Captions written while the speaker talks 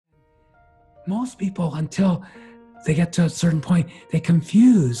most people, until they get to a certain point, they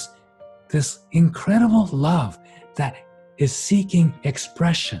confuse this incredible love that is seeking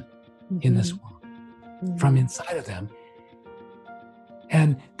expression in this world from inside of them.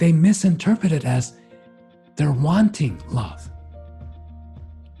 And they misinterpret it as they're wanting love.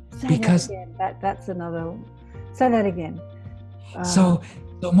 Say that again. That's another. Say that again. So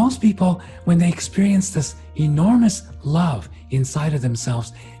most people, when they experience this enormous love inside of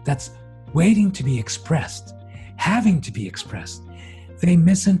themselves that's waiting to be expressed, having to be expressed, they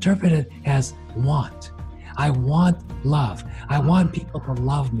misinterpret it as want. I want love. I want people to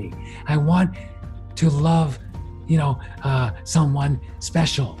love me. I want to love, someone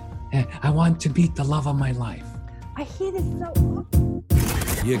special. I want to be the love of my life. I hear this so often.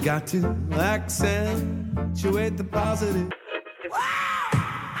 You got to accentuate the positive. Wow,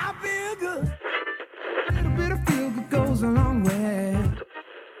 I feel good. A little bit of feel good goes a long way.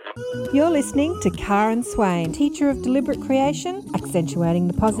 You're listening to Karen Swain, teacher of deliberate creation, accentuating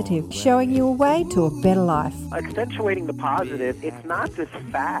the positive, showing you a way to a better life. Accentuating the positive, it's not just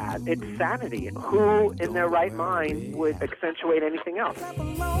fad, it's sanity. Who in their right mind would accentuate anything else?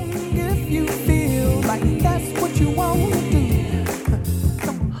 If you feel like that's what you want to do.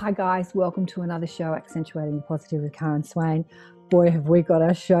 Hi guys, welcome to another show, Accentuating the Positive with Karen Swain. Boy, have we got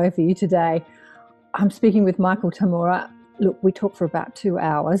a show for you today. I'm speaking with Michael Tamura. Look, we talked for about 2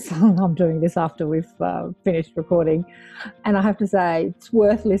 hours. I'm doing this after we've finished recording. And I have to say, it's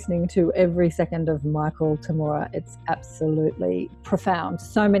worth listening to every second of Michael Tamura. It's absolutely profound.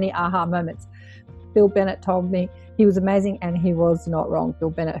 So many aha moments. Bill Bennett told me he was amazing and he was not wrong.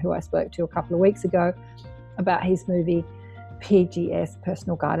 Bill Bennett, who I spoke to a couple of weeks ago about his movie PGS,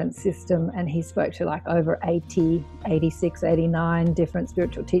 Personal Guidance System. And he spoke to like over 86, 89 different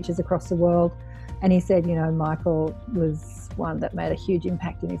spiritual teachers across the world. And he said, Michael was one that made a huge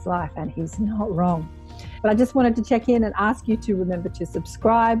impact in his life and he's not wrong. But I just wanted to check in and ask you to remember to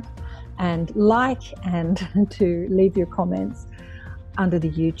subscribe and like and to leave your comments under the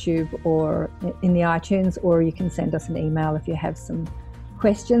YouTube or in the iTunes, or you can send us an email if you have some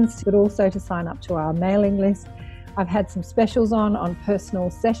questions, but also to sign up to our mailing list. I've had some specials on personal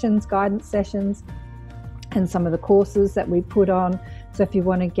sessions, guidance sessions, and some of the courses that we put on. So if you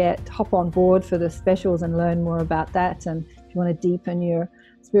want to hop on board for the specials and learn more about that, and if you want to deepen your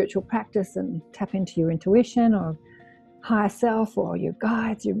spiritual practice and tap into your intuition or higher self or your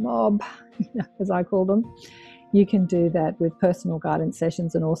guides, your mob, as I call them, you can do that with personal guidance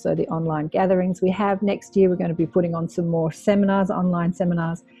sessions and also the online gatherings we have. Next year, we're going to be putting on some more seminars, online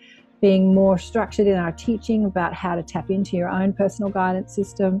seminars, being more structured in our teaching about how to tap into your own personal guidance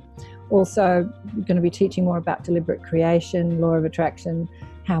system. Also, we're going to be teaching more about deliberate creation, law of attraction,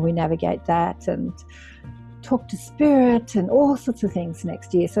 how we navigate that, and talk to spirit and all sorts of things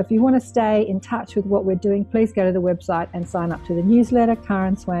next year. So if you want to stay in touch with what we're doing, please go to the website and sign up to the newsletter,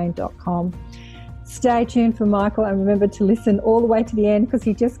 karenswain.com. Stay tuned for Michael and remember to listen all the way to the end because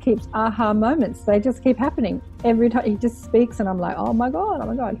he just keeps aha moments. They just keep happening. Every time he just speaks and I'm like, oh my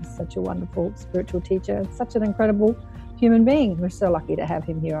God, he's such a wonderful spiritual teacher, such an incredible human being. We're so lucky to have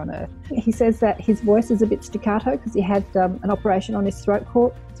him here on earth. He says that his voice is a bit staccato because he had an operation on his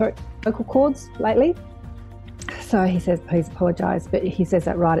vocal cords lately. So he says, please apologise, but he says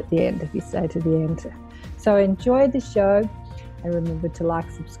that right at the end, if you stay to the end. So enjoy the show and remember to like,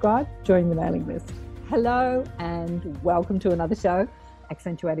 subscribe, join the mailing list. Hello and welcome to another show,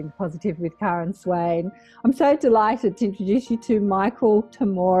 Accentuating the Positive with Karen Swain. I'm so delighted to introduce you to Michael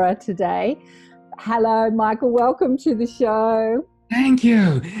Tamura today. Hello, Michael. Welcome to the show. Thank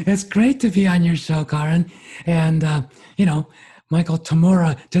you. It's great to be on your show, Karen. And, Michael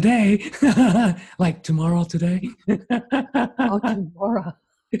Tamura today, like tomorrow today. Oh, tomorrow.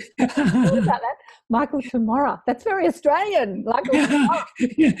 What about that? Michael Tamura. That's very Australian. Like, I'll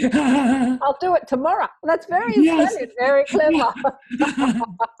do it tomorrow. That's very Australian. Yes. Very clever.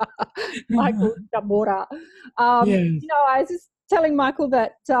 Michael Tamura. Yes. I was just telling Michael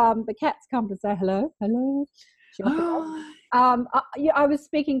that the cats come to say hello. Hello. I was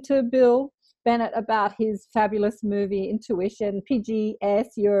speaking to Bill Bennett about his fabulous movie Intuition, PGS,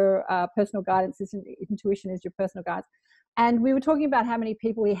 your personal guidance system. Intuition is your personal guidance. And we were talking about how many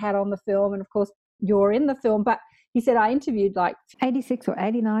people he had on the film. And of course, you're in the film. But he said, I interviewed like 86 or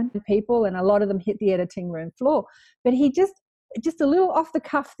 89 people and a lot of them hit the editing room floor. But he just a little off the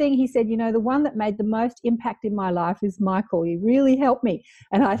cuff thing. He said, the one that made the most impact in my life is Michael. He really helped me.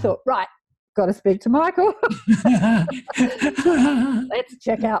 And I thought, right, got to speak to Michael. Let's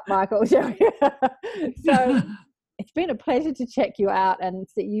check out Michael. So it's been a pleasure to check you out and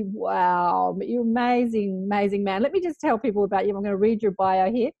see you. Wow, you're amazing, amazing man. Let me just tell people about you. I'm going to read your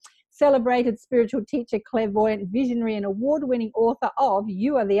bio here. celebrated spiritual teacher, clairvoyant, visionary, and award-winning author of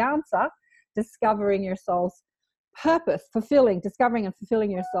You Are the Answer, Discovering Your Soul's Purpose, discovering and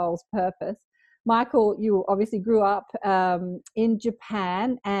fulfilling your soul's purpose. Michael, you obviously grew up in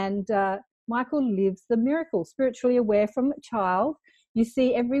Japan, and Michael lives the miracle, spiritually aware from a child. You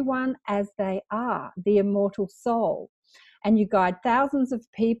see everyone as they are, the immortal soul, and you guide thousands of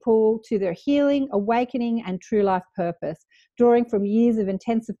people to their healing, awakening, and true life purpose, drawing from years of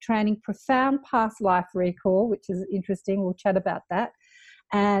intensive training, profound past life recall, which is interesting. We'll chat about that.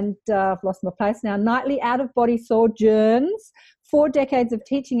 And I've lost my place now. Nightly out-of-body sojourns, 4 decades of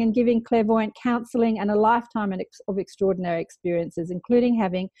teaching and giving clairvoyant counselling, and a lifetime of extraordinary experiences, including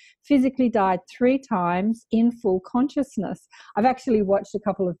having physically died 3 times in full consciousness. I've actually watched a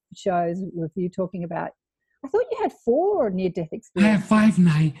couple of shows with you talking about, I thought you had 4 near-death experiences. I have 5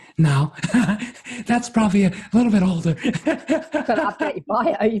 now. That's probably a little bit older. You've got to update your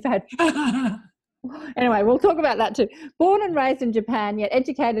bio. You've had... Anyway, we'll talk about that too. Born and raised in Japan, yet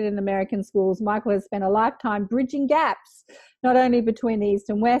educated in American schools, Michael has spent a lifetime bridging gaps, not only between the East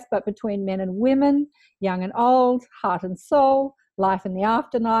and West, but between men and women, young and old, heart and soul, life and the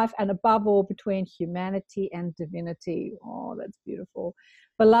afterlife, and above all, between humanity and divinity. Oh, that's beautiful.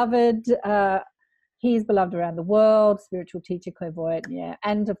 Beloved, he's beloved around the world, spiritual teacher, clairvoyant, yeah.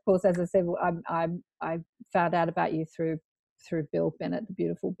 And of course, as I said, I found out about you through Bill Bennett, the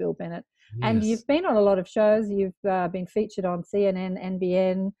beautiful Bill Bennett. Yes. And you've been on a lot of shows. You've been featured on CNN,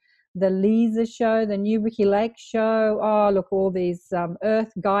 NBN, the Lisa Show, the New Ricky Lake Show. Oh, look, all these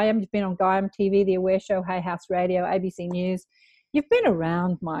Earth, Gaiam. You've been on Gaiam TV, The Aware Show, Hay House Radio, ABC News. You've been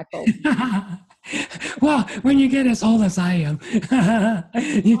around, Michael. Well, when you get as old as I am,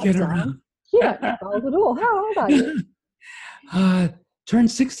 you get around. You don't look old at all. How old are you?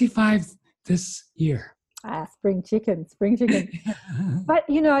 Turned 65 this year. Spring chicken. But,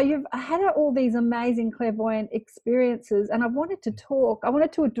 you know, you've had all these amazing clairvoyant experiences, and I wanted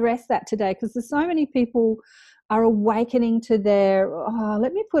to address that today, because there's so many people are awakening to their,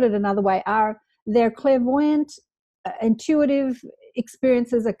 let me put it another way, their clairvoyant, intuitive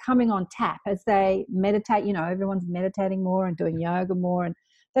experiences are coming on tap as they meditate. You know, everyone's meditating more and doing yoga more, and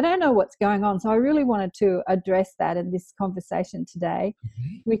they don't know what's going on. So I really wanted to address that in this conversation today.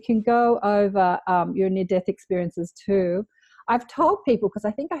 Mm-hmm. We can go over your near-death experiences too. I've told people, because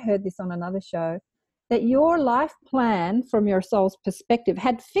I think I heard this on another show, that your life plan from your soul's perspective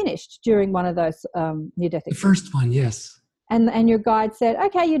had finished during one of those near-death experiences. The first one, yes. And your guide said,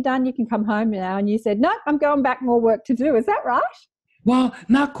 okay, you're done, you can come home now. And you said, no, I'm going back, more work to do. Is that right? Well,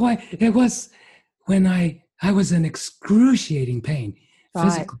 not quite. It was when I was in excruciating pain.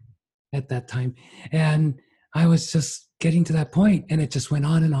 Physically at that time, and I was just getting to that point, and it just went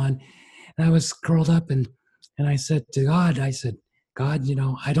on, and I was curled up, and I said to God, God, you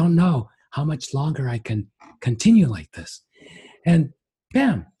know, I don't know how much longer I can continue like this. And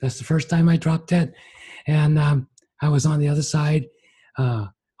bam, that's the first time I dropped dead. And I was on the other side.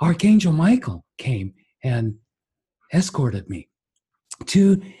 Archangel Michael came and escorted me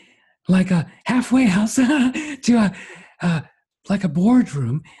to like a halfway house to like a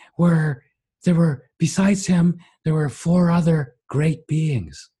boardroom where there were, besides him, there were 4 other great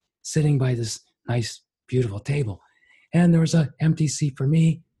beings sitting by this nice, beautiful table. And there was an empty seat for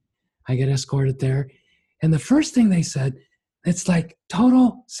me. I get escorted there. And the first thing they said, it's like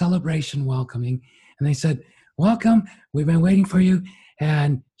total celebration welcoming. And they said, welcome, we've been waiting for you,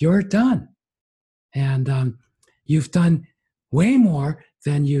 and you're done. And you've done way more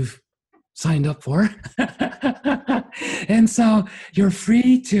than you've signed up for. And so you're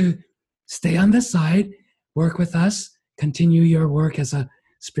free to stay on the side, work with us, continue your work as a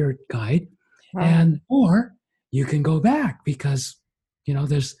spirit guide, and or you can go back, because you know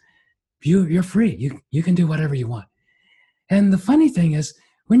you're free. You can do whatever you want. And the funny thing is,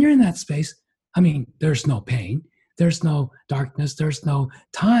 when you're in that space, I mean, there's no pain, there's no darkness, there's no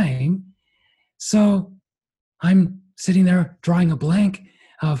time. So I'm sitting there drawing a blank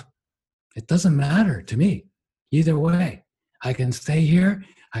of, it doesn't matter to me. Either way, I can stay here,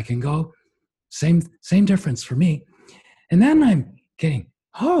 I can go, same difference for me. And then I'm getting,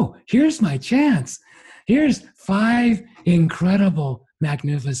 here's my chance. Here's 5 incredible,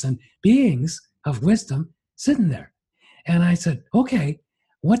 magnificent beings of wisdom sitting there. And I said, okay,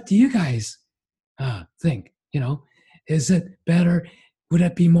 what do you guys think? You know, is it better? Would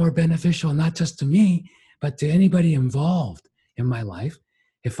it be more beneficial, not just to me, but to anybody involved in my life,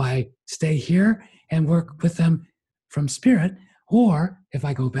 if I stay here and work with them from spirit, or if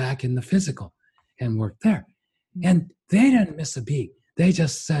I go back in the physical and work there? And they didn't miss a beat. They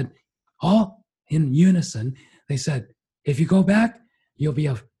just said, all in unison, they said, if you go back, you'll be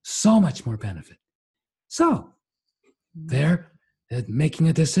a so much more benefit. So there, making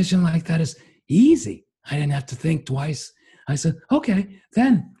a decision like that is easy. I didn't have to think twice. I said, okay,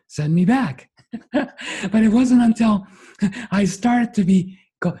 then send me back. But it wasn't until I started to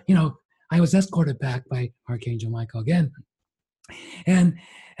I was escorted back by Archangel Michael again. And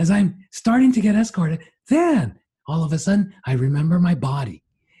as I'm starting to get escorted, then all of a sudden I remember my body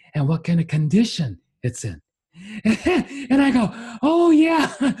and what kind of condition it's in. And I go, oh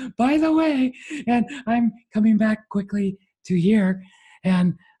yeah, by the way, and I'm coming back quickly to here,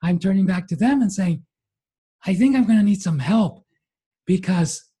 and I'm turning back to them and saying, I think I'm going to need some help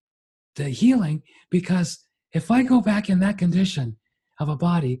because if I go back in that condition of a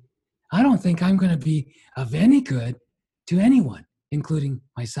body, I don't think I'm going to be of any good to anyone, including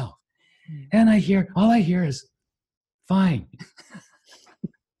myself. And all I hear is, fine.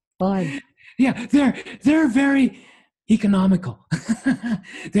 Fine. Yeah, they're very economical.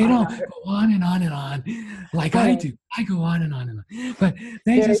 They don't go on and on and on like I do. I go on and on and on. But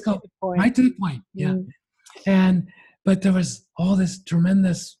they just go right to the point. Yeah. But there was all this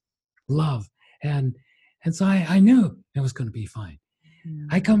tremendous love. And so I knew it was going to be fine.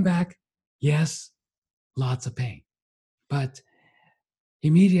 I come back, yes, lots of pain. But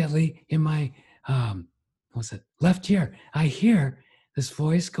immediately in my left ear, I hear this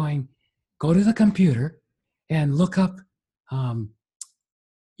voice going, go to the computer and look up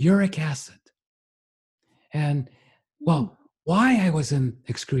uric acid. And why I was in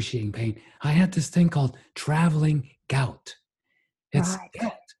excruciating pain, I had this thing called traveling gout. It's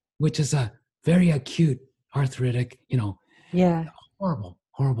gout, which is a very acute arthritic, horrible.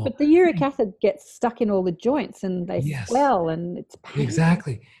 But the uric acid gets stuck in all the joints and they swell and it's painful.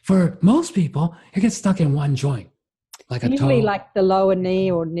 Exactly. For most people, it gets stuck in one joint. Like usually like the lower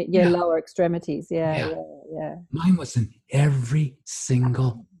knee or lower extremities. Yeah. Mine was in every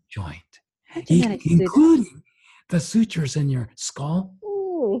single joint, including the sutures in your skull,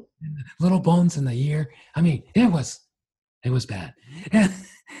 and the little bones in the ear. I mean, it was bad. And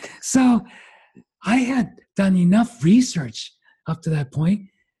so I had done enough research up to that point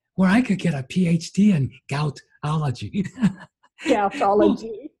where I could get a PhD in goutology.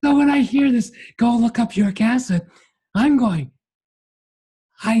 Goutology. So when I hear this, go look up uric acid, I'm going,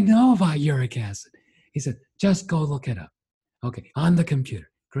 I know about uric acid. He said, just go look it up. Okay, on the computer.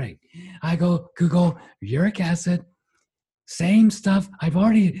 Great. I go Google uric acid, same stuff. I've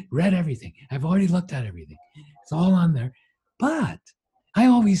already read everything. I've already looked at everything. It's all on there. But I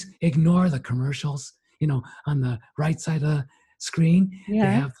always ignore the commercials, on the right side of the screen. Yeah.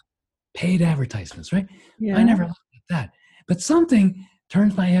 They have paid advertisements, right? Yeah. I never looked at that. But something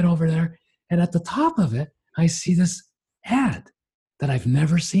turns my head over there, and at the top of it, I see this ad that I've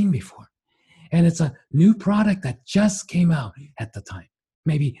never seen before. And it's a new product that just came out at the time,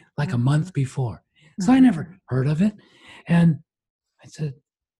 maybe like a month before. So I never heard of it. And I said,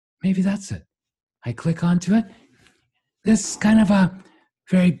 maybe that's it. I click onto it. This kind of a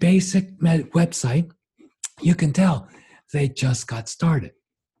very basic website. You can tell they just got started.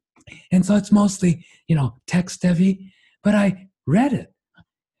 And so it's mostly, text heavy, but I read it.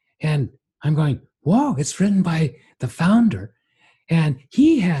 And I'm going, whoa, it's written by the founder. And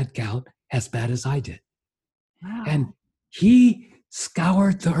he had gout as bad as I did. Wow. And he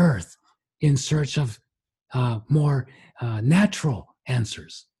scoured the earth in search of more natural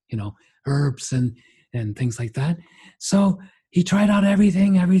answers, herbs and things like that. So he tried out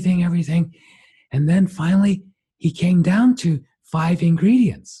everything. And then finally, he came down to 5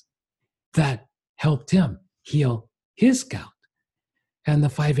 ingredients that helped him heal his gout. And the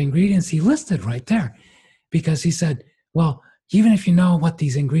 5 ingredients he listed right there, because he said, well, even if you know what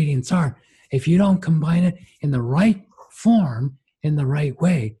these ingredients are, if you don't combine it in the right form, in the right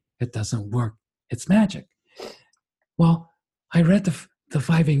way, it doesn't work. It's magic. Well, I read the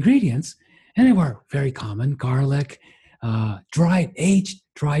 5 ingredients, and they were very common: garlic, aged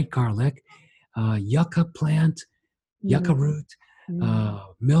dried garlic, yucca plant, yucca root,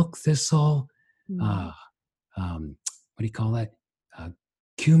 milk thistle, what do you call that?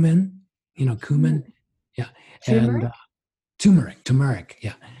 Cumin, cumin, yeah, Turmeric? And turmeric,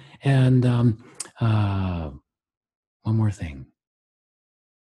 yeah, and one more thing,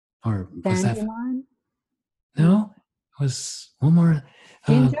 or was that? Dandelion? No, it was one more.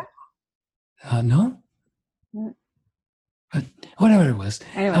 Ginger? No, but whatever it was.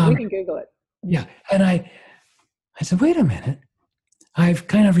 Anyway, we can Google it. Yeah, and I said, wait a minute. I've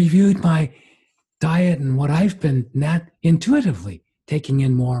kind of reviewed my diet and what I've been intuitively taking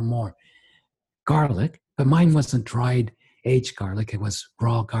in more and more. Garlic, but mine wasn't dried aged garlic. It was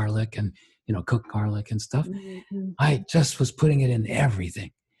raw garlic and, cooked garlic and stuff. Mm-hmm. I just was putting it in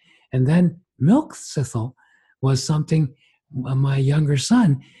everything. And then milk thistle was something my younger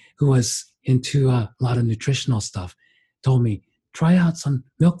son, who was into a lot of nutritional stuff, told me, try out some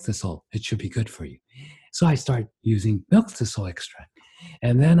milk thistle. It should be good for you. So I started using milk thistle extract.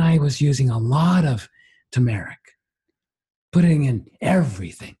 And then I was using a lot of turmeric, putting in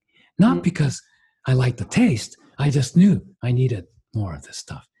everything. Not because I liked the taste. I just knew I needed more of this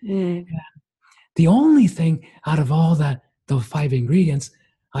stuff. And the only thing out of all that, the 5 ingredients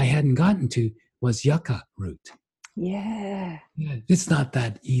I hadn't gotten to was yucca root. Yeah. It's not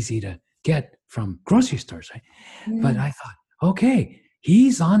that easy to get from grocery stores, right? But I thought, okay,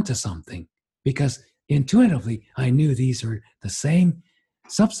 he's onto something, because intuitively I knew these are the same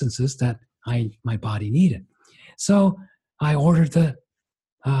substances that my body needed. So I ordered the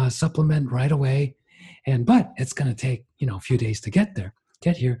supplement right away, but it's going to take a few days to get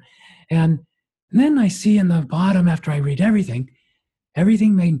here. And then I see in the bottom, after I read everything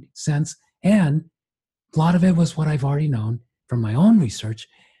made sense, and a lot of it was what I've already known from my own research.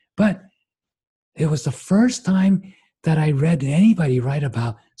 But it was the first time that I read anybody write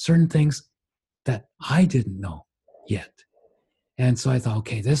about certain things that I didn't know yet. And so I thought,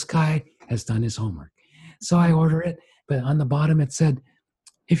 okay, this guy has done his homework. So I order it, but on the bottom it said,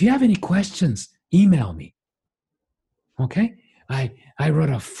 if you have any questions, email me. Okay? I wrote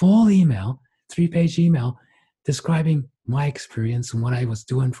a full email, 3-page email, describing my experience and what I was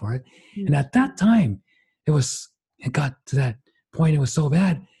doing for it. And at that time, it got to that point, it was so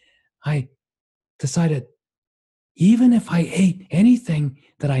bad, I decided, even if I ate anything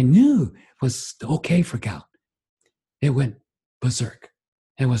that I knew was okay for gout, it went berserk.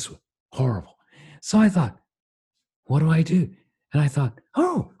 It was horrible. So I thought, what do I do? And I thought,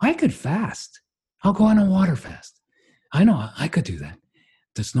 oh, I could fast. I'll go on a water fast. I know I could do that.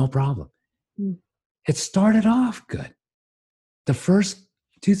 There's no problem. It started off good. The first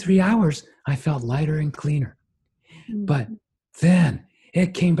 2-3 hours, I felt lighter and cleaner. But then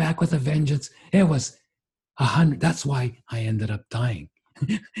it came back with a vengeance. It was 100. That's why I ended up dying.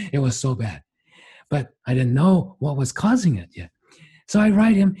 It was so bad. But I didn't know what was causing it yet. So I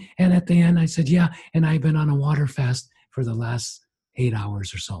write him, and at the end I said, yeah, and I've been on a water fast for the last 8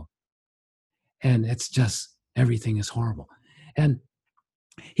 hours or so. And it's just, everything is horrible. And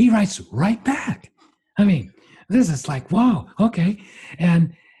he writes right back. I mean, this is like, whoa, okay.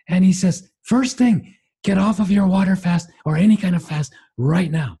 And he says, first thing, get off of your water fast or any kind of fast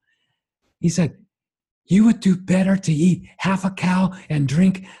right now. He said, you would do better to eat half a cow and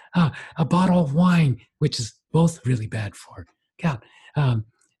drink a bottle of wine, which is both really bad for gout,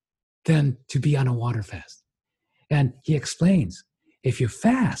 than to be on a water fast. And he explains, if you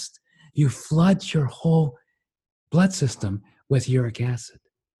fast, you flood your whole blood system with uric acid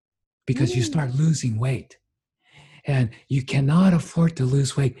because you start losing weight. And you cannot afford to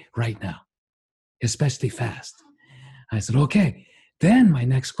lose weight right now, especially fast. I said, okay. Then my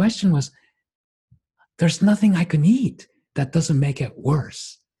next question was, there's nothing I can eat that doesn't make it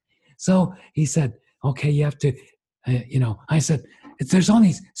worse. So he said, okay, you have to, I said, there's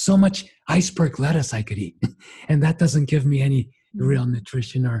only so much iceberg lettuce I could eat. And that doesn't give me any real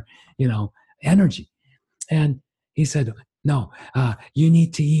nutrition or, energy. And he said, no, you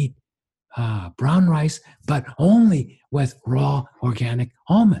need to eat brown rice, but only with raw organic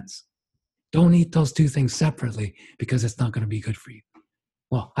almonds. Don't eat those two things separately because it's not going to be good for you.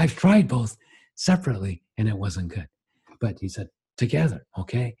 Well, I've tried both separately and it wasn't good. But he said, together,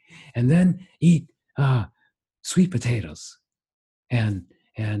 okay? And then eat sweet potatoes. And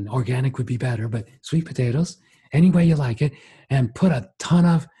organic would be better, but sweet potatoes, any way you like it, and put a ton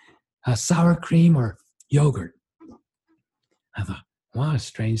of sour cream or yogurt. I thought, wow, a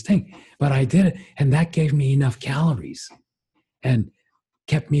strange thing. But I did it, and that gave me enough calories and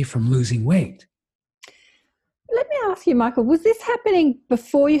kept me from losing weight. Let me ask you, Michael, was this happening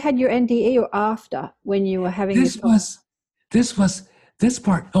before you had your NDE or after, when you were having this part,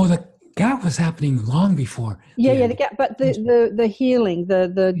 the gout was happening long before. Yeah, the gout, but the healing, the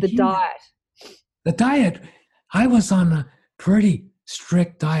diet. The diet, I was on a pretty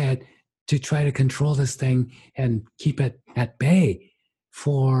strict diet to try to control this thing and keep it at bay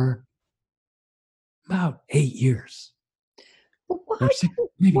for about 8 years. Well, why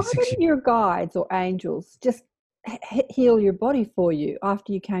didn't your guides or angels just heal your body for you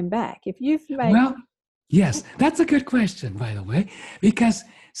after you came back? If you've made... Well, yes, that's a good question, by the way, because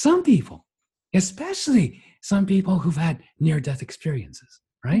some people, especially some people who've had near-death experiences,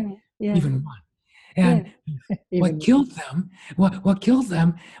 right? Yeah. Even one. And what killed them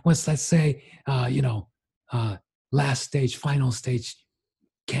was, let's say, last stage, final stage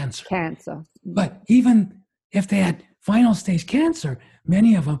cancer. Cancer. But even if they had final stage cancer,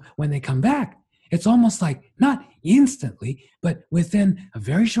 many of them, when they come back, it's almost like not instantly, but within a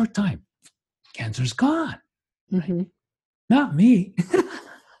very short time, cancer's gone. Mm-hmm. Not me.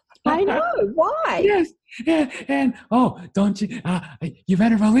 I know. Why? Yes. And oh, don't you? You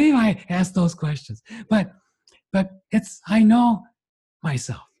better believe I asked those questions. But I know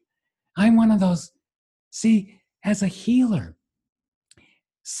myself. I'm one of those. See, as a healer,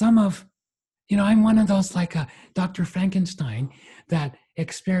 I'm one of those like a Dr. Frankenstein that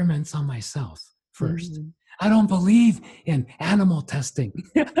experiments on myself first. Mm-hmm. I don't believe in animal testing.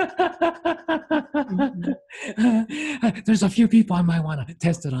 There's a few people I might want to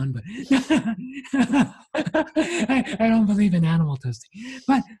test it on, but I don't believe in animal testing.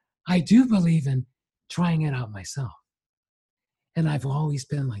 But I do believe in trying it out myself. And I've always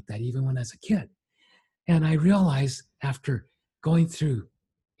been like that, even when I was a kid. And I realized after going through,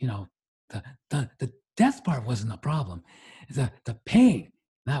 the death part wasn't a problem. The pain,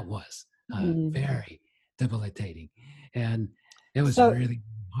 that was very debilitating. And it was really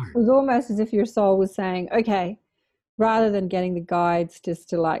hard. It was almost as if your soul was saying, okay, rather than getting the guides just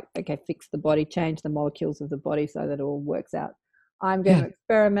to fix the body, change the molecules of the body so that it all works out, I'm going to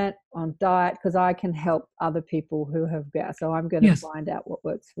experiment on diet because I can help other people who have got. So I'm going to find out what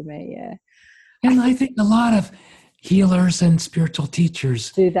works for me. Yeah. And I think a lot of healers and spiritual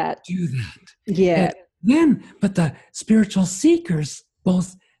teachers do that. Yeah. But the spiritual seekers,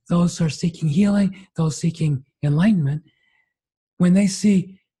 both those who are seeking healing, those seeking enlightenment, when they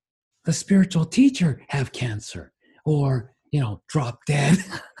see the spiritual teacher have cancer or, drop dead,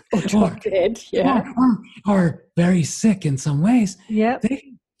 or very sick in some ways, they get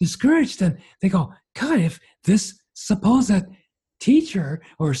discouraged and they go, God, if this supposed teacher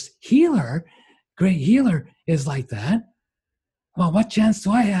or healer, great healer, is like that, well, what chance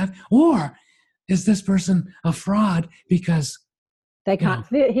do I have? Or is this person a fraud because they can't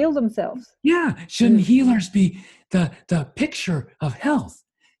heal themselves? Yeah. Shouldn't healers be the picture of health?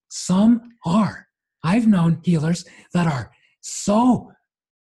 Some are. I've known healers that are so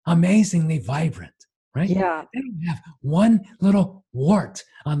amazingly vibrant, right? Yeah. They don't have one little wart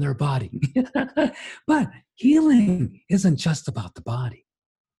on their body. But healing isn't just about the body,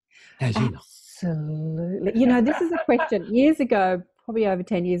 as you know. Absolutely. This is a question. Years ago, probably over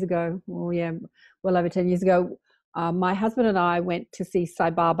 10 years ago, well over 10 years ago, my husband and I went to see Sai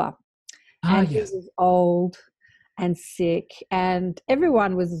Baba. And he was old and sick. And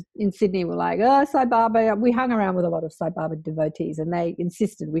everyone was in Sydney were like, oh, Sai Baba. We hung around with a lot of Sai Baba devotees and they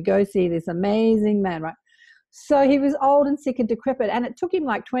insisted we go see this amazing man, right? So he was old and sick and decrepit, and it took him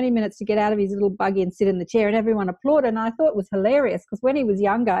like 20 minutes to get out of his little buggy and sit in the chair, and everyone applauded. And I thought it was hilarious because when he was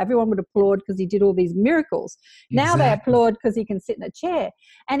younger, everyone would applaud because he did all these miracles. Now they applaud because he can sit in a chair.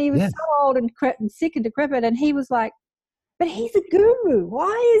 And he was so old and sick and decrepit, and he was like, but he's a guru.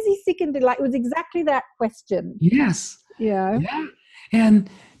 Why is he sick and it was exactly that question. Yes. Yeah. Yeah. And,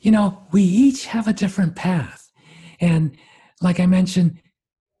 we each have a different path. And like I mentioned,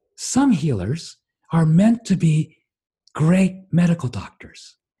 some healers are meant to be great medical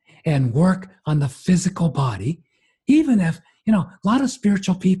doctors and work on the physical body, even if, a lot of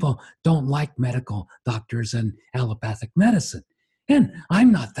spiritual people don't like medical doctors and allopathic medicine. And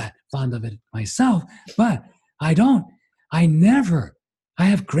I'm not that fond of it myself, but I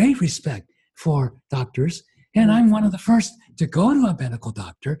have great respect for doctors, and I'm one of the first to go to a medical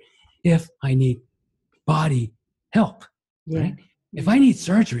doctor if I need body help, right? If I need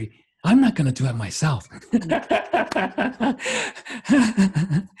surgery, I'm not going to do it myself.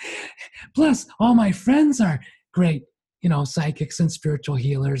 Plus, all my friends are great, psychics and spiritual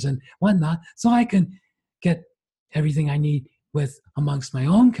healers and whatnot, so I can get everything I need amongst my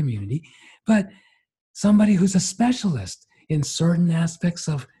own community. But somebody who's a specialist in certain aspects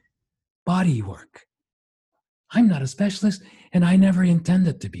of body work, I'm not a specialist, and I never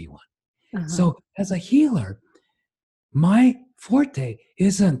intended to be one. Uh-huh. So as a healer, my forte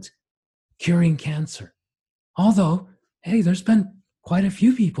isn't curing cancer. Although, hey, there's been quite a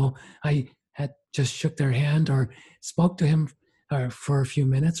few people I had just shook their hand or spoke to him for a few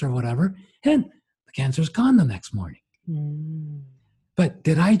minutes or whatever, and the cancer's gone the next morning. Mm. But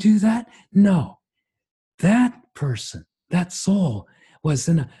did I do that? No. That person, that soul was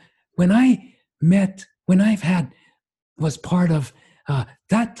was part of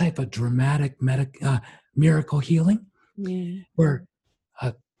that type of dramatic miracle healing, where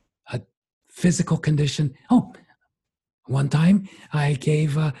a physical condition. Oh, one time I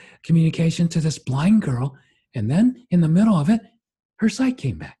gave communication to this blind girl, and then in the middle of it, her sight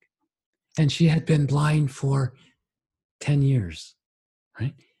came back. And she had been blind for 10 years,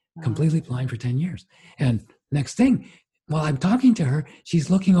 right? Completely blind for 10 years. And next thing, while I'm talking to her, she's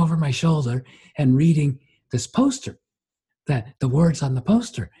looking over my shoulder and reading this poster, that the words on the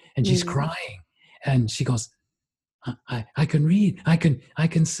poster, and she's crying. And she goes, I can read, I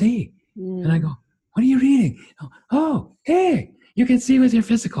can see. And I go, what are you reading? Oh, hey, you can see with your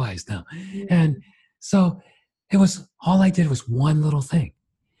physical eyes now. And so all I did was one little thing.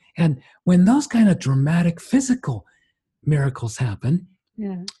 And when those kind of dramatic physical miracles happen,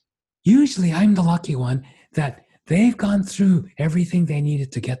 usually I'm the lucky one that they've gone through everything they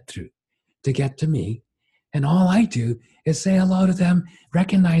needed to get through to get to me. And all I do is say hello to them,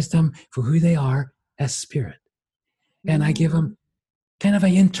 recognize them for who they are as spirit. And I give them kind of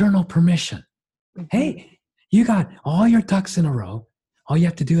an internal permission. Hey, you got all your ducks in a row. All you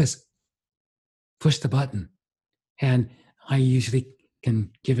have to do is push the button. And I usually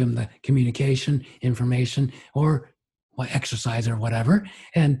can give him the communication, information, or exercise or whatever.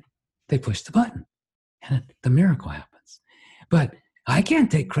 And they push the button. And the miracle happens. But I can't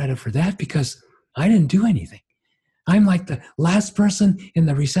take credit for that because I didn't do anything. I'm like the last person in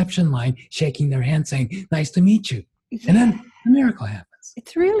the reception line shaking their hand saying, nice to meet you. And then the miracle happens.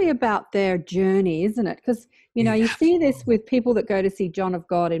 It's really about their journey, isn't it? Because, you see this with people that go to see John of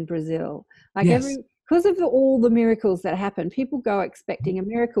God in Brazil. Like because of all the miracles that happen, people go expecting a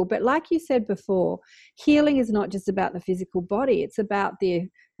miracle. But like you said before, healing is not just about the physical body. It's about the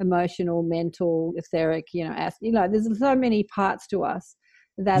emotional, mental, etheric, there's so many parts to us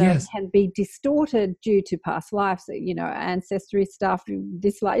that can be distorted due to past lives, ancestry stuff,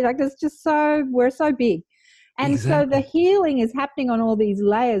 dislike. Like we're so big. And so the healing is happening on all these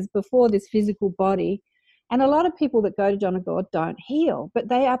layers before this physical body. And a lot of people that go to John of God don't heal, but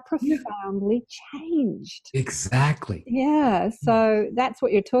they are profoundly changed. Exactly. Yeah. So that's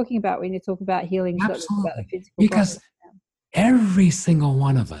what you're talking about when you talk about healing. Absolutely. About the physical because body. Every single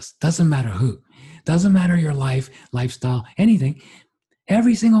one of us, doesn't matter who, doesn't matter your life, lifestyle, anything,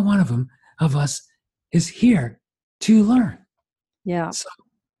 every single one of us is here to learn. Yeah. So,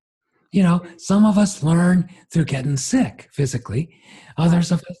 some of us learn through getting sick physically.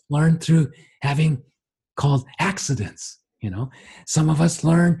 Others of us learn through having called accidents. Some of us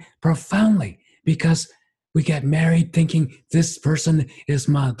learn profoundly because we get married thinking this person is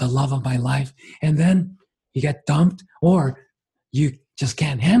the love of my life. And then you get dumped, or you just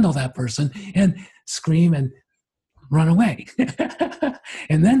can't handle that person and scream and run away.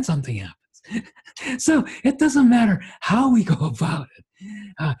 And then something happens. So it doesn't matter how we go about it.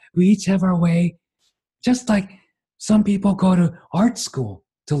 We each have our way, just like some people go to art school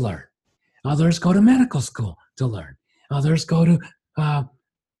to learn. Others go to medical school to learn. Others go to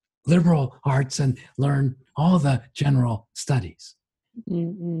liberal arts and learn all the general studies.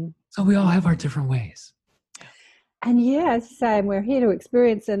 Mm-hmm. So we all have our different ways. And as you say, we're here to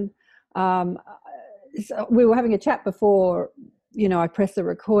experience. And so we were having a chat before, I pressed the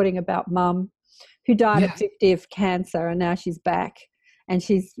recording about Mum, who died at 50 of cancer, and now she's back. And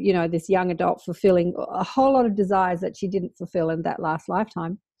she's, this young adult fulfilling a whole lot of desires that she didn't fulfill in that last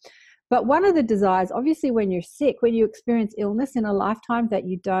lifetime. But one of the desires, obviously, when you're sick, when you experience illness in a lifetime that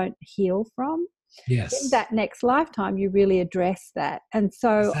you don't heal from, in that next lifetime, you really address that. And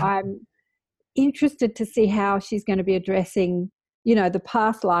so I'm interested to see how she's going to be addressing, the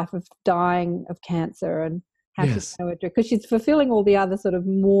past life of dying of cancer and how she's going to address, because she's fulfilling all the other sort of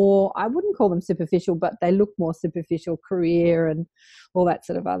more, I wouldn't call them superficial, but they look more superficial, career and all that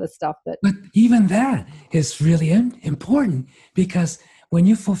sort of other stuff. But even that is really important, because when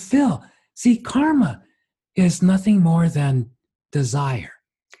you fulfill, karma is nothing more than desire.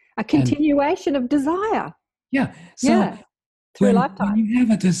 A continuation of desire. Yeah. So through a lifetime. When you have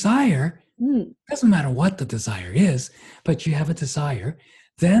a desire, doesn't matter what the desire is, but you have a desire,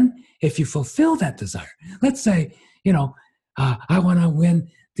 then if you fulfill that desire, let's say, I want to win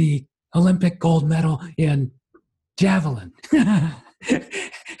the Olympic gold medal in javelin.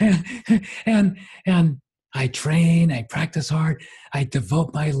 and I train, I practice hard, I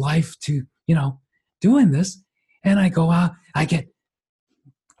devote my life to, doing this, and I go out, I get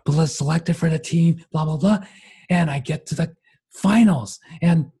selected for the team, blah, blah, blah, and I get to the finals,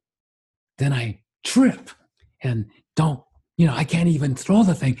 and then I trip and I can't even throw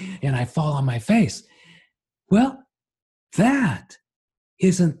the thing, and I fall on my face. Well, that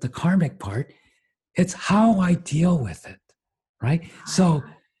isn't the karmic part. It's how I deal with it, right? So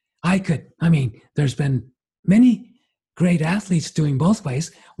there's been many great athletes doing both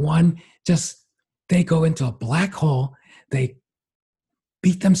ways. One, they go into a black hole, they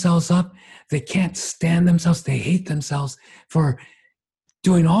beat themselves up, they can't stand themselves, they hate themselves for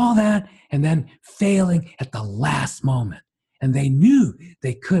doing all that and then failing at the last moment. And they knew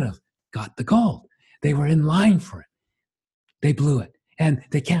they could have got the gold. they were in line for it. They blew it and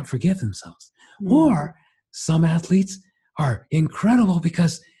they can't forgive themselves. Or some athletes are incredible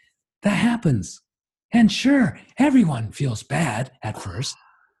because that happens. And sure, everyone feels bad at first,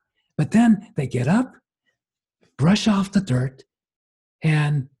 but then they get up, brush off the dirt,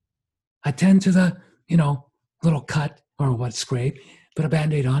 and attend to the, little cut or what scrape, put a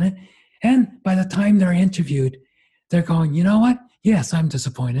Band-Aid on it. And by the time they're interviewed, they're going, you know what? Yes, I'm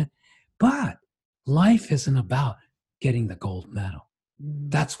disappointed, but life isn't about getting the gold medal.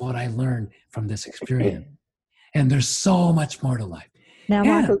 That's what I learned from this experience. And there's so much more to life. Now,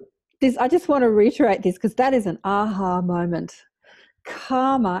 Michael, I just want to reiterate this because that is an aha moment.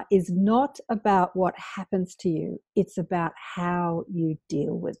 Karma is not about what happens to you. It's about how you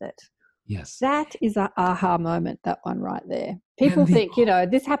deal with it. Yes. That is an aha moment, that one right there. People think,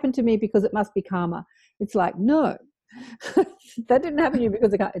 this happened to me because it must be karma. It's like, no, that didn't happen to you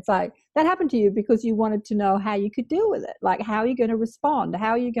because it's like, that happened to you because you wanted to know how you could deal with it. Like, how are you going to respond? How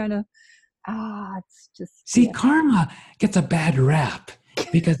are you going to, it's just. See, karma gets a bad rap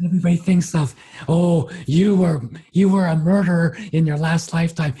because everybody thinks of, oh, you were a murderer in your last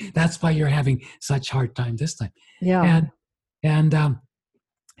lifetime. That's why you're having such hard time this time. Yeah. And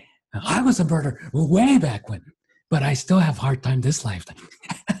I was a murderer way back when, but I still have hard time this lifetime.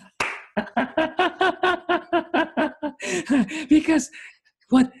 Because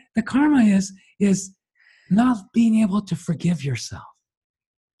what the karma is not being able to forgive yourself.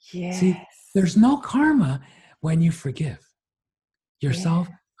 Yes. See, there's no karma when you forgive yourself,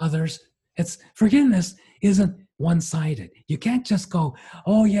 others. It's forgiveness isn't one-sided. You can't just go,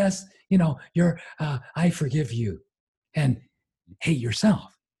 oh yes, I forgive you, and hate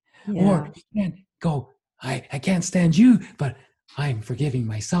yourself. Yeah. Or you can't go, I can't stand you, but I'm forgiving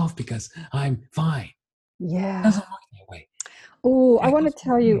myself because I'm fine. Yeah. It doesn't work that way. Oh, I want to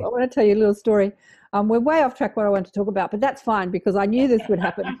tell you a little story. We're way off track what I want to talk about, but that's fine because I knew this would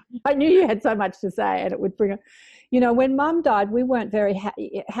happen. I knew you had so much to say and it would bring when Mum died, we weren't very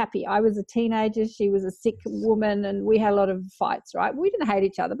happy. I was a teenager. She was a sick woman and we had a lot of fights, right? We didn't hate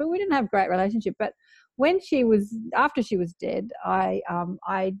each other, but we didn't have a great relationship. But after she was dead, I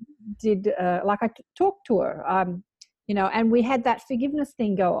did, I talked to her, and we had that forgiveness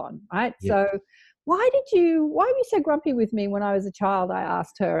thing go on, right? Yeah. So why were you so grumpy with me when I was a child? I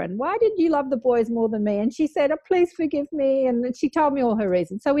asked her, and why did you love the boys more than me? And she said, oh, please forgive me. And she told me all her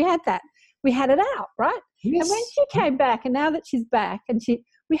reasons. So we had it out, right? Yes. And when she came back, and now that she's back, and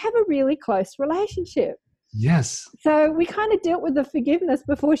we have a really close relationship. Yes. So we kind of dealt with the forgiveness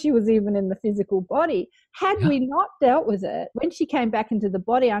before she was even in the physical body. Had we not dealt with it, when she came back into the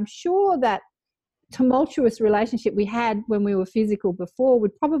body, I'm sure that tumultuous relationship we had when we were physical before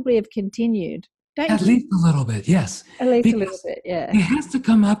would probably have continued. At least a little bit, yes. At least a little bit, yeah. It has to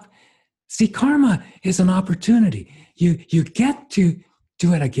come up. See, karma is an opportunity. You get to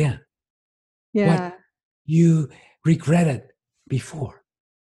do it again. Yeah. What you regretted before.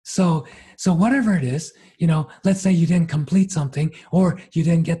 So whatever it is, let's say you didn't complete something or you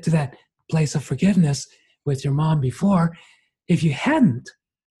didn't get to that place of forgiveness with your mom before. If you hadn't,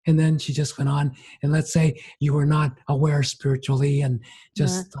 and then she just went on, and let's say you were not aware spiritually and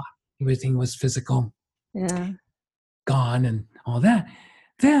just thought everything was physical, gone and all that,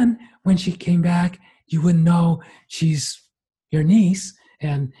 then when she came back, you wouldn't know she's your niece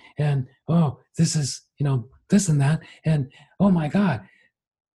and oh, this is, this and that, and oh my God.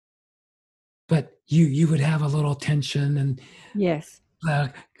 But you would have a little tension and yes,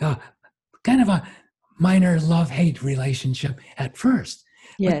 kind of a minor love-hate relationship at first.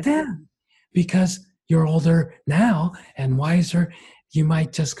 Yes. But then, because you're older now and wiser, you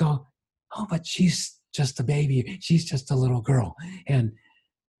might just go, oh, but she's just a baby. She's just a little girl. And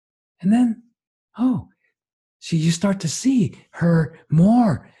then, you start to see her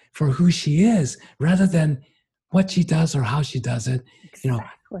more for who she is rather than what she does or how she does it.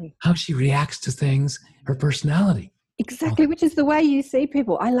 Exactly. How she reacts to things, her personality. Exactly, which is the way you see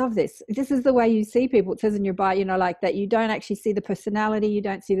people. I love this. This is the way you see people. It says in your bio, like that you don't actually see the personality, you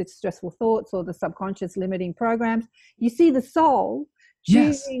don't see the stressful thoughts or the subconscious limiting programs. You see the soul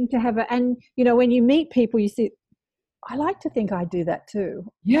choosing to have and when you meet people, you see, I like to think I do that too.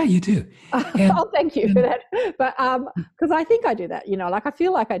 Yeah, you do. Oh, thank you for that. But because I think I do that, I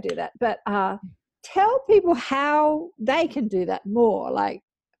feel like I do that. But tell people how they can do that more. Like,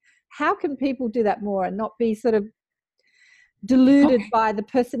 how can people do that more and not be sort of deluded by the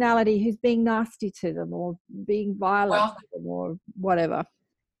personality who's being nasty to them or being violent to them or whatever?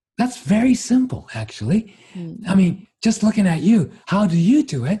 That's very simple, actually. I mean, just looking at you, how do you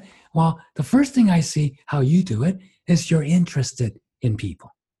do it? Well, the first thing I see how you do it is you're interested in people.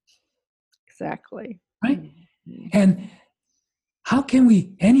 exactly. right? Mhm. And how can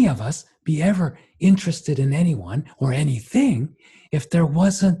we, any of us, be ever interested in anyone or anything if there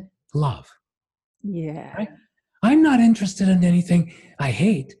wasn't love, Yeah. right? I'm not interested in anything I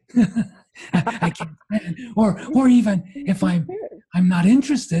hate. I can't stand. Or even if I'm not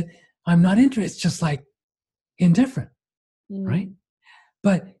interested, I'm not interested. It's just like indifferent, right? Mm.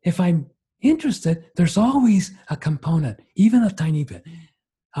 But if I'm interested, there's always a component, even a tiny bit,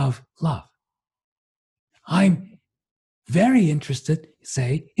 of love. I'm very interested,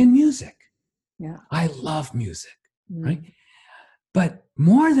 say, in music. Yeah. I love music, right? Mm. But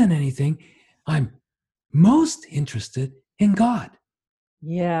more than anything, I'm most interested in God,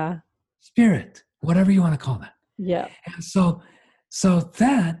 Yeah. spirit, whatever you want to call that. Yeah. And so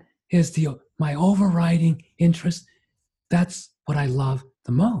that is my overriding interest. That's what I love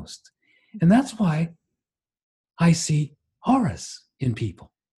the most. And that's why I see auras in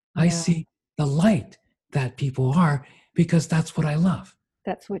people. I Yeah. see the light that people are, because that's what I love.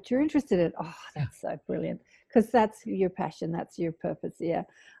 That's what you're interested in. Oh, that's so brilliant. Because that's your passion. That's your purpose. Yeah.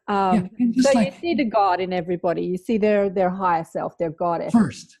 Yeah. And just So like you see the God in everybody. You see their higher self, their God essence.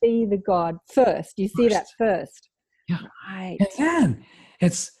 first. See the God first. You see that first. Yeah. Right. And then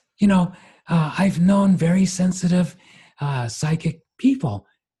it's, I've known very sensitive, psychic people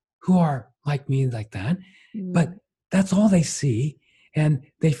who are like me, like that, but that's all they see. And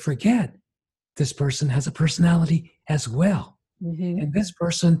they forget this person has a personality as well. Mm-hmm. And this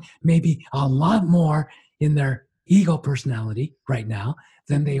person may be a lot more in their ego personality right now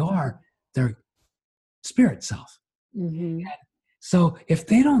than they are their spirit self. Mm-hmm. So if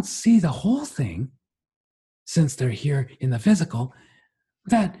they don't see the whole thing, since they're here in the physical,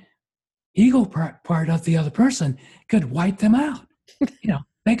 that ego part of the other person could wipe them out.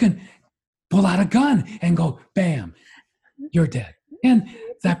 They could pull out a gun and go, bam, you're dead. And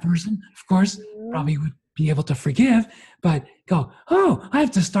that person, of course, probably would be able to forgive, but go, oh, I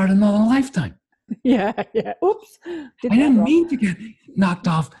have to start another lifetime. Yeah. Oops. I didn't mean to get knocked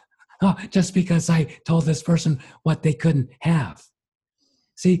off just because I told this person what they couldn't have.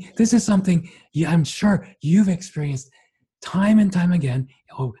 See, this is something I'm sure you've experienced time and time again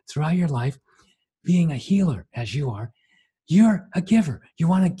throughout your life, being a healer as you are. You're a giver. You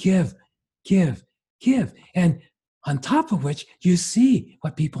want to give. And on top of which, you see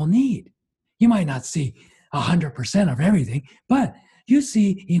what people need. You might not see 100% of everything, but you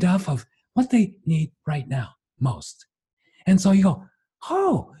see enough of what they need right now, most. And so you go,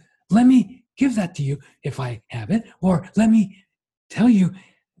 oh, let me give that to you if I have it, or let me tell you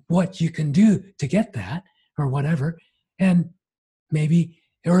what you can do to get that, or whatever. And maybe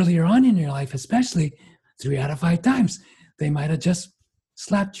earlier on in your life, especially 3 out of 5 times, they might have just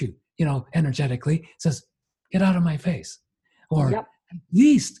slapped you, energetically, says, get out of my face. Or at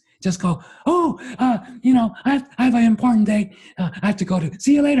least just go, oh, I have an important date. I have to go to,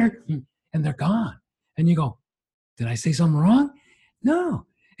 see you later. And they're gone. And you go, did I say something wrong? No,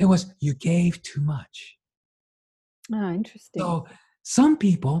 it was you gave too much. Oh, interesting. So some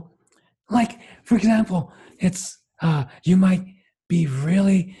people, like, for example, it's, you might be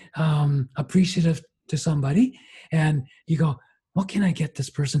really appreciative to somebody, and you go, what can I get this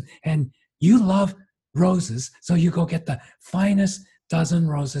person? And you love roses, so you go get the finest dozen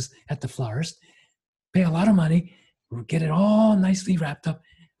roses at the florist, pay a lot of money, get it all nicely wrapped up,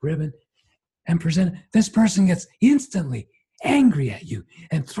 ribbon, and present it. This person gets instantly angry at you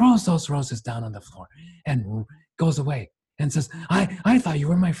and throws those roses down on the floor and goes away and says, I thought you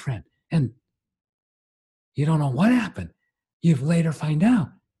were my friend. And you don't know what happened. You later find out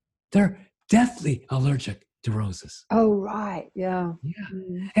they're deathly allergic to roses. Oh, right. Yeah.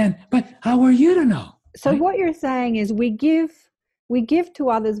 Yeah. But how are you to know? So right? What you're saying is we give to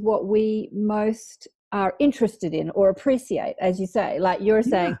others what we most are interested in or appreciate, as you say. Like you're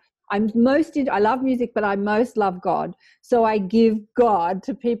saying, I love music, but I most love God. So I give God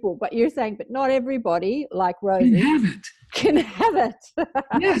to people. But you're saying, but not everybody, like Rosie, can have it.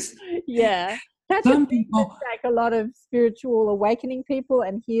 Yes. Yeah. That's Some people like a lot of spiritual awakening people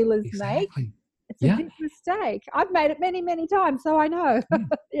and healers make. It's a big mistake. I've made it many, many times, so I know.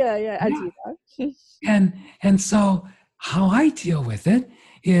 Yeah, as you know. And so how I deal with it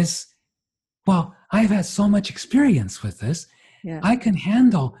is, well, I've had so much experience with this. Yeah. I can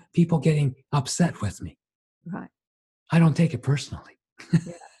handle people getting upset with me. Right. I don't take it personally.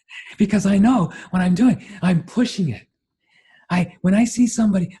 Because I know what I'm doing. I'm pushing it. When I see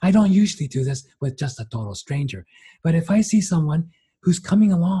somebody, I don't usually do this with just a total stranger, but if I see someone who's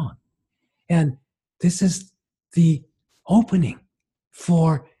coming along and this is the opening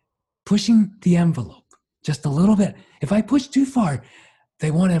for pushing the envelope just a little bit. If I push too far,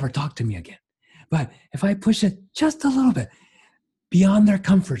 they won't ever talk to me again. But if I push it just a little bit beyond their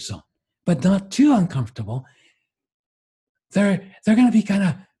comfort zone, but not too uncomfortable, they're going to be kind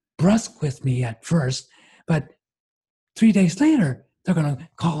of brusque with me at first, but 3 days later, they're going to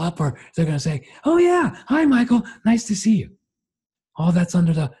call up or they're going to say, oh yeah, hi Michael, nice to see you. All that's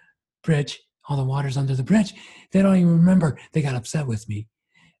under the bridge, all the water's under the bridge. They don't even remember they got upset with me.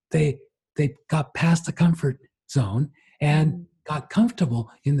 They got past the comfort zone and got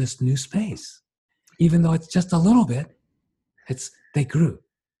comfortable in this new space. Even though it's just a little bit, they grew.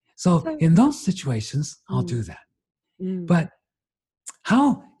 So in those situations, I'll do that. But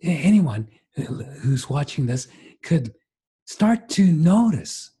how anyone who's watching this could start to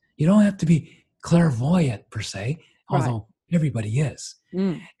notice, you don't have to be clairvoyant per se, although everybody is.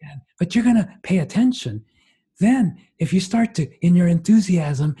 But you're going to pay attention. Then if you start to, in your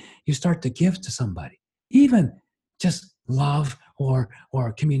enthusiasm, you start to give to somebody, even just love or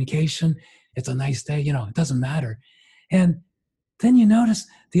communication. It's a nice day, it doesn't matter. And then you notice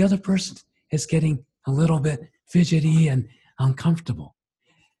the other person is getting a little bit fidgety and uncomfortable.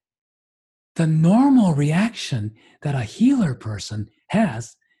 The normal reaction that a healer person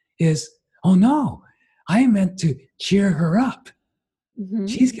has is, oh no, I meant to cheer her up.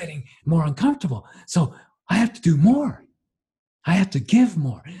 She's getting more uncomfortable. So I have to do more. I have to give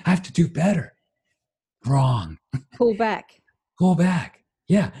more. I have to do better. Wrong. Pull back. Pull back.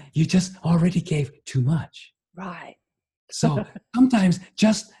 Yeah, you just already gave too much. Right. So sometimes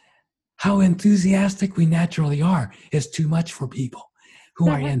just how enthusiastic we naturally are is too much for people who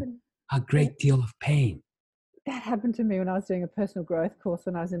are in a great deal of pain. That happened to me when I was doing a personal growth course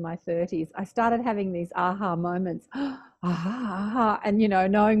when I was in my 30s. I started having these aha moments. Aha. And,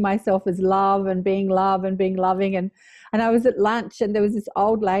 knowing myself as love and being loving. And I was at lunch and there was this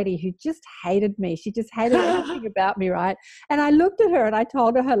old lady who just hated me. She just hated everything about me, right? And I looked at her and I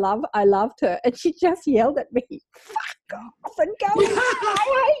told her I loved her. And she just yelled at me, fuck off and go,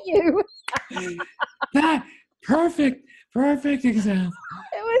 I hate you. That perfect example.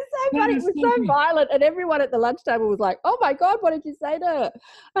 It was so funny. It was so violent. And everyone at the lunch table was like, oh my God, what did you say to her?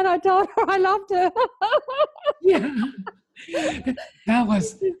 And I told her I loved her. Yeah. That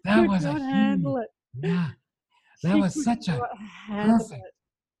was not handle it. Yeah. That was such a perfect.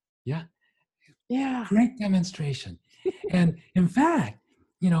 Yeah. Great demonstration. And in fact,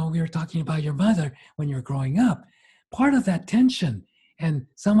 we were talking about your mother when you were growing up. Part of that tension and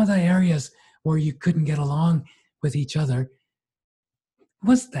some of the areas where you couldn't get along with each other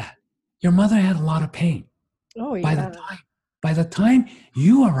was that your mother had a lot of pain. Oh, yeah. By the time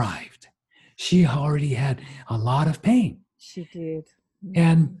you arrived, she already had a lot of pain. She did.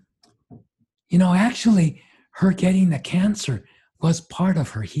 And, actually, her getting the cancer was part of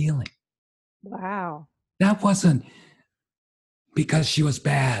her healing. Wow. That wasn't because she was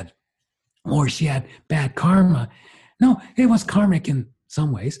bad or she had bad karma. No, it was karmic in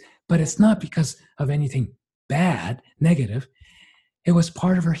some ways, but it's not because of anything bad, negative. It was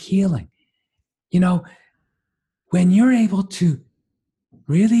part of her healing. When you're able to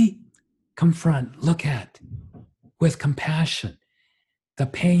really confront, look at with compassion the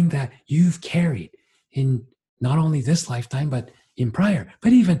pain that you've carried in not only this lifetime, but in prior,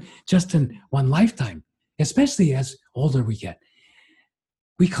 but even just in one lifetime, especially as older we get,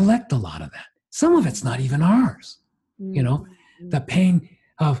 we collect a lot of that. Some of it's not even ours. The pain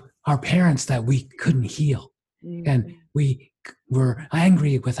of our parents that we couldn't heal. And we were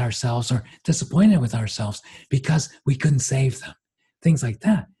angry with ourselves or disappointed with ourselves because we couldn't save them. Things like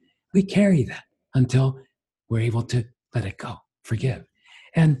that. We carry that until we're able to let it go, forgive.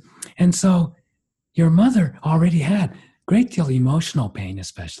 And so your mother already had a great deal of emotional pain,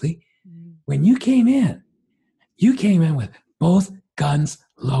 especially. When you came in with both guns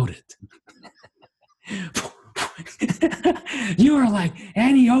loaded. You were like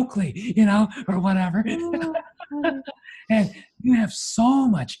Annie Oakley, or whatever. And you have so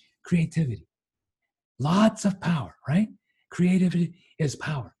much creativity, lots of power, right? Creativity is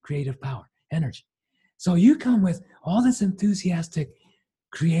power, creative power, energy. So you come with all this enthusiastic,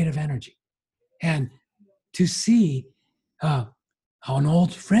 creative energy. And to see an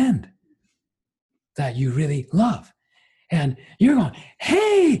old friend that you really love, and you're going,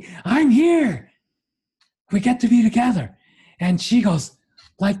 hey, I'm here. We get to be together. And she goes,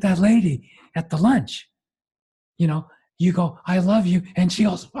 like that lady at the lunch, you go, I love you. And she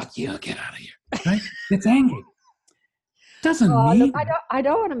goes, fuck you, get out of here. Right? It's angry. Doesn't mean. Look, I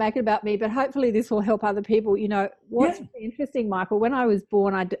don't want to make it about me, but hopefully this will help other people. What's really interesting, Michael, when I was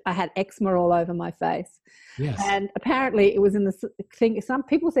born, I had eczema all over my face. Yes. And apparently it was in the thing. Some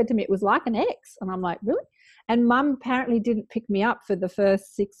people said to me it was like an X. And I'm like, really? And Mum apparently didn't pick me up for the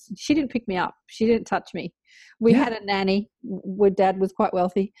first 6. She didn't pick me up. She didn't touch me. We had a nanny where Dad was quite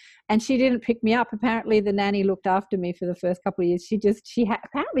wealthy, and she didn't pick me up. Apparently the nanny looked after me for the first couple of years.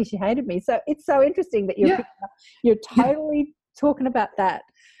 Apparently she hated me. So it's so interesting that you're totally talking about that.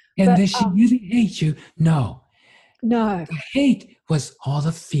 And did she really hate you? No. No. The hate was all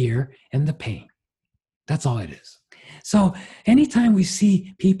the fear and the pain. That's all it is. So anytime we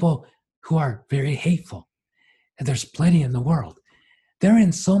see people who are very hateful, and there's plenty in the world, they're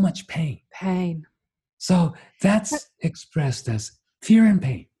in so much pain. So that's expressed as fear and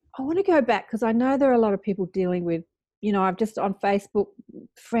pain. I want to go back because I know there are a lot of people dealing with, I've just on Facebook,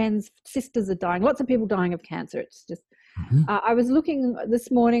 friends, sisters are dying. Lots of people dying of cancer. It's just, I was looking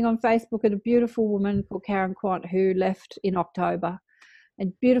this morning on Facebook at a beautiful woman called Karen Quant who left in October, a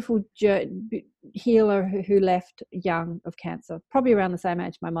beautiful healer who left young of cancer, probably around the same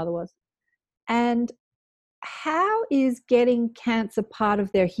age my mother was. And how is getting cancer part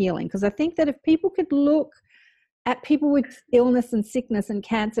of their healing? Because I think that if people could look at people with illness and sickness and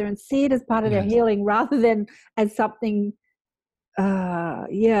cancer and see it as part of their healing rather than as something, can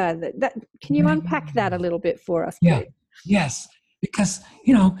you unpack that a little bit for us, please? Yes, because,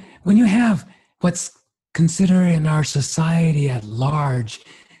 when you have what's considered in our society at large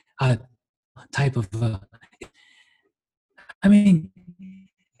type of,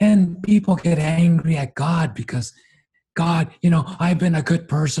 and people get angry at God because God, I've been a good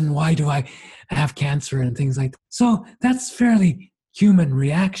person. Why do I have cancer and things like that? So that's fairly human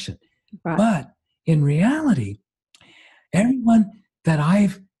reaction. Right. But in reality, everyone that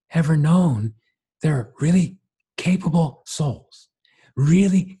I've ever known, they're really capable souls,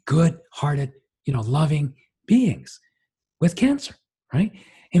 really good-hearted, loving beings with cancer, right?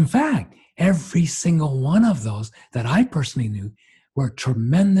 In fact, every single one of those that I personally knew were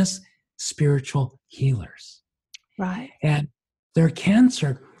tremendous spiritual healers. Right. And their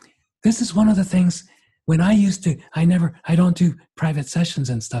cancer, this is one of the things when I don't do private sessions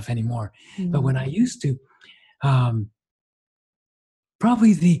and stuff anymore, but when I used to,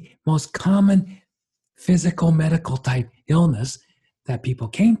 probably the most common physical medical type illness that people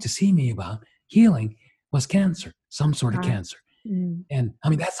came to see me about healing was cancer, some sort of cancer. And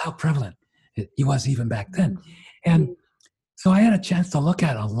that's how prevalent it was even back then. And so I had a chance to look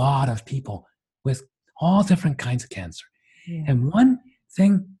at a lot of people with all different kinds of cancer. And one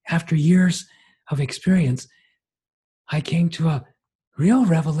thing, after years of experience, I came to a real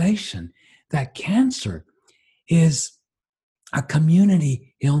revelation that cancer is a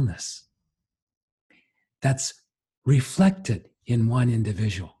community illness that's reflected in one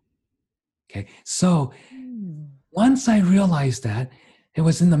individual. Okay, so once I realized that, it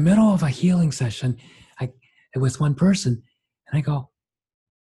was in the middle of a healing session, it was one person, and I go,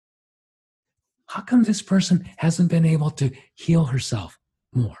 how come this person hasn't been able to heal herself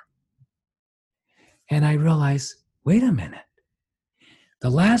more? And I realized, wait a minute. The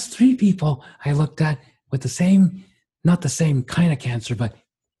last 3 people I looked at with the same, not the same kind of cancer, but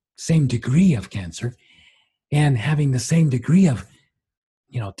same degree of cancer, and having the same degree of,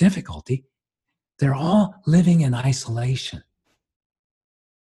 difficulty, they're all living in isolation.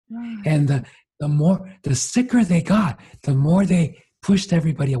 And the sicker they got, the more they pushed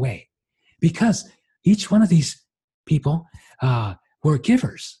everybody away. Because each one of these people were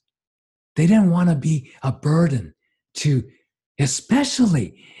givers. They didn't want to be a burden to,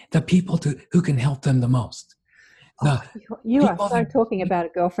 especially the people who can help them the most. You are so talking about a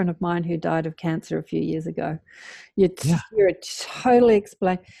girlfriend of mine who died of cancer a few years ago. You're totally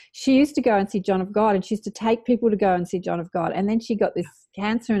explain. She used to go and see John of God, and she used to take people to go and see John of God. And then she got this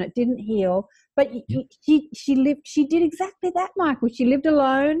cancer and it didn't heal. But she did exactly that, Michael. She lived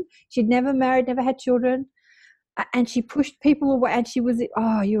alone. She'd never married, never had children. And she pushed people away. And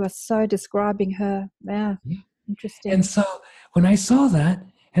you are so describing her. Yeah. Interesting. And so when I saw that,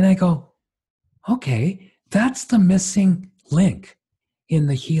 and I go, okay, that's the missing link in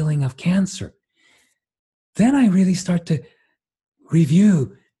the healing of cancer. Then I really start to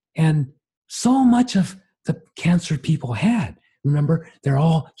review, and so much of the cancer people had, remember, they're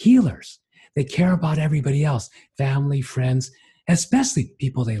all healers. They care about everybody else, family, friends, especially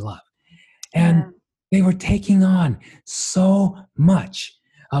people they love. And they were taking on so much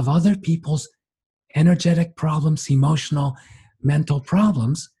of other people's energetic problems, emotional, mental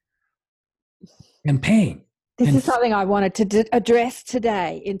problems, and pain. This is something I wanted to address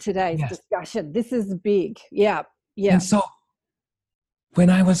today in today's discussion. This is big. Yeah. And so when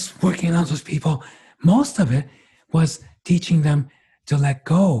I was working on those people, most of it was teaching them to let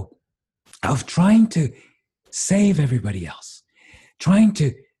go of trying to save everybody else, trying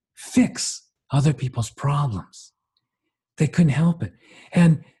to fix other people's problems. They couldn't help it.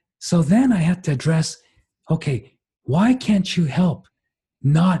 And so then I had to address, okay, why can't you help?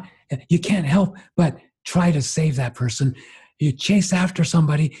 You can't help but try to save that person. You chase after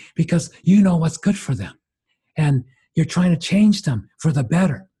somebody because you know what's good for them. And you're trying to change them for the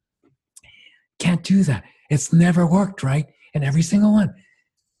better. Can't do that. It's never worked, right? And every single one.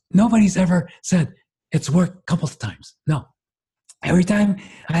 Nobody's ever said it's worked a couple of times. No. Every time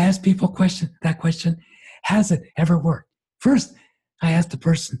I ask people that question, has it ever worked? First, I ask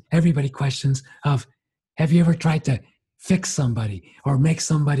everybody questions of, have you ever tried to fix somebody or make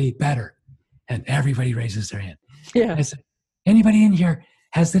somebody better? And everybody raises their hand. Yeah. I said, anybody in here,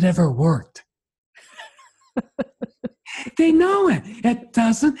 has it ever worked? They know it. It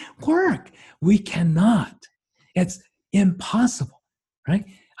doesn't work. We cannot. It's impossible, right?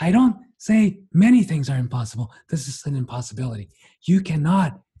 I don't say many things are impossible. This is an impossibility. You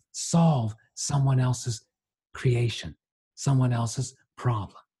cannot solve someone else's creation, someone else's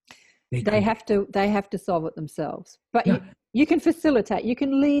problem. They have to solve it themselves. But Yeah. you can facilitate. You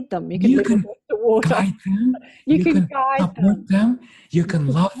can lead them. You can lead them to water. guide them. You can guide support them. You can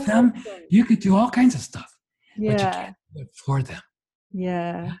love them. You can do all kinds of stuff. But you Yeah. can't do it for them.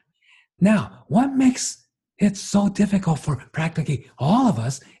 Yeah. Now, what makes it so difficult for practically all of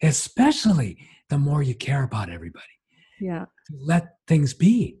us, especially the more you care about everybody, Yeah. to let things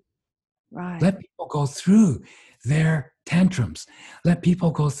be? Right. Let people go through their tantrums. Let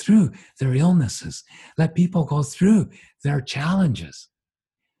people go through their illnesses. Let people go through their challenges.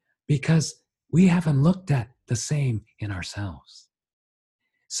 Because we haven't looked at the same in ourselves.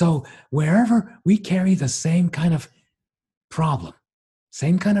 So wherever we carry the same kind of problem,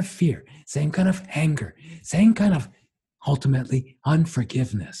 same kind of fear, same kind of anger, same kind of ultimately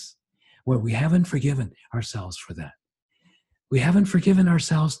unforgiveness, where we haven't forgiven ourselves for that. We haven't forgiven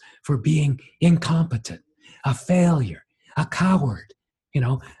ourselves for being incompetent, a failure, a coward,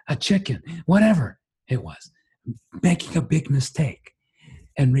 a chicken, whatever it was, making a big mistake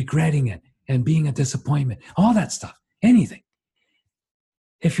and regretting it and being a disappointment, all that stuff, anything.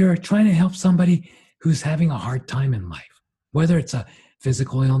 If you're trying to help somebody who's having a hard time in life, whether it's a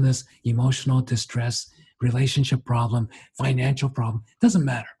physical illness, emotional distress, relationship problem, financial problem, doesn't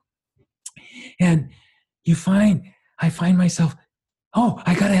matter. And I find myself,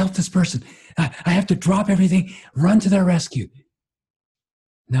 I got to help this person. I have to drop everything, run to their rescue.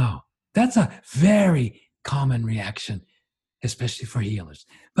 No, that's a very common reaction, especially for healers.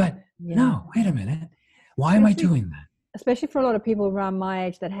 But no, wait a minute. Why am I doing that? Especially for a lot of people around my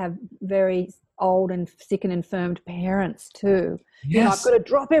age that have very old and sick and infirmed parents too. Yes. I've got to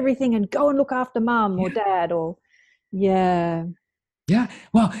drop everything and go and look after mum or dad or, Yeah.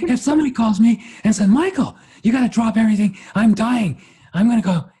 Well, if somebody calls me and says, Michael, you got to drop everything. I'm dying. I'm going to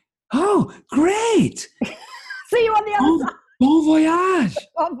go, oh, great. See you on the other side. Bon voyage.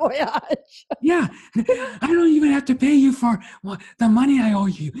 Bon voyage. Yeah. I don't even have to pay you for the money I owe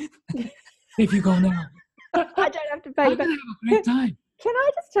you if you go now. I don't have to pay I'm you. going to have a great time. Can I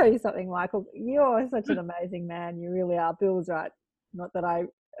just tell you something, Michael? You're such an amazing man. You really are. Bill was right. Not that I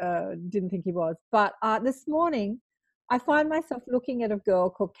didn't think he was. But this morning, I find myself looking at a girl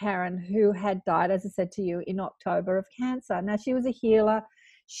called Karen who had died, as I said to you, in October of cancer. Now, she was a healer.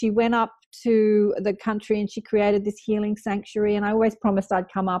 She went up to the country and she created this healing sanctuary. And I always promised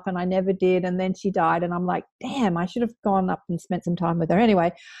I'd come up and I never did. And then she died. And I'm like, damn, I should have gone up and spent some time with her.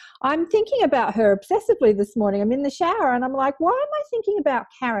 Anyway, I'm thinking about her obsessively this morning. I'm in the shower and I'm like, why am I thinking about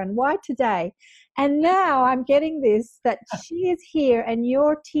Karen? Why today? And now I'm getting this, that she is here and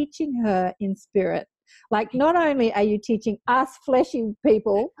you're teaching her in spirit. Like, not only are you teaching us fleshy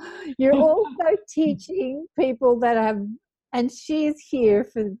people, you're also teaching people that have, and she's here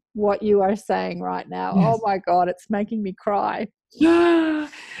for what you are saying right now. Yes. Oh my God, it's making me cry. Yeah,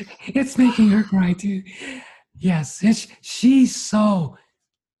 it's making her cry too. Yes, she's so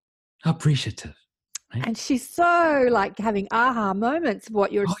appreciative. Right? And she's so like having aha moments of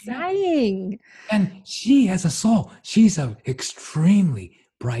what you're saying. And she has a soul. She's an extremely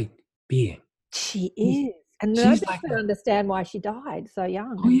bright being. She is. And she's nobody like could understand why she died so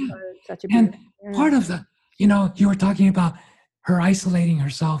young. Oh, yeah. Such a And beautiful, part of the, you were talking about her isolating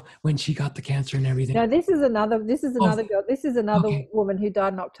herself when she got the cancer and everything. No, this is another girl. This is another Okay. woman who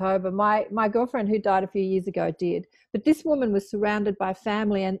died in October. My girlfriend who died a few years ago did. But this woman was surrounded by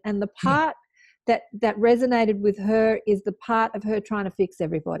family, and the part that resonated with her is the part of her trying to fix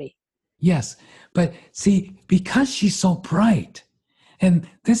everybody. Yes. But see, because she's so bright, and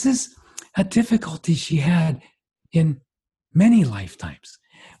this is a difficulty she had in many lifetimes,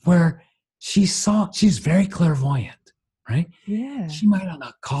 where she's very clairvoyant, right? Yeah. She might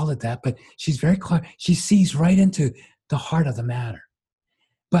not call it that, but she's very clear. She sees right into the heart of the matter.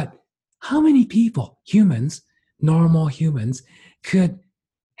 But how many people, humans, normal humans, could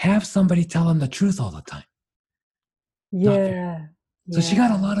have somebody tell them the truth all the time? Not very. Yeah. So she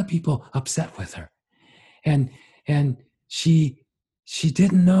got a lot of people upset with her. And she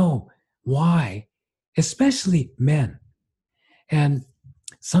didn't know why, especially men. And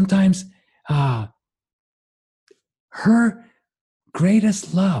sometimes her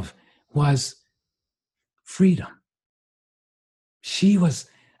greatest love was freedom. She was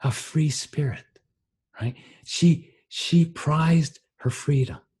a free spirit, right? She prized her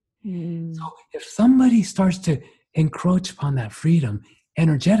freedom. So if somebody starts to encroach upon that freedom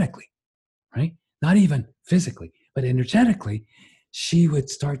energetically, right? Not even physically, but energetically, she would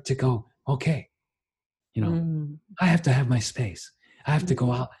start to go, okay, I have to have my space. I have to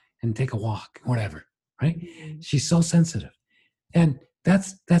go out and take a walk, whatever, right? She's so sensitive. And that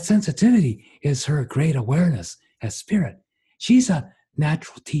sensitivity is her great awareness as spirit. She's a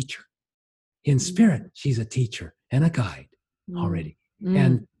natural teacher. In spirit, she's a teacher and a guide already.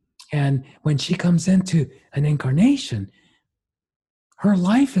 And when she comes into an incarnation, her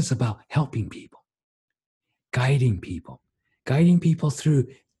life is about helping people, guiding people through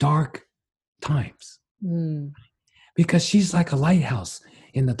dark times. Because she's like a lighthouse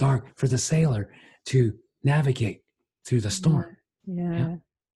in the dark for the sailor to navigate through the storm. Yeah.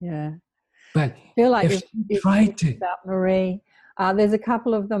 But I feel like if you've tried to about Marie. There's a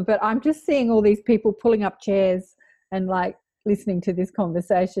couple of them, but I'm just seeing all these people pulling up chairs and like listening to this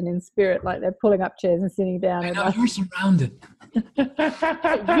conversation in spirit, like they're pulling up chairs and sitting down. I know, you're surrounded.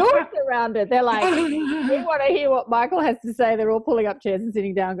 You're surrounded. They're like, we want to hear what Michael has to say. They're all pulling up chairs and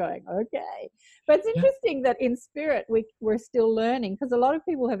sitting down going, okay. But it's interesting that in spirit we're still learning, because a lot of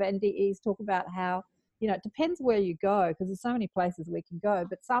people have NDEs talk about how, it depends where you go, because there's so many places we can go.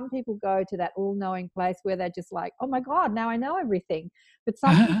 But some people go to that all-knowing place where they're just like, oh my God, now I know everything. But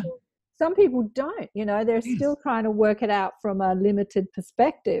some people don't, they're still trying to work it out from a limited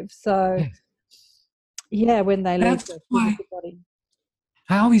perspective. So when they leave the physical body.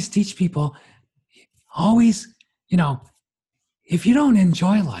 I always teach people, if you don't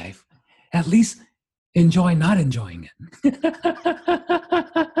enjoy life, at least enjoy not enjoying it.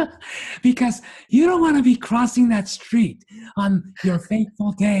 Because you don't want to be crossing that street on your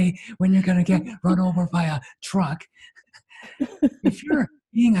fateful day when you're going to get run over by a truck. If you're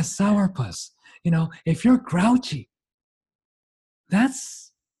being a sourpuss, if you're grouchy,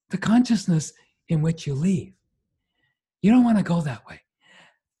 that's the consciousness in which you leave. You don't want to go that way.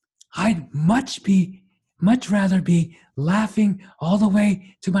 I'd much rather be laughing all the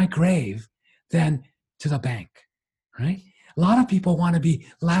way to my grave than to the bank, right? A lot of people want to be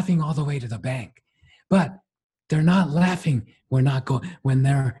laughing all the way to the bank, but they're not laughing when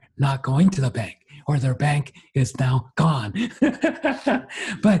they're not going to the bank, or their bank is now gone.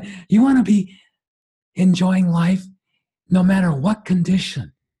 But you want to be enjoying life no matter what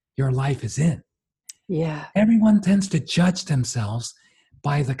condition your life is in. Yeah. Everyone tends to judge themselves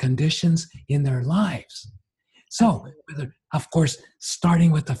by the conditions in their lives. So, of course,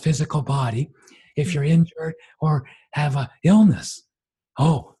 starting with the physical body, if you're injured or have an illness,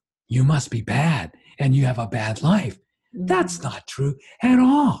 oh, you must be bad and you have a bad life. That's not true at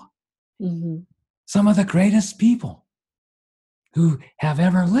all. Some of the greatest people who have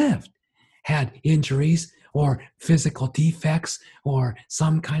ever lived had injuries or physical defects or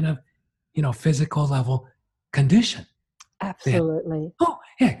some kind of, physical level condition. Absolutely.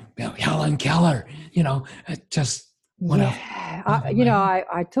 Helen Keller, just went up.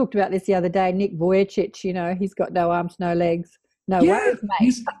 I talked about this the other day. Nick Vujicic, he's got no arms, no legs, no worries,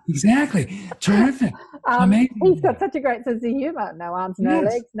 mate. Exactly. Terrific. Amazing. He's got such a great sense of humor. No arms, no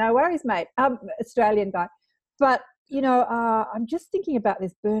legs, no worries, mate. Australian guy. But, I'm just thinking about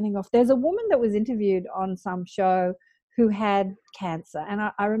this burning off. There's a woman that was interviewed on some show who had cancer. And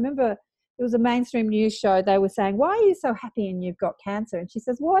I remember it was a mainstream news show. They were saying, why are you so happy and you've got cancer? And she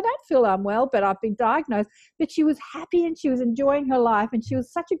says, well, I don't feel unwell, but I've been diagnosed. But she was happy and she was enjoying her life. And she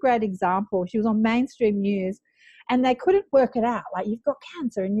was such a great example. She was on mainstream news and they couldn't work it out. Like, you've got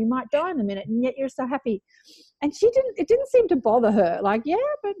cancer and you might die in a minute and yet you're so happy. And it didn't seem to bother her. Like,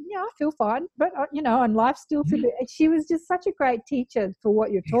 I feel fine. But, and life's still to be. She was just such a great teacher for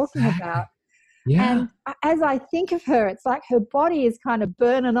what you're talking about. Yeah. And as I think of her, it's like her body is kind of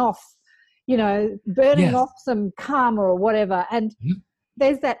burning off off some karma or whatever. And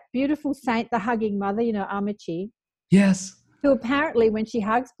there's that beautiful saint, the hugging mother, Ammachi. Yes. Who apparently when she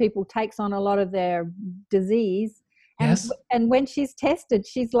hugs people takes on a lot of their disease And, Yes. and when she's tested,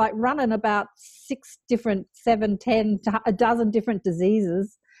 she's like running about 6 different, 7, 10, a dozen different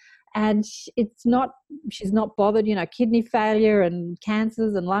diseases. And she's not bothered, kidney failure and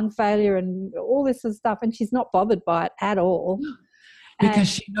cancers and lung failure and all this sort of stuff. And she's not bothered by it at all. Because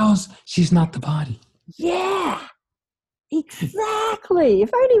she knows she's not the body. Yeah, exactly.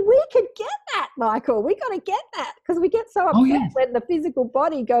 If only we could get that, Michael. We got to get that, because we get so upset yes. when the physical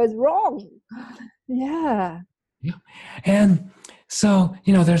body goes wrong. Yeah. Yeah. And so,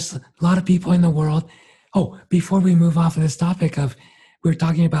 there's a lot of people in the world. Oh, before we move off of this topic we're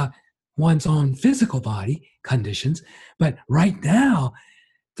talking about one's own physical body conditions, but right now,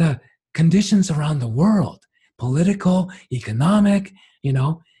 the conditions around the world, political, economic,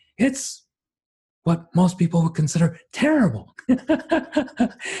 it's what most people would consider terrible.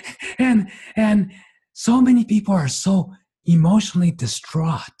 and so many people are so emotionally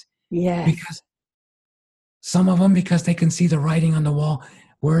distraught. Yeah. Because some of them, because they can see the writing on the wall,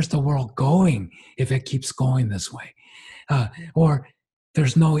 where's the world going if it keeps going this way? Or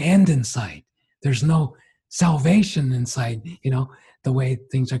there's no end in sight. There's no salvation in sight, the way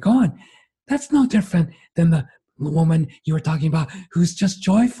things are going. That's no different than the woman you were talking about who's just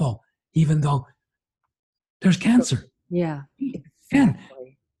joyful, even though there's cancer. Yeah. And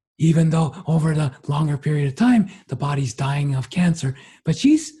Exactly. even though over the longer period of time, the body's dying of cancer, but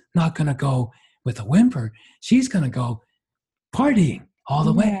she's not going to go with a whimper. She's going to go partying all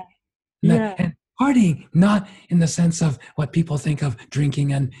the way. Yeah. And partying, not in the sense of what people think of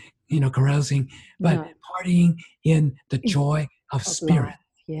drinking and, carousing, but No. partying in the joy of spirit, Life.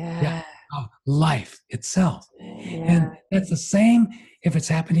 Yeah. of life itself. Yeah. And that's the same if it's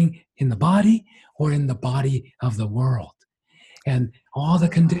happening in the body or in the body of the world. And all the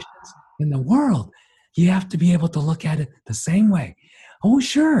conditions in the world, you have to be able to look at it the same way. Oh,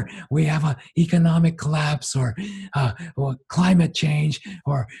 sure, we have an economic collapse or climate change,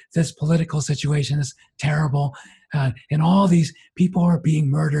 or this political situation is terrible, and all these people are being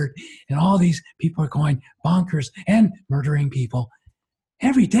murdered, and all these people are going bonkers and murdering people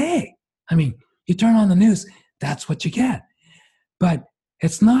every day. I mean, you turn on the news, that's what you get. But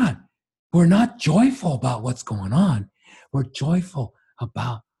it's not. We're not joyful about what's going on. We're joyful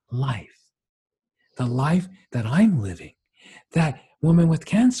about life. The life that I'm living. That woman with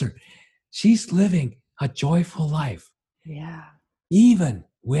cancer, she's living a joyful life, Yeah. even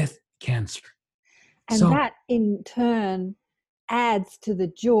with cancer. And So- that in turn adds to the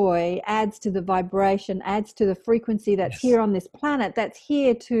joy, adds to the vibration, adds to the frequency that's Yes. here on this planet, that's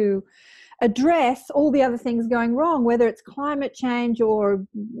here to address all the other things going wrong, whether it's climate change or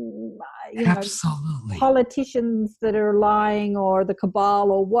Absolutely. politicians that are lying, or the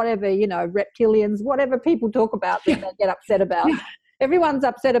cabal, or whatever, reptilians, whatever people talk about that they get upset about. Yeah. Everyone's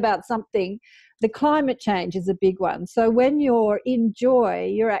upset about something. The climate change is a big one. So when you're in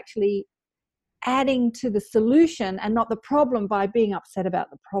joy, you're actually adding to the solution and not the problem by being upset about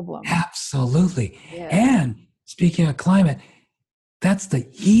the problem. Absolutely. Yeah. And speaking of climate, that's the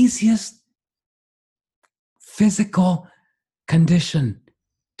easiest physical condition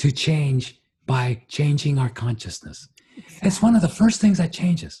to change by changing our consciousness. It's one of the first things that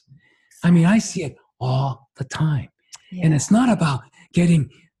changes. I mean, I see it all the time. Yeah. And it's not about getting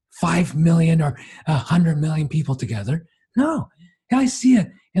 5 million or 100 million people together. No, I see it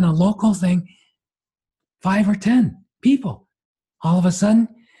in a local thing. 5 or 10 people all of a sudden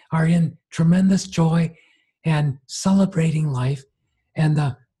are in tremendous joy and celebrating life. And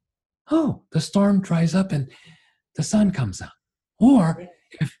the storm dries up and the sun comes out. Or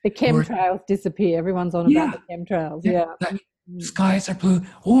if the chemtrails disappear. Everyone's on about the chemtrails. Yeah. the skies are blue.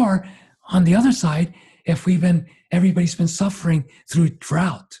 Or on the other side, if everybody's been suffering through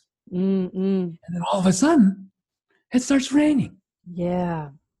drought, Mm-mm. and then all of a sudden it starts raining. Yeah.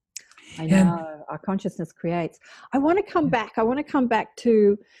 I And- know. Our consciousness creates. I want to come back. I want to come back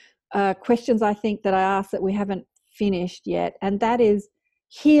to questions I think that I asked that we haven't finished yet. And that is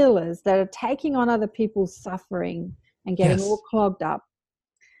healers that are taking on other people's suffering and getting Yes. all clogged up.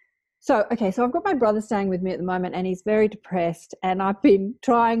 So I've got my brother staying with me at the moment, and he's very depressed, and I've been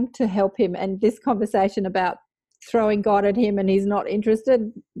trying to help him, and this conversation about throwing God at him and he's not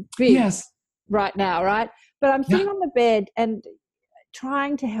interested, big Yes. right now, right? But I'm sitting on the bed and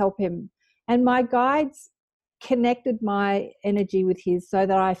trying to help him, and my guides connected my energy with his so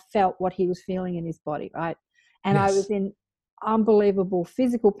that I felt what he was feeling in his body, right? And I Yes. was in unbelievable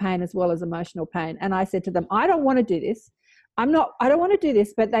physical pain as well as emotional pain. And I said to them, I don't want to do this. I don't want to do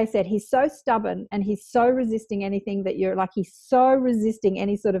this. But they said, he's so stubborn and he's so resisting anything that you're like, he's so resisting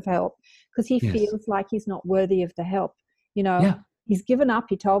any sort of help because he Yes. feels like he's not worthy of the help. Yeah. He's given up.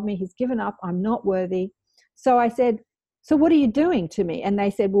 He told me he's given up. I'm not worthy. So I said, so what are you doing to me? And they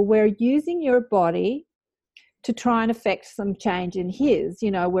said, well, we're using your body to try and affect some change in his.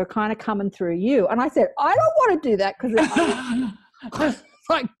 You know, we're kind of coming through you. And I said, I don't want to do that, because I was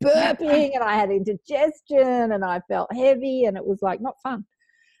like burping and I had indigestion and I felt heavy and it was like not fun.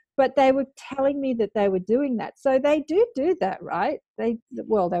 But they were telling me that they were doing that. So they do that, right?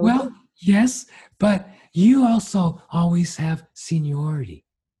 Well, yes, but you also always have seniority.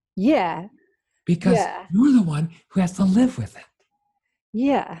 Yeah. Because you're the one who has to live with it.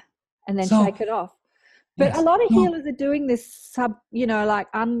 Yeah. And then So- shake it off. But Yes. a lot of Well, healers are doing this like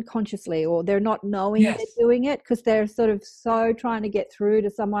unconsciously, or they're not knowing Yes. they're doing it, because they're sort of so trying to get through to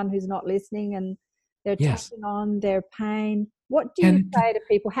someone who's not listening, and they're Yes. taking on their pain. What do you And- say to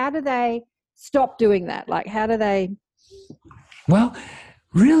people? How do they stop doing that? Like, how do they? Well,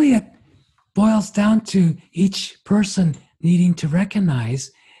 really, it boils down to each person needing to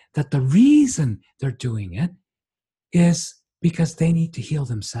recognize that the reason they're doing it is because they need to heal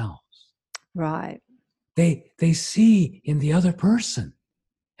themselves. Right. They see in the other person,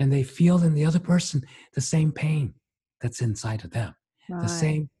 and they feel in the other person the same pain that's inside of them, Right. the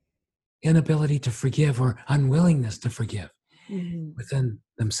same inability to forgive or unwillingness to forgive Mhm. within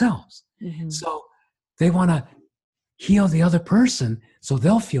themselves. Mhm. So they want to heal the other person so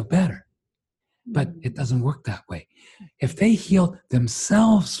they'll feel better. But it doesn't work that way. If they heal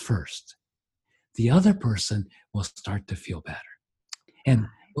themselves first, the other person will start to feel better. And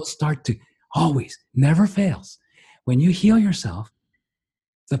will start to always, never fails. When you heal yourself,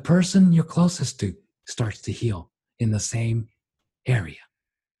 the person you're closest to starts to heal in the same area,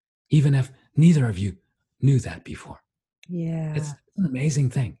 even if neither of you knew that before. Yeah. It's an amazing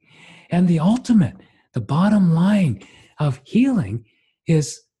thing. And the ultimate, the bottom line of healing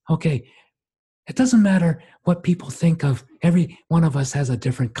is, okay, it doesn't matter what people think of. Every one of us has a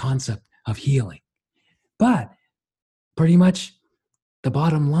different concept of healing. But pretty much the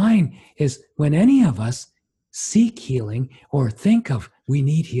bottom line is, when any of us seek healing or think of we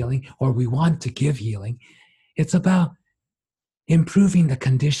need healing or we want to give healing, it's about improving the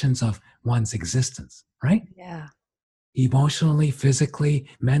conditions of one's existence, right? Yeah. Emotionally, physically,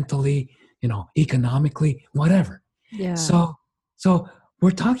 mentally, economically, whatever. Yeah. So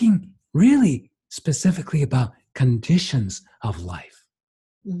we're talking really specifically about conditions of life,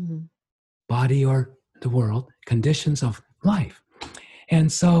 Mhm. body or the world, conditions of life.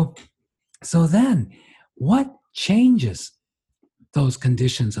 And so then what changes those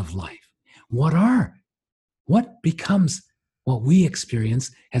conditions of life? What becomes what we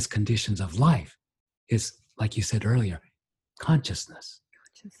experience as conditions of life is, like you said earlier, consciousness.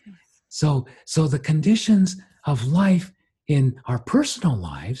 Consciousness. So the conditions of life in our personal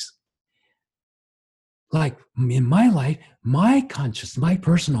lives, like in my life, my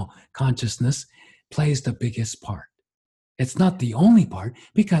personal consciousness plays the biggest part. It's not the only part,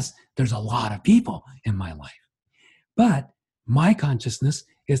 because there's a lot of people in my life. But my consciousness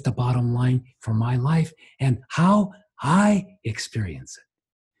is the bottom line for my life and how I experience it.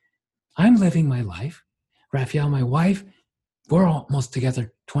 I'm living my life. Raphael, my wife, we're almost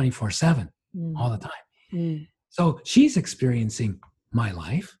together 24/7 all the time. Mm. So she's experiencing my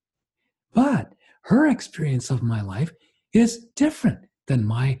life, but her experience of my life is different than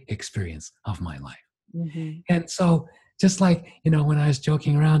my experience of my life. Mhm. And so, just like, when I was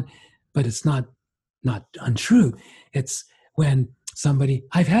joking around, but it's not untrue. It's when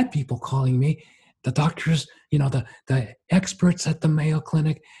I've had people calling me, the doctors, the experts at the Mayo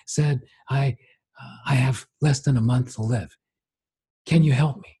Clinic said, I have less than a month to live. Can you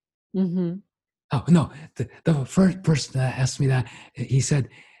help me? Mhm. Oh, no, the first person that asked me that, he said,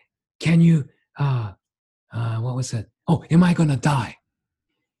 can you, what was it? Oh, am I going to die?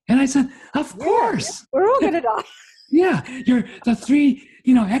 And I said, of course. We're all going to die. Yeah, you're the three,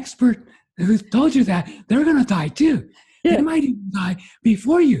 expert who told you that, they're going to die too. Yeah. They might even die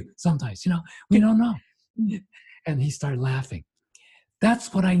before you sometimes, we don't know. And he started laughing.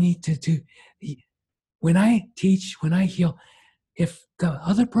 That's what I need to do. When I teach, when I heal, if the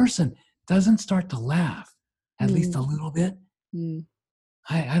other person doesn't start to laugh, at least a little bit, Mm.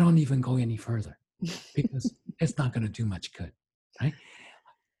 I don't even go any further, because it's not going to do much good, right?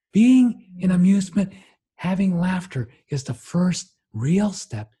 Being in amusement, having laughter is the first real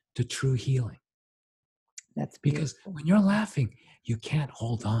step to true healing. That's Because beautiful. when you're laughing, you can't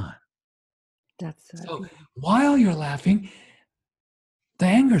hold on. That's so So beautiful. while you're laughing, the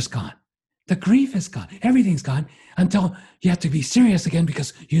anger's gone. The grief is gone. Everything's gone until you have to be serious again,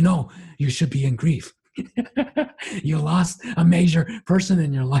 because you should be in grief. You lost a major person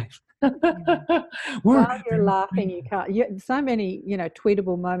in your life. While you're laughing, you can't. So many,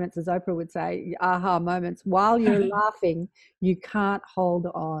 tweetable moments, as Oprah would say, aha moments. While you're laughing, you can't hold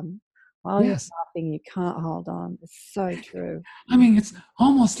on. While you're laughing, you can't hold on. It's so true. I mean, it's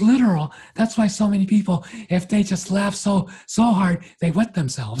almost literal. That's why so many people, if they just laugh so hard, they wet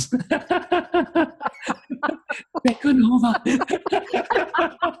themselves. They couldn't hold on.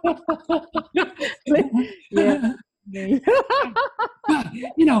 Yeah. But,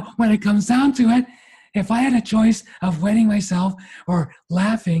 when it comes down to it, if I had a choice of wetting myself or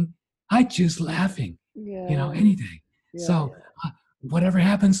laughing, I'd choose laughing, any day. Yeah. So whatever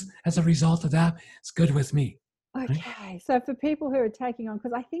happens as a result of that, it's good with me. Okay. Right? So for people who are taking on,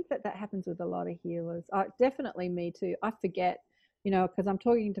 because I think that happens with a lot of healers, definitely me too. I forget, because I'm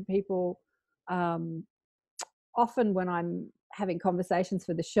talking to people often when I'm having conversations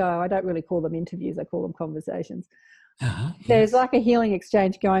for the show. I don't really call them interviews. I call them conversations. There's like a healing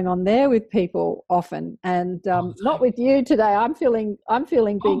exchange going on there with people often, and not with you today. I'm feeling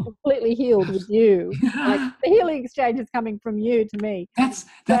being completely healed with you. Like the healing exchange is coming from you to me. That's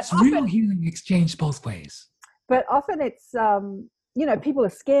real healing exchange both ways. But often it's people are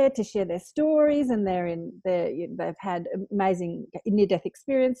scared to share their stories, and they've had amazing near-death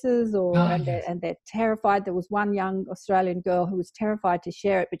experiences, and they're terrified. There was one young Australian girl who was terrified to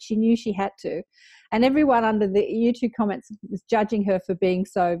share it, but she knew she had to. And everyone under the YouTube comments was judging her for being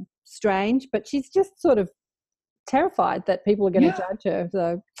so strange, but she's just sort of terrified that people are going to judge her.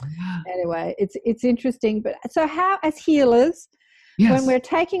 So anyway, it's interesting. But so how, as healers, when we're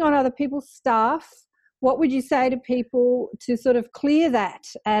taking on other people's stuff, what would you say to people to sort of clear that?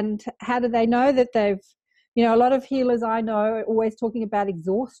 And how do they know that they've, a lot of healers I know are always talking about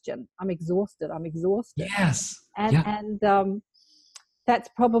exhaustion. I'm exhausted. Yes. And that's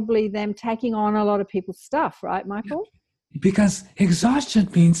probably them taking on a lot of people's stuff, right, Michael? Because exhaustion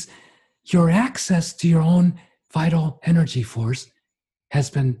means your access to your own vital energy force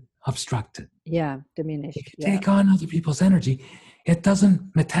has been obstructed. Yeah, diminished. If you take on other people's energy, it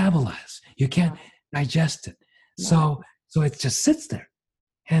doesn't metabolize. You can't digest it. So it just sits there.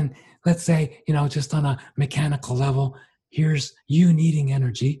 And let's say, just on a mechanical level, here's you needing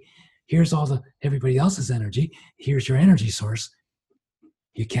energy. Here's everybody else's energy. Here's your energy source.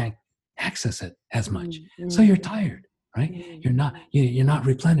 You can't access it as much. So you're tired, right? You're not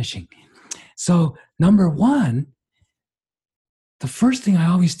replenishing. So number one, the first thing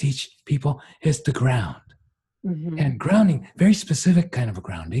I always teach people is to ground. And grounding, very specific kind of a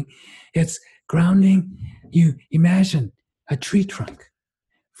grounding. It's grounding, you imagine a tree trunk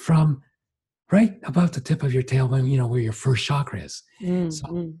from right above the tip of your tailbone, where your first chakra is.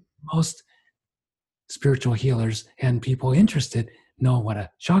 So most spiritual healers and people interested know what a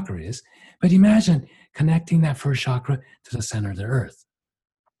chakra is, but imagine connecting that first chakra to the center of the earth.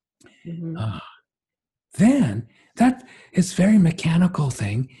 Then that is very mechanical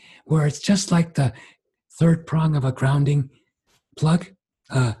thing where it's just like the third prong of a grounding plug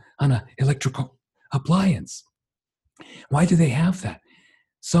on an electrical appliance. Why do they have that?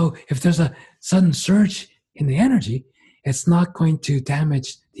 So if there's a sudden surge in the energy, it's not going to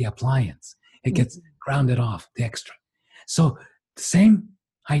damage the appliance. It gets grounded off, the extra. So the same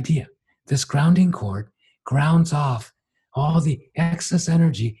idea. This grounding cord grounds off all the excess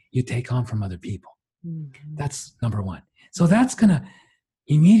energy you take on from other people. That's number one. So that's going to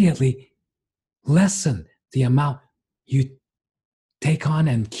immediately lessen the amount you take on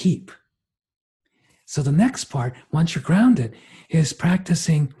and keep. So the next part, once you're grounded, is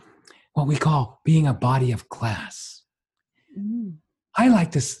practicing what we call being a body of glass. I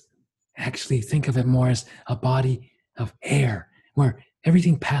like to actually think of it more as a body of air, where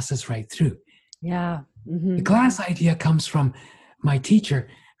everything passes right through. Yeah. The glass idea comes from my teacher,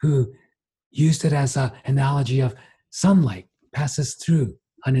 who used it as an analogy of sunlight passes through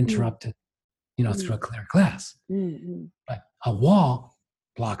uninterrupted, through a clear glass. But a wall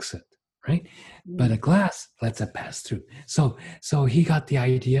blocks it, right? But a glass lets it pass through. So he got the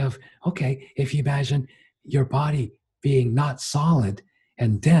idea of, okay, if you imagine your body being not solid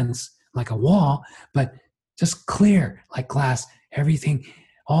and dense like a wall, but just clear like glass, everything,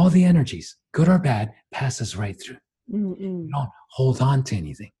 all the energies, good or bad, passes right through. You don't hold on to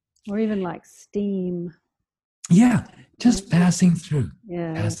anything. Or even like steam. Yeah, just passing through.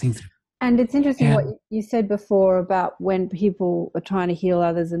 Yeah. Passing through. And it's interesting what you said before about when people are trying to heal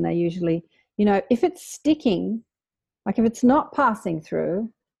others, and they usually, if it's sticking, like if it's not passing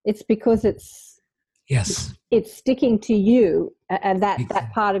through, it's because it's sticking to you, and that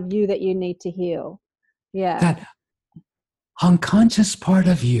part of you that you need to heal. Yeah. That unconscious part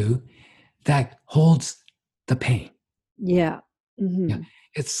of you that holds the pain. Yeah. Yeah.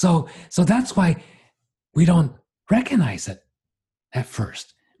 It's so that's why we don't recognize it at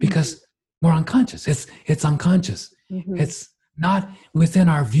first, because we're unconscious. It's unconscious. Mm-hmm. It's not within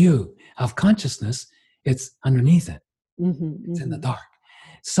our view of consciousness. It's underneath it. Mm-hmm. It's in the dark.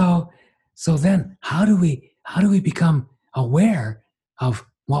 So then how do we become aware of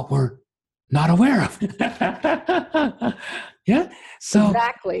what we're not aware of? Yeah. So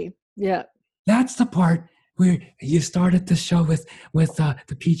Exactly. Yeah. that's the part where you started the show with the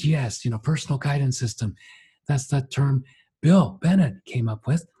PGS, personal guidance system. That's the term Bill Bennett came up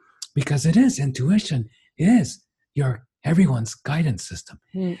with, because it is intuition. It is everyone's guidance system.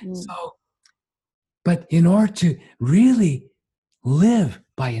 Mm-hmm. So, but in order to really live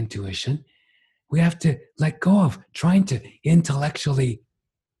by intuition, we have to let go of trying to intellectually,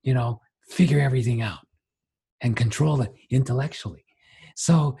 figure everything out and control it intellectually.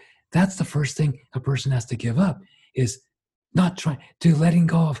 So that's the first thing a person has to give up, is not letting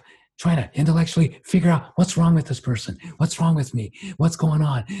go of trying to intellectually figure out what's wrong with this person, what's wrong with me, what's going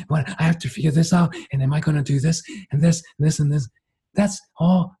on, what I have to figure this out, and am I going to do this and this and this and this? That's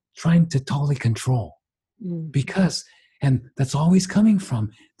all trying to totally control, because, and that's always coming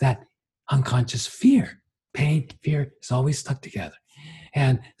from that unconscious fear. Pain, fear is always stuck together,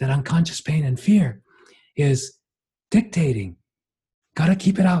 and that unconscious pain and fear is dictating. Got to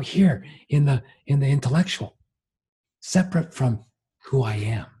keep it out here in the intellectual, separate from who I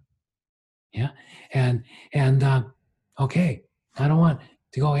am. Yeah, and okay, I don't want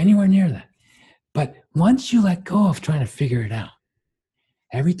to go anywhere near that. But once you let go of trying to figure it out,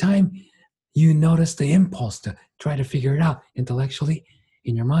 every time you notice the impulse to try to figure it out intellectually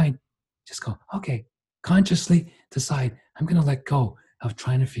in your mind, just go, okay, consciously decide, I'm going to let go of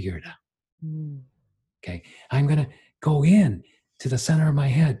trying to figure it out. Okay, I'm going to go in to the center of my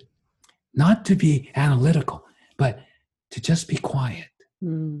head, not to be analytical, but to just be quiet.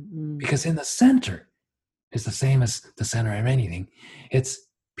 Because in the center is the same as the center of anything. It's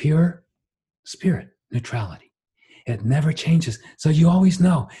pure spirit, neutrality. It never changes. So you always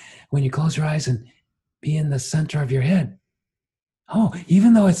know when you close your eyes and be in the center of your head. Oh,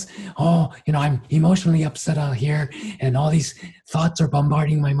 even though it's, I'm emotionally upset out here and all these thoughts are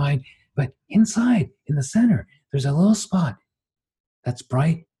bombarding my mind, but inside, in the center, there's a little spot that's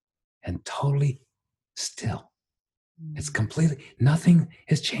bright and totally still. It's completely, nothing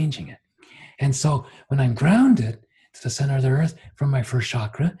is changing it. And so when I'm grounded to the center of the earth from my first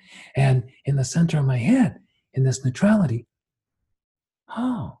chakra and in the center of my head, in this neutrality,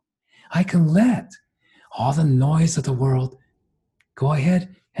 I can let all the noise of the world go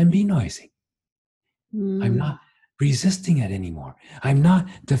ahead and be noisy. I'm not resisting it anymore. I'm not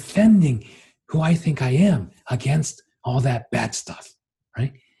defending who I think I am against all that bad stuff,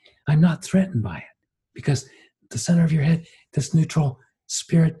 right? I'm not threatened by it, because the center of your head, this neutral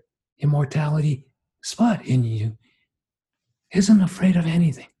spirit, immortality spot in you, isn't afraid of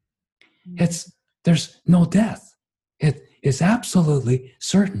anything. There's no death. It is absolutely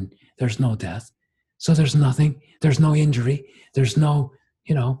certain there's no death. So there's nothing, there's no injury, there's no,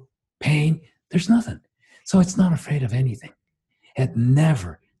 pain, there's nothing. So it's not afraid of anything. It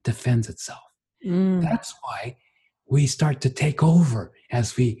never defends itself. That's why we start to take over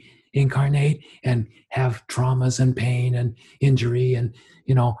as we incarnate and have traumas and pain and injury and,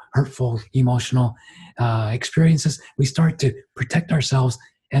 hurtful emotional experiences. We start to protect ourselves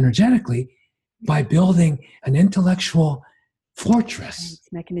energetically by building an intellectual fortress.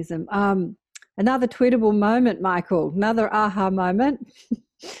 Mechanism. Another tweetable moment, Michael, another aha moment.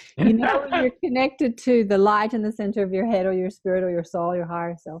 When you're connected to the light in the center of your head, or your spirit, or your soul, your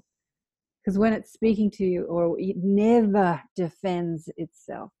higher self. Because when it's speaking to you, or it never defends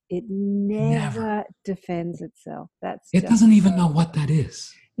itself. It never defends itself. It doesn't even know what that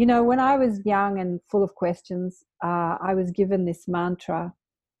is. When I was young and full of questions, I was given this mantra: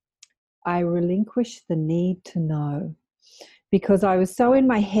 I relinquish the need to know. Because I was so in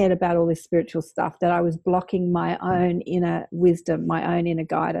my head about all this spiritual stuff that I was blocking my own inner wisdom, my own inner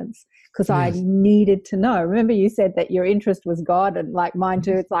guidance, because I needed to know. Remember, you said that your interest was God, and like mine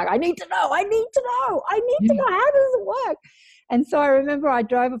too. It's like, I need to know, I need to know, I need to know. How does it work? And so I remember I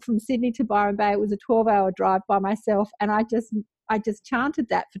drove from Sydney to Byron Bay. It was a 12-hour drive by myself, and I just chanted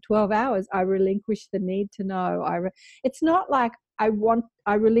that for 12 hours. I relinquish the need to know. It's not like I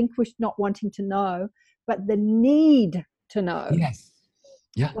relinquish not wanting to know, but the need to know. Yes.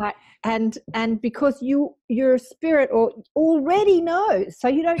 Yeah. And because your spirit already knows, so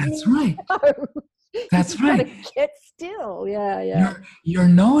you don't That's need right. to know. That's right. Get still. Yeah. Your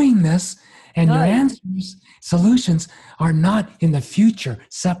knowingness and your answers, solutions are not in the future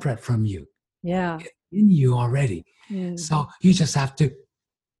separate from you. Yeah. It's in you already. So you just have to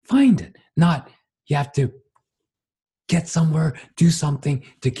find it. Not you have to get somewhere, do something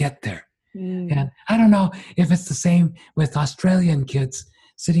to get there. And I don't know if it's the same with Australian kids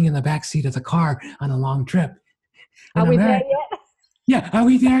sitting in the back seat of the car on a long trip. Are we there yet? Yeah, are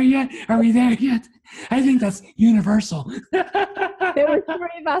we there yet? Are we there yet? I think that's universal. There were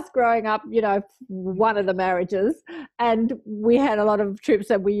three of us growing up, one of the marriages, and we had a lot of trips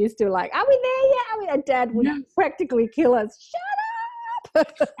that we used to like, are we there yet? And Dad would practically kill us. Shut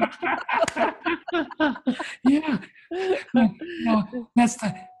up! Yeah. That's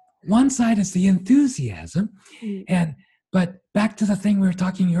the one side is the enthusiasm. But back to the thing we were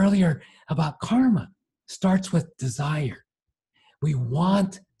talking earlier about karma, starts with desire. We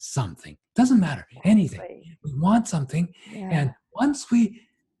want something. Doesn't matter, anything. We want something. Yeah. And once we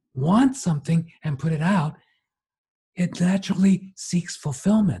want something and put it out, it naturally seeks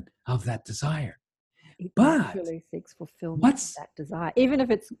fulfillment of that desire. It But naturally seeks fulfillment of that desire, even if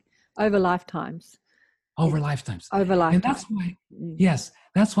it's over lifetimes. Over lifetimes. Over lifetimes. And that's why, yes,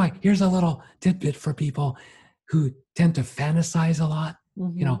 that's why, here's a little tidbit for people who tend to fantasize a lot,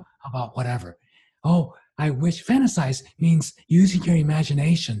 about whatever. Oh, I wish. Fantasize means using your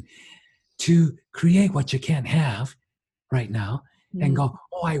imagination to create what you can't have right now and go,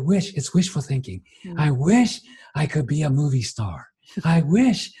 oh, I wish. It's wishful thinking. I wish I could be a movie star. I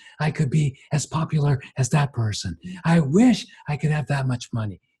wish I could be as popular as that person. I wish I could have that much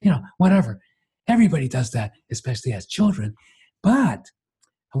money. Whatever. Everybody does that, especially as children. But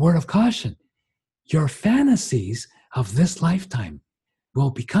a word of caution, your fantasies of this lifetime will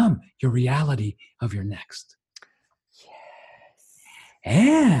become your reality of your next.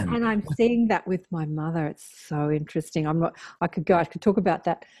 Yes. And I'm seeing that with my mother. It's so interesting. I could talk about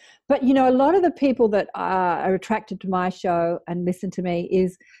that. But, a lot of the people that are attracted to my show and listen to me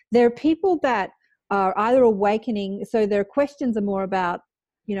there are people that are either awakening. So their questions are more about,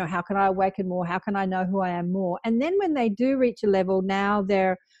 how can I awaken more? How can I know who I am more? And then when they do reach a level, now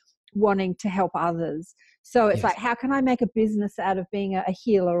they're wanting to help others. So it's like, how can I make a business out of being a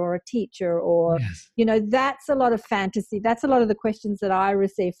healer or a teacher? Or, that's a lot of fantasy. That's a lot of the questions that I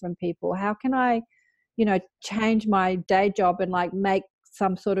receive from people. How can I, change my day job and like make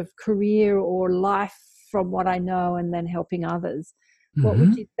some sort of career or life from what I know and then helping others? What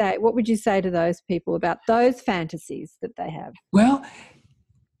would you say? What would you say to those people about those fantasies that they have? Well,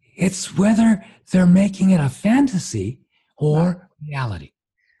 it's whether they're making it a fantasy or reality,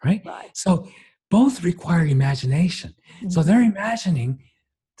 right? So both require imagination. So they're imagining,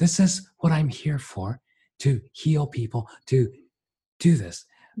 this is what I'm here for, to heal people, to do this.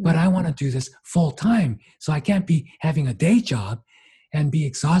 But I want to do this full time. So I can't be having a day job and be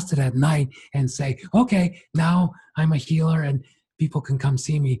exhausted at night and say, okay, now I'm a healer and people can come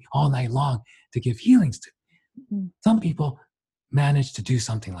see me all night long to give healings to. Some people manage to do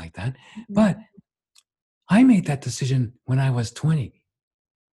something like that. But I made that decision when I was 20.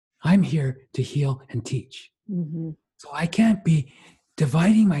 I'm here to heal and teach. So I can't be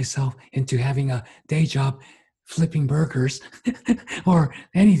dividing myself into having a day job flipping burgers or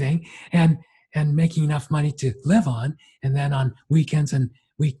anything and making enough money to live on, and then on weekends and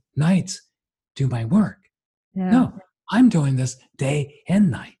weeknights do my work. No, I'm doing this day and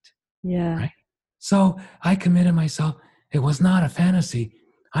night. Right? So I committed myself. It was not a fantasy.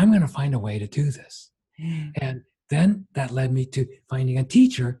 I'm going to find a way to do this. And then that led me to finding a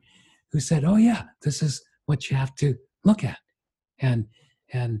teacher who said, oh yeah, this is what you have to look at. And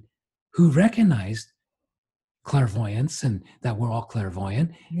who recognized clairvoyance and that we're all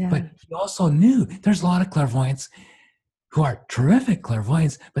clairvoyant. But he also knew there's a lot of clairvoyants who are terrific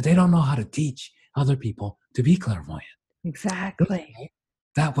clairvoyants, but they don't know how to teach other people to be clairvoyant. Exactly.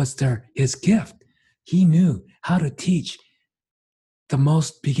 That was his gift. He knew how to teach the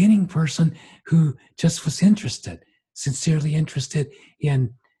most beginning person who just was sincerely interested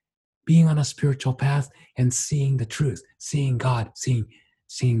in being on a spiritual path and seeing the truth, seeing God, seeing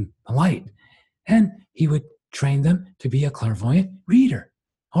the light. And he would train them to be a clairvoyant reader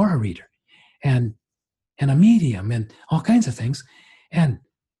or a reader and a medium and all kinds of things. And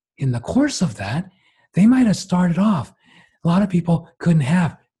in the course of that, they might have started off. A lot of people couldn't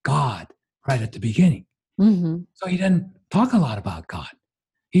have God right at the beginning. So he didn't talk a lot about God.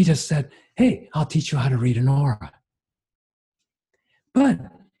 He just said, hey, I'll teach you how to read an aura. But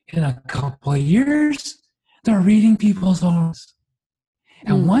in a couple of years, they're reading people's auras.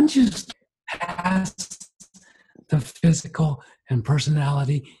 And once you pass the physical and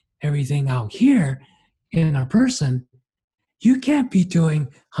personality, everything out here in a person, you can't be doing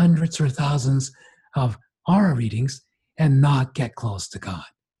hundreds or thousands of aura readings and not get close to God.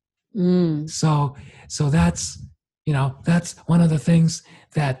 So that's That's one of the things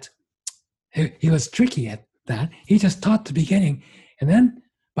that he was tricky at that. He just taught the beginning. And then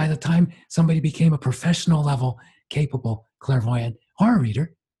by the time somebody became a professional level, capable, clairvoyant aura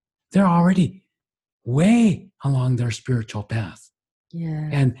reader, they're already way along their spiritual path. Yeah.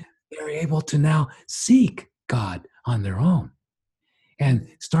 And they're able to now seek God on their own and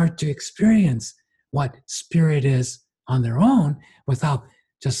start to experience what spirit is on their own without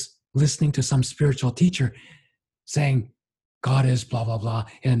just listening to some spiritual teacher saying God is blah, blah, blah,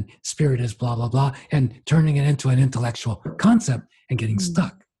 and spirit is blah, blah, blah, and turning it into an intellectual concept and getting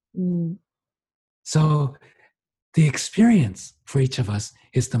stuck. So the experience for each of us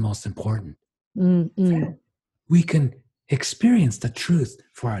is the most important. We can experience the truth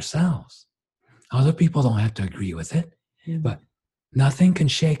for ourselves. Other people don't have to agree with it, but nothing can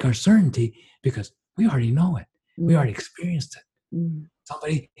shake our certainty because we already know it. We already experienced it.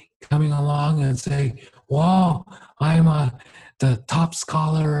 Somebody coming along and saying, wow, I'm the top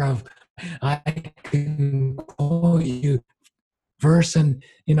scholar of, I can quote you verse and,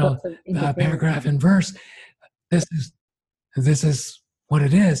 paragraph and verse. This is what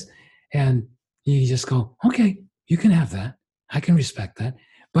it is. And you just go, okay, you can have that. I can respect that.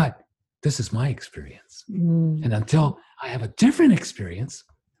 But this is my experience. And until I have a different experience,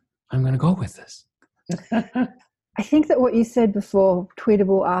 I'm going to go with this. I think that what you said before,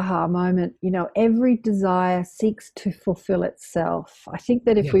 tweetable aha moment, every desire seeks to fulfill itself. I think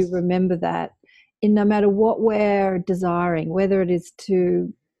that if we remember that, in no matter what we're desiring, whether it is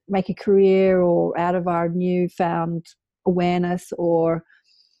to make a career or out of our newfound awareness or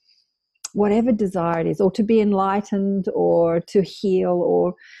whatever desire it is, or to be enlightened or to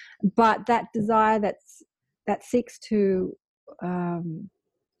heal, but that desire that seeks to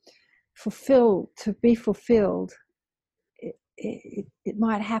be fulfilled, it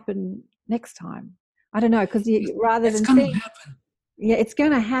might happen next time. I don't know, because rather than think, it's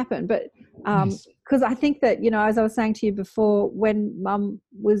going to happen. But because I think that, as I was saying to you before, when Mum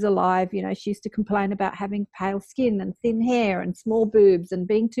was alive, she used to complain about having pale skin and thin hair and small boobs and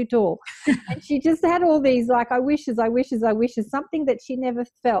being too tall. And she just had all these I wishes, something that she never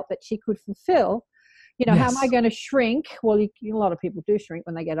felt that she could fulfill. How am I going to shrink? Well, a lot of people do shrink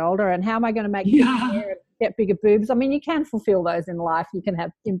when they get older. And how am I going to make bigger hair and get bigger boobs? I mean, you can fulfill those in life. You can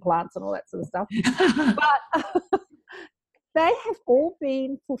have implants and all that sort of stuff. But they have all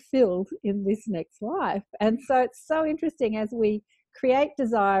been fulfilled in this next life. And so it's so interesting as we create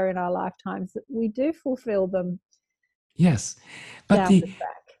desire in our lifetimes that we do fulfill them. Yes. But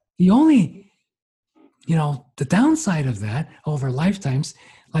the only, the downside of that over lifetimes,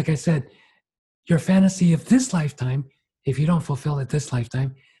 like I said, your fantasy of this lifetime, if you don't fulfill it this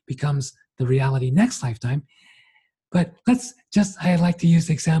lifetime, becomes the reality next lifetime. But I like to use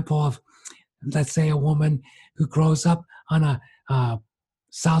the example of, let's say, a woman who grows up on a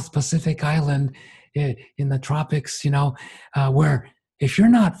South Pacific island in the tropics, where if you're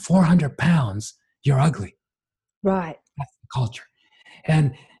not 400 pounds, you're ugly. Right. That's the culture.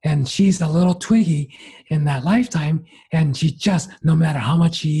 And she's a little twiggy in that lifetime, and she just, no matter how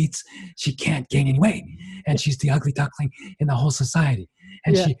much she eats, she can't gain any weight. And she's the ugly duckling in the whole society.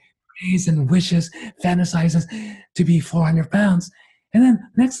 And she prays and wishes, fantasizes to be 400 pounds. And then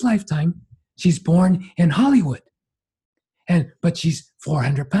next lifetime, she's born in Hollywood. But she's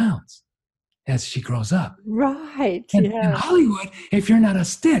 400 pounds as she grows up. Right. And in Hollywood, if you're not a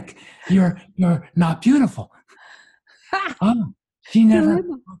stick, you're not beautiful. She never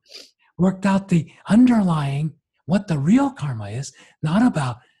worked out the underlying, what the real karma is, not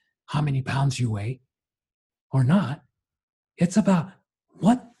about how many pounds you weigh or not. It's about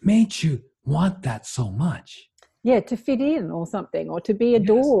what made you want that so much. Yeah, to fit in or something, or to be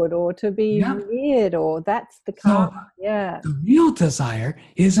adored, or to be weird, or that's the karma. The real desire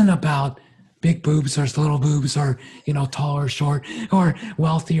isn't about big boobs or little boobs or, tall or short or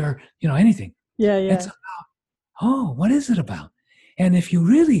wealthy or, anything. It's about, what is it about? And if you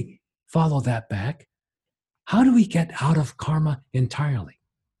really follow that back, how do we get out of karma entirely?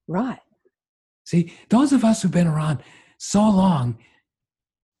 Right. See, those of us who've been around so long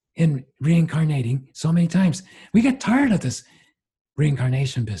in reincarnating so many times, we get tired of this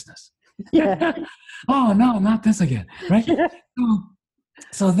reincarnation business. Oh, no, not this again, right?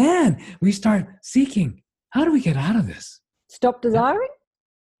 So then we start seeking, how do we get out of this? Stop desiring?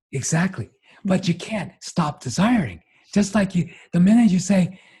 Exactly. But you can't stop desiring. Just like the minute you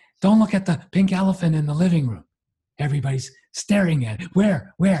say, don't look at the pink elephant in the living room, everybody's staring at it.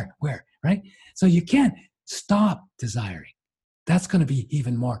 Where, right? So you can't stop desiring. That's going to be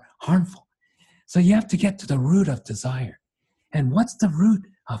even more harmful. So you have to get to the root of desire. And what's the root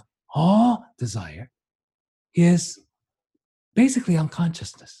of all desire? is basically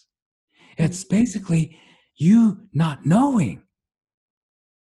unconsciousness. It's basically you not knowing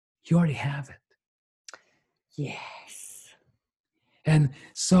you already have it. Yes. And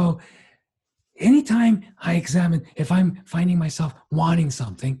so anytime I examine, if I'm finding myself wanting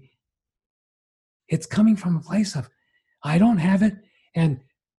something, it's coming from a place of, I don't have it, and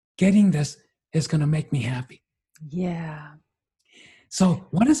getting this is going to make me happy. Yeah. So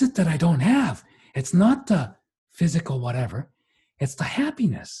what is it that I don't have? It's not the physical whatever. It's the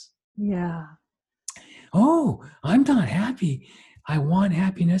happiness. Yeah. Oh, I'm not happy. I want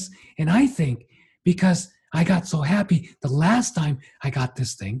happiness. And I think because I got so happy the last time I got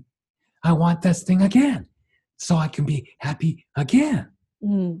this thing, I want this thing again so I can be happy again.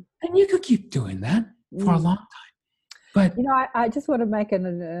 Mm. And you could keep doing that for a long time. But you know, I just want to make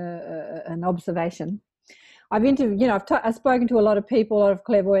an observation. I've interviewed, you know, I've spoken to a lot of people, a lot of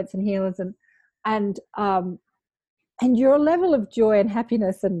clairvoyants and healers, and your level of joy and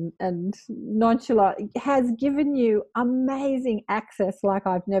happiness and nonchalance has given you amazing access like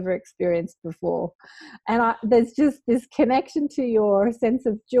I've never experienced before. And there's just this connection to your sense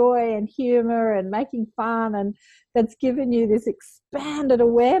of joy and humor and making fun, and that's given you this expanded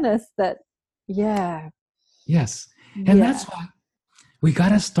awareness that, yes. And that's why we got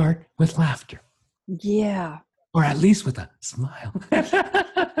to start with laughter. Yeah. Or at least with a smile.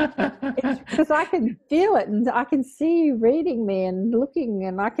 Because I can feel it, and I can see you reading me and looking,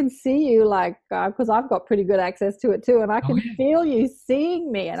 and I can see you like, because I've got pretty good access to it too, and I can feel you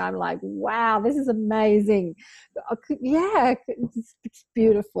seeing me, and I'm like, wow, this is amazing. Yeah, it's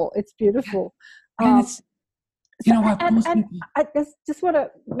beautiful. It's beautiful. And it's, you know what? And I just want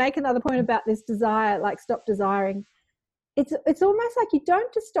to make another point about this desire, like stop desiring. It's almost like you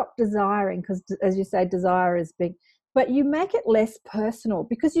don't just stop desiring, because as you say, desire is big, but you make it less personal,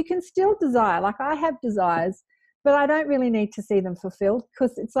 because you can still desire. Like I have desires, but I don't really need to see them fulfilled,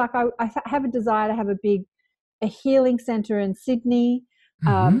 because it's like I have a desire to have a healing center in Sydney.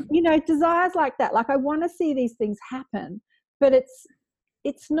 You know, desires like that. Like I want to see these things happen, but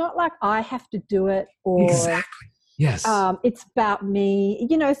it's not like I have to do it, or exactly. Yes. It's about me,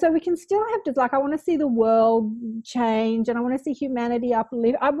 you know, so we can still have to, like, I want to see the world change, and I want to see humanity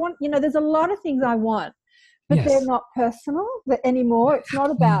uplift. I want, you know, there's a lot of things I want, but they're not personal anymore. It's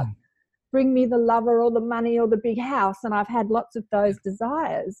not about bring me the lover or the money or the big house. And I've had lots of those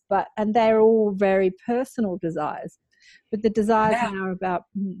desires, and they're all very personal desires. But the desires now are about.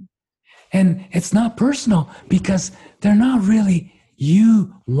 And it's not personal because they're not really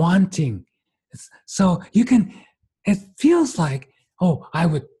you wanting. So you can. It feels like, oh, I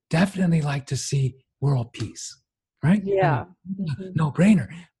would definitely like to see world peace, right? Yeah. No brainer.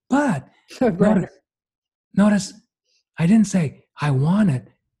 But notice, I didn't say I want it.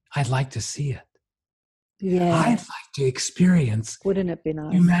 I'd like to see it. Yeah. I'd like to experience. Wouldn't it be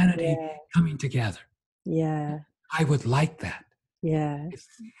nice? Humanity coming together. Yeah. I would like that. Yeah.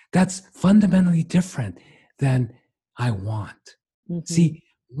 That's fundamentally different than I want. See,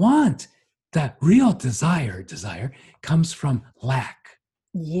 want. The real desire comes from lack.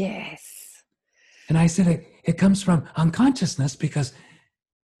 Yes. And I said it comes from unconsciousness, because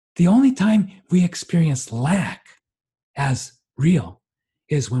the only time we experience lack as real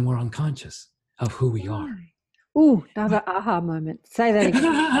is when we're unconscious of who we are. Ooh, another aha moment. Say that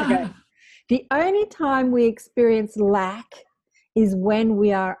again. Okay. The only time we experience lack is when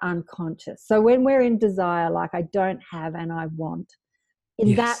we are unconscious. So when we're in desire, like I don't have and I want,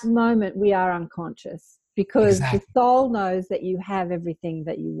 in that moment, we are unconscious, because the soul knows that you have everything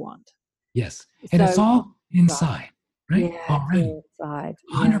that you want. Yes. And so, it's all inside, right? Yeah, already. Inside.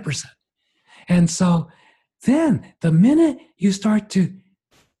 100%. And so then the minute you start to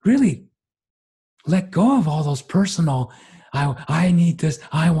really let go of all those personal, I need this,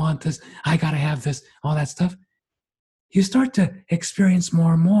 I want this, I got to have this, all that stuff, you start to experience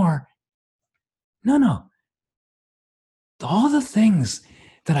more and more. No. All the things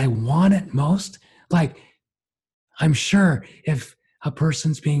that I wanted most, like I'm sure if a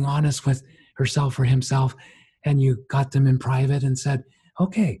person's being honest with herself or himself, and you got them in private and said,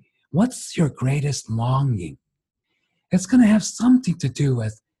 okay, what's your greatest longing? It's going to have something to do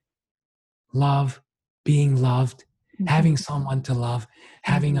with love, being loved, having someone to love,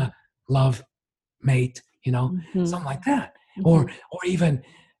 having a love mate, you know, something like that. Or even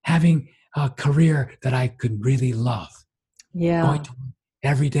having a career that I could really love. Yeah. Going to work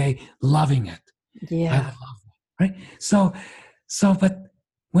every day, loving it. Yeah. I would love that, right? So, but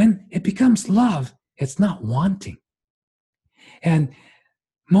when it becomes love, it's not wanting. And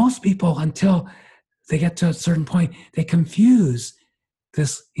most people, until they get to a certain point, they confuse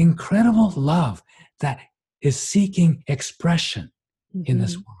this incredible love that is seeking expression in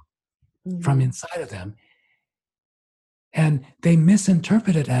this world from inside of them. And they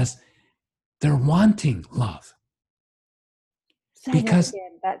misinterpret it as they're wanting love. Say Because that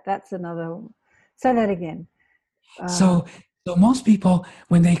again. That's another. Say that again. so most people,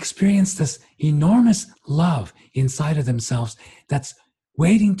 when they experience this enormous love inside of themselves that's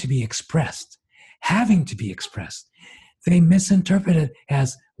waiting to be expressed, having to be expressed, they misinterpret it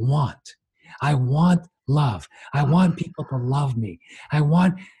as want. I want love. I want people to love me. I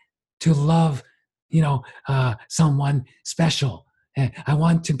want to love, someone special. I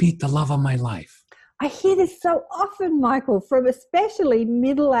want to meet the love of my life. I hear this so often, Michael, from especially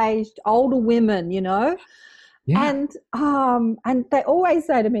middle-aged older women, Yeah. and they always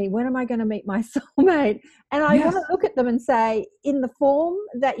say to me, when am I going to meet my soulmate? And I want to look at them and say, in the form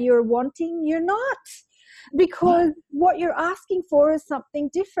that you're wanting, you're not. Because what you're asking for is something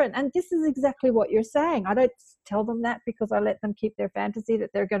different. And this is exactly what you're saying. I don't tell them that because I let them keep their fantasy that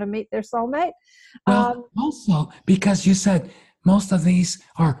they're going to meet their soulmate. Well, also because you said most of these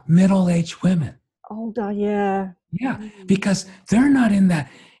are middle-aged women. Older, yeah. Yeah, because they're not in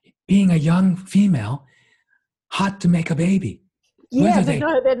that being a young female, hot to make a baby. Yeah, but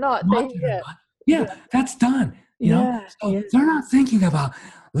no, they're not. Yeah, that's done. You know, so they're not thinking about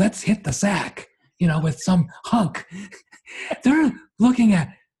let's hit the sack, with some hunk. They're looking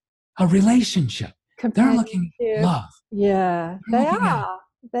at a relationship. They're looking at love. Yeah, they are.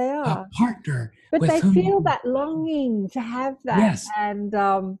 A partner. But with they whom feel that longing to have that. Yes. And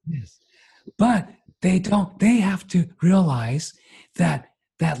yes. But they don't. They have to realize that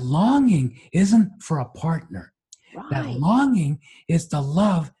longing isn't for a partner. right. That longing is the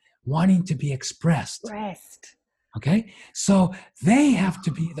love wanting to be expressed. Rest. Okay? So they have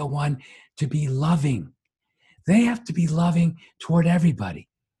to be the one to be loving. They have to be loving toward everybody.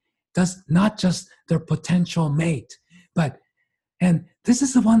 Not just their potential mate, and this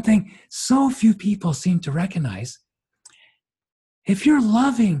is the one thing so few people seem to recognize. If you're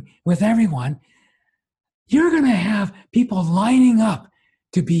loving with everyone, you're going to have people lining up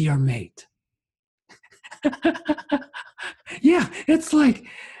to be your mate. Yeah, it's like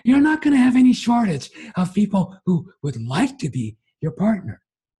you're not going to have any shortage of people who would like to be your partner,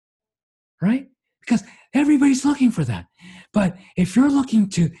 right? Because everybody's looking for that. But if you're looking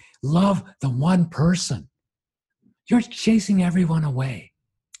to love the one person, you're chasing everyone away.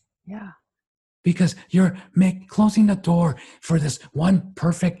 Yeah. Because you're closing the door for this one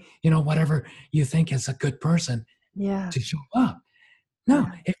perfect, whatever you think is a good person to show up. No,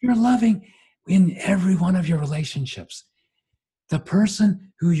 if you're loving in every one of your relationships, the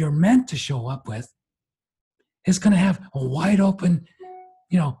person who you're meant to show up with is going to have a wide open,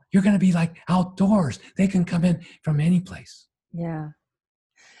 you're going to be like outdoors. They can come in from any place. Yeah.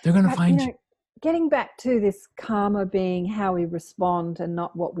 They're going to find you. Getting back to this karma being how we respond and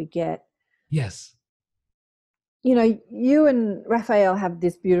not what we get. Yes. You and Raphael have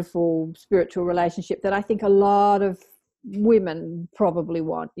this beautiful spiritual relationship that I think a lot of women probably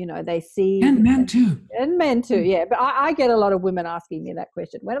want. They see. And men too. And men too, yeah. But I get a lot of women asking me that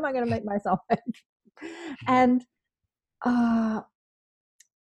question. When am I going to meet my soulmate? And,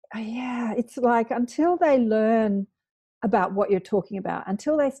 it's like until they learn about what you're talking about,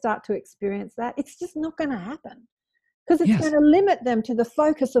 until they start to experience that, it's just not going to happen. Because it's going to limit them to the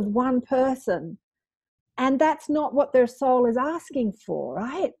focus of one person. And that's not what their soul is asking for,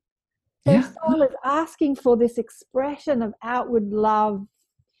 right? Their soul is asking for this expression of outward love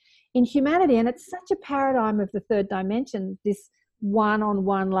in humanity. And it's such a paradigm of the third dimension, this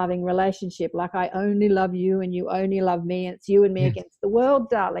one-on-one loving relationship, like I only love you and you only love me, and it's you and me against the world,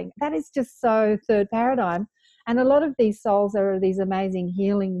 darling. That is just so third paradigm. And a lot of these souls are these amazing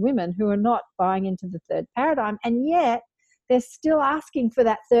healing women who are not buying into the third paradigm, and yet they're still asking for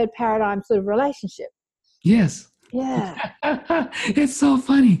that third paradigm sort of relationship. Yes. Yeah. It's so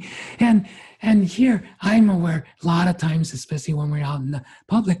funny. And here I'm aware a lot of times, especially when we're out in the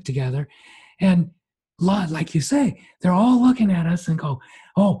public together, and like you say, they're all looking at us and go,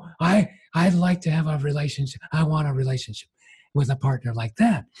 oh, I'd like to have a relationship. I want a relationship with a partner like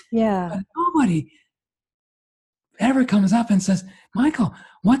that. Yeah. But nobody ever comes up and says, Michael,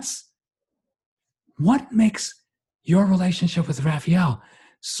 what makes your relationship with Raphael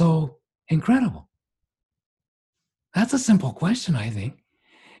so incredible? That's a simple question, I think.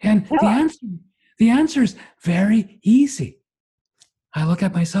 And the answer is very easy. I look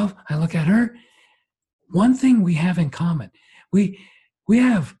at myself, I look at her. One thing we have in common, we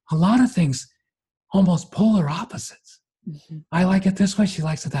have a lot of things, almost polar opposites. Mm-hmm. I like it this way, she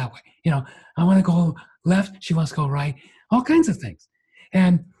likes it that way. I want to go left, she wants to go right, all kinds of things.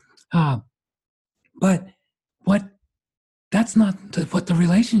 And but that's not what the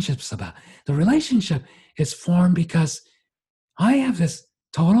relationship's about. The relationship is formed because I have this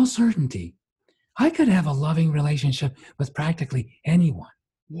total certainty. I could have a loving relationship with practically anyone.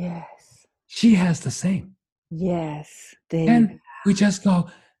 Yes. She has the same. Yes. There you And we just go,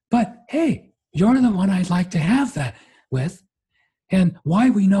 but hey, you're the one I'd like to have that with. And why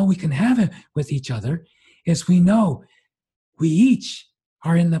we know we can have it with each other is we know we each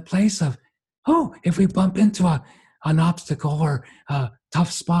are in the place of, oh, if we bump into an obstacle or a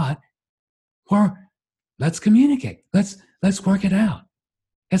tough spot, or let's communicate. Let's work it out.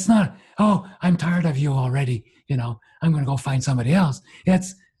 It's not, oh, I'm tired of you already. I'm going to go find somebody else.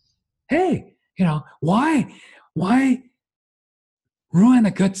 It's, hey, why ruin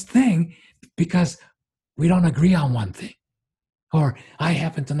a good thing because we don't agree on one thing? Or I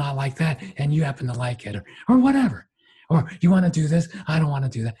happen to not like that and you happen to like it, or whatever. Or you want to do this, I don't want to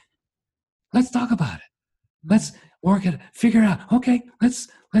do that. Let's talk about it. Let's work it, figure out, okay, let's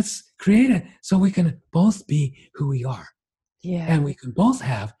create it so we can both be who we are. Yeah. And we can both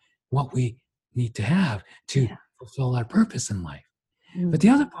have what we need to have to fulfill our purpose in life. Mm. But the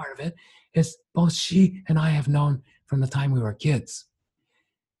other part of it is both she and I have known from the time we were kids.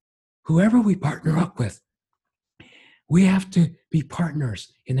 Whoever we partner up with, we have to be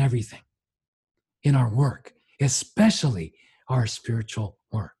partners in everything, in our work, especially our spiritual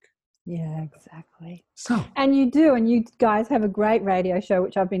work. Yeah, exactly. So, And you do, and you guys have a great radio show,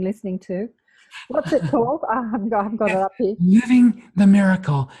 which I've been listening to. What's it called? I haven't got it up here. Living the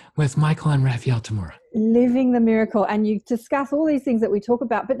Miracle with Michael and Raphael Tamura. Living the Miracle. And you discuss all these things that we talk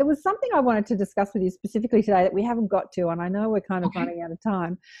about. But there was something I wanted to discuss with you specifically today that we haven't got to. And I know we're kind of running out of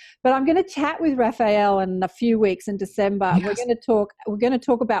time. But I'm going to chat with Raphael in a few weeks in December. Yes. We're going to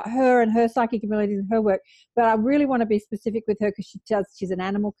talk about her and her psychic abilities and her work. But I really want to be specific with her because she's an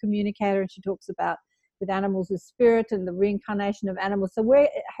animal communicator, and she talks about with animals with spirit and the reincarnation of animals. So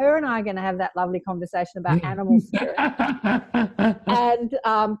her and I are going to have that lovely conversation about animal spirit. And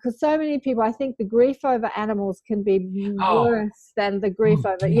because so many people, I think the grief over animals can be worse than the grief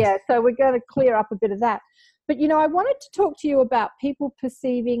over. Yes. Yeah, so we're going to clear up a bit of that. But, I wanted to talk to you about people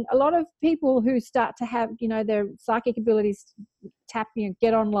perceiving, a lot of people who start to have, their psychic abilities tapping,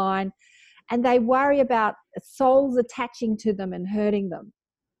 get online, and they worry about souls attaching to them and hurting them.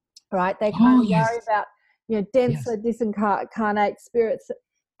 Right, they kind of worry about denser disincarnate spirits.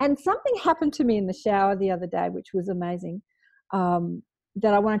 And something happened to me in the shower the other day, which was amazing,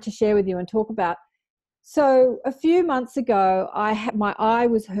 that I wanted to share with you and talk about. So a few months ago, my eye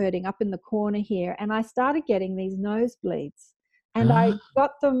was hurting up in the corner here, and I started getting these nosebleeds. And I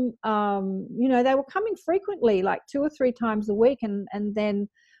got them, they were coming frequently, like 2 or 3 times a week, and then.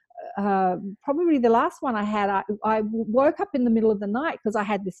 Probably the last one I had, I woke up in the middle of the night because I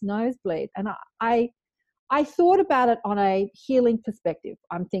had this nosebleed, and I thought about it on a healing perspective.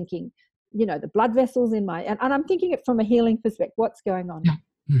 I'm thinking, the blood vessels in and I'm thinking it from a healing perspective. What's going on? Yeah.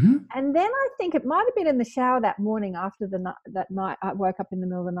 Mm-hmm. And then I think it might have been in the shower that morning after that night. I woke up in the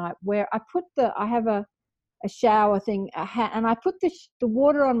middle of the night where I have a shower thing, and I put the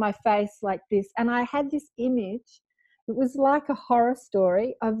water on my face like this, and I had this image. It was like a horror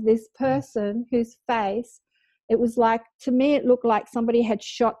story of this person whose face, it was like, to me, it looked like somebody had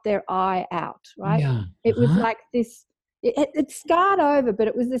shot their eye out, right? Yeah. It was like this, it scarred over, but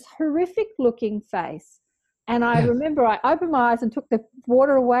it was this horrific looking face. And I remember I opened my eyes and took the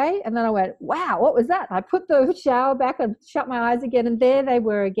water away, and then I went, wow, what was that? And I put the shower back and shut my eyes again, and there they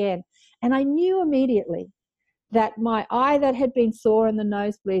were again. And I knew immediately that my eye that had been sore and the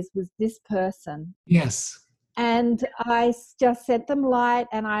nosebleeds was this person. Yes. And I just sent them light,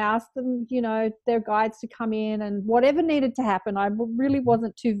 and I asked them, their guides to come in and whatever needed to happen. I really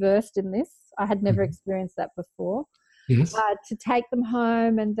wasn't too versed in this. I had never experienced that before. Yes. To take them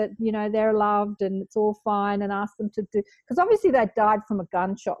home, and that, they're loved and it's all fine, and ask them to do, because obviously they died from a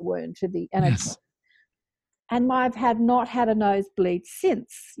gunshot wound to the energy. Yes. And I've not had a nosebleed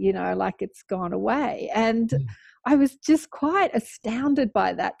since, like it's gone away. And I was just quite astounded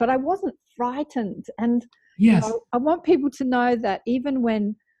by that, but I wasn't frightened. And yes, I want people to know that even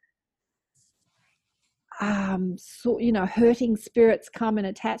when, hurting spirits come and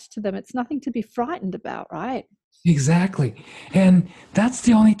attach to them, it's nothing to be frightened about, right? exactly. And that's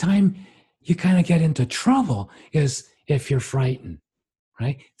the only time you kind of get into trouble is if you're frightened,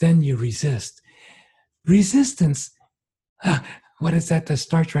 right? Then you resist. Resistance, what is that, the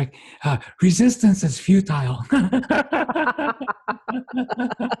Star Trek? Resistance is futile.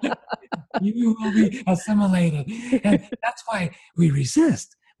 You will be assimilated. And that's why we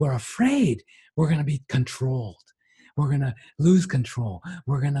resist. We're afraid we're going to be controlled. We're going to lose control.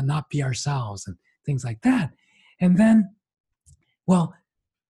 We're going to not be ourselves and things like that. And then Well,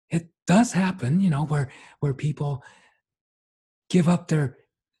 it does happen, where people give up their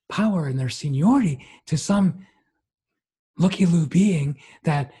power and their seniority to some looky-loo being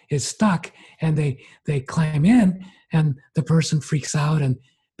that is stuck, and they climb in, and the person freaks out and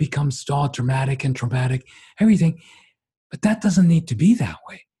becomes all dramatic and traumatic, everything. But that doesn't need to be that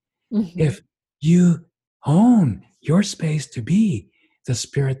way. If you own your space to be the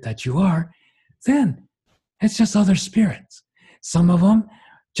spirit that you are, then it's just other spirits. Some of them,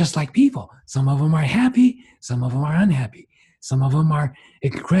 just like people, some of them are happy, some of them are unhappy. Some of them are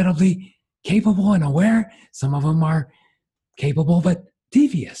incredibly capable and aware. Some of them are capable but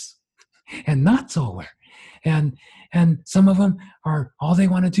devious and not so aware. And some of them are, all they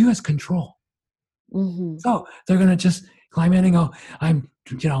want to do is control. So they're going to just climb in and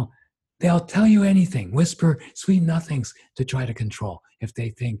go, they'll tell you anything, whisper sweet nothings to try to control if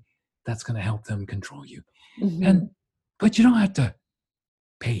they think that's going to help them control you. But you don't have to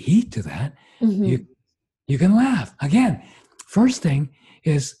pay heed to that. You can laugh. Again, first thing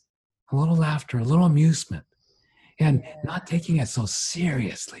is a little laughter, a little amusement, and not taking it so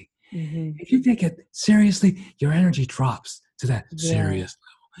seriously. If you take it seriously, your energy drops to that serious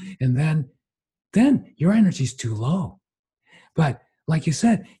level. And then your energy's too low. But like you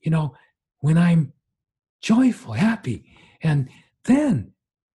said, when I'm joyful, happy, and then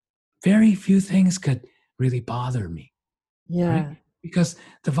very few things could really bother me. Right? Because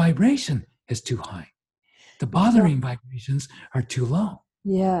the vibration is too high. The bothering vibrations are too low.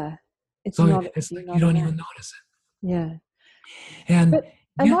 It's so not, it's like you don't even notice it. And but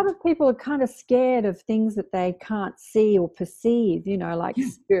a lot of people are kind of scared of things that they can't see or perceive, like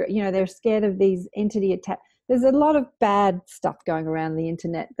spirit, they're scared of these entity attacks. There's a lot of bad stuff going around the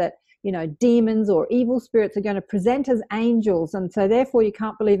internet that, demons or evil spirits are going to present as angels. And so therefore you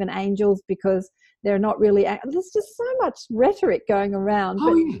can't believe in angels because they're not really, there's just so much rhetoric going around,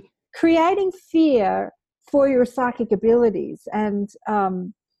 but creating fear for your psychic abilities. And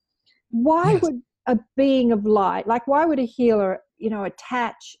why would a being of light, like why would a healer,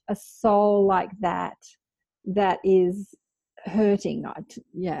 attach a soul like that is hurting?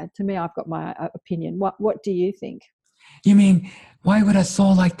 To me, I've got my opinion. What do you think? You mean, why would a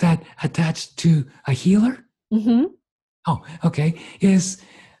soul like that attach to a healer? Oh, okay. Is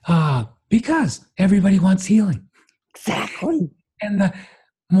because everybody wants healing. Exactly. And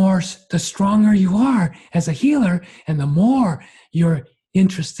the stronger you are as a healer, and the more you're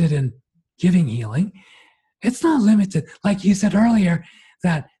interested in giving healing, it's not limited. Like you said earlier,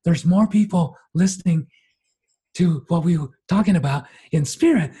 that there's more people listening to what we were talking about in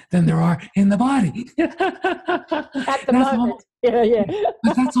spirit than there are in the body. At the moment.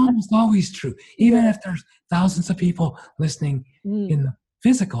 But that's almost always true. Even if there's thousands of people listening in the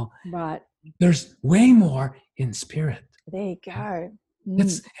physical, there's way more in spirit. There you go.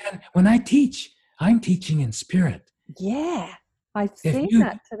 And when I teach, I'm teaching in spirit. I've seen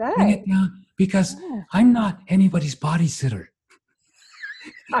that today. Bring it down, because I'm not anybody's body sitter.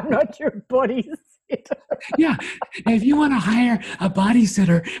 I'm not your body sitter. If you want to hire a body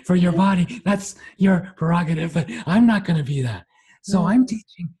sitter for your body, that's your prerogative, but I'm not going to be that. So I'm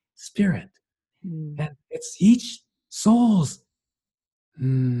teaching spirit. And it's each soul's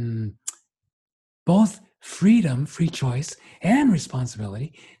both freedom, free choice, and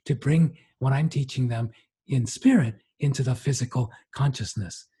responsibility to bring what I'm teaching them in spirit into the physical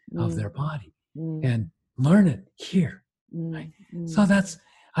consciousness of their body and learn it here. Right? So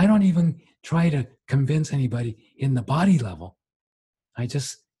I don't even try to convince anybody in the body level. I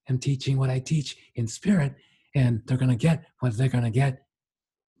just am teaching what I teach in spirit, and they're going to get what they're going to get,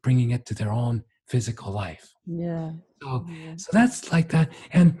 bringing it to their own physical life. So that's like that.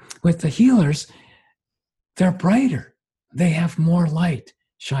 And with the healers, they're brighter. They have more light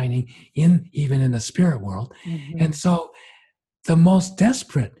shining even in the spirit world. And so the most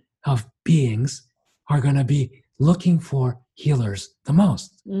desperate of beings are going to be looking for healers the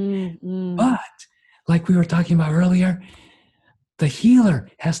most. But like we were talking about earlier, the healer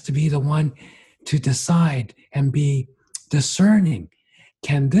has to be the one to decide and be discerning.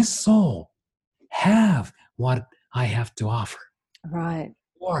 Can this soul have what I have to offer? Right.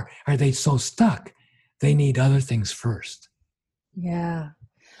 Or are they so stuck they need other things first?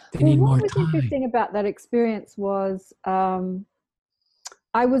 They need more time. What was interesting about that experience was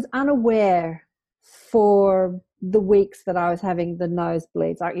I was unaware for the weeks that I was having the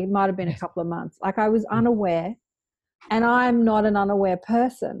nosebleeds. Like it might have been a couple of months. Like I was unaware, and I'm not an unaware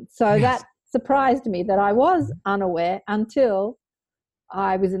person. So that surprised me that I was unaware until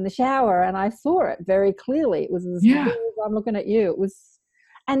I was in the shower and I saw it very clearly. It was as clear as I'm looking at you. It was,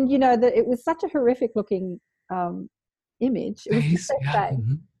 and that it was such a horrific looking image. It was just Face, their yeah. face.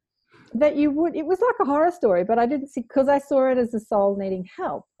 Mhm. That you would, it was like a horror story, but I didn't see, because I saw it as a soul needing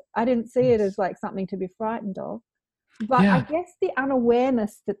help. I didn't see it as like something to be frightened of. But I Yeah. guess the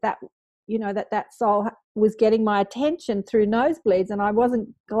unawareness that you know, that soul was getting my attention through nosebleeds, and I wasn't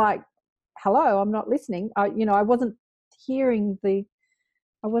like, hello, I'm not listening. I wasn't hearing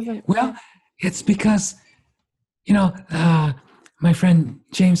I wasn't. Well, it's because, you know, my friend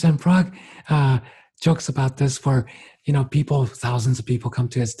James M. Prague jokes about this where, you know, thousands of people come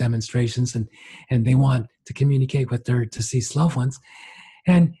to his demonstrations and they want to communicate with their deceased loved ones.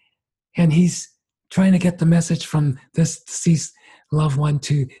 And he's trying to get the message from this deceased loved one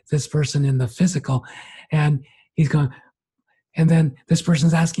to this person in the physical. And he's going, and then this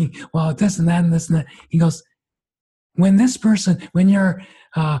person's asking, well, this and that and this and that. He goes, when your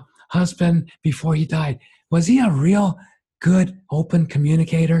husband, before he died, was he a real good, open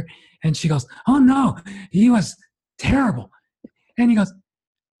communicator? And she goes, oh no, he was terrible. And he goes,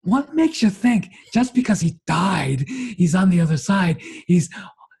 what makes you think just because he died, he's on the other side, he's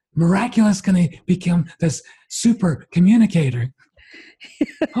miraculous going to become this super communicator?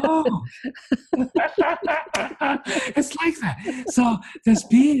 Oh, it's like that. So this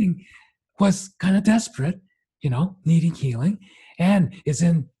being was kind of desperate, you know, needing healing, and is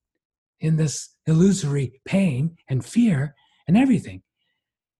in this illusory pain and fear and everything.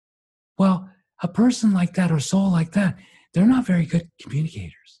 Well, a person like that or soul like that, they're not very good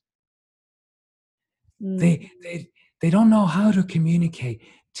communicators. Mm. They don't know how to communicate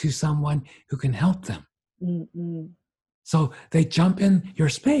to someone who can help them. Mm-mm. So they jump in your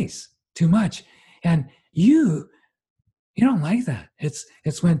space too much, and you don't like that. It's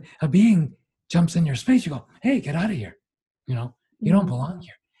when a being jumps in your space, you go, hey, get out of here. You know, you don't belong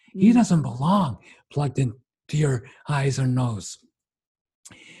here. He doesn't belong plugged into your eyes or nose.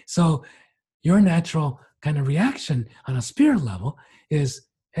 So your natural kind of reaction on a spirit level is,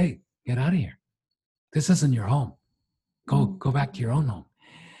 hey, get out of here. This isn't your home. Go back to your own home.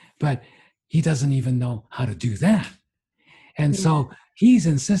 But he doesn't even know how to do that. And so he's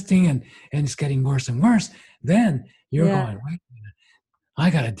insisting, and it's getting worse and worse. Then you're going, wait a minute, I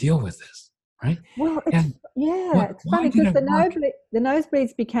got to deal with this, right? Well, it's funny because the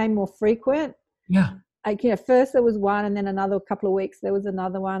nosebleeds became more frequent. Yeah. Like, first there was one, and then another couple of weeks there was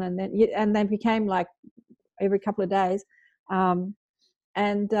another one, and then became like every couple of days. But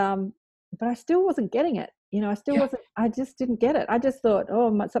I still wasn't getting it. I still wasn't. I just didn't get it. I just thought,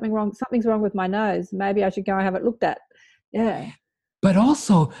 something's wrong with my nose. Maybe I should go and have it looked at. Yeah. But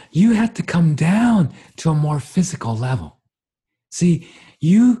also, you had to come down to a more physical level. See,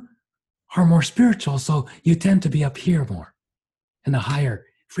 you are more spiritual, so you tend to be up here more in a higher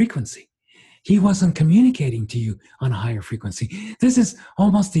frequency. He wasn't communicating to you on a higher frequency. This is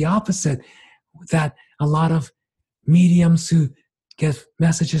almost the opposite that a lot of mediums who get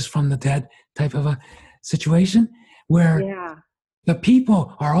messages from the dead type of a situation, where the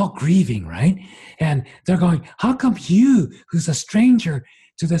people are all grieving, right? And they're going, how come you, who's a stranger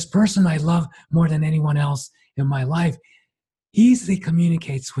to this person I love more than anyone else in my life, easily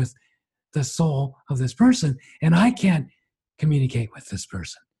communicates with the soul of this person, and I can't communicate with this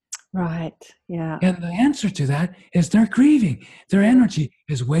person? Right, yeah. And the answer to that is they're grieving. Their energy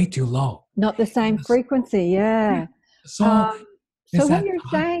is way too low. Not the same frequency, yeah. So what you're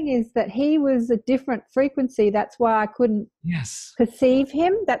saying is that he was a different frequency. That's why I couldn't perceive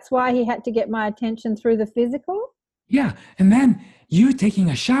him. That's why he had to get my attention through the physical. Yeah. And then you taking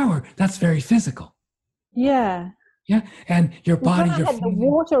a shower, that's very physical. Yeah. Yeah. And your body, I had the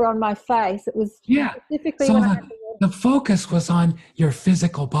water on my face. It was specifically so when I had the focus was on your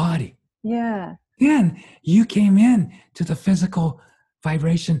physical body. Yeah. Then you came in to the physical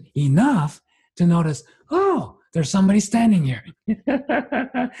vibration enough to notice, oh, there's somebody standing here.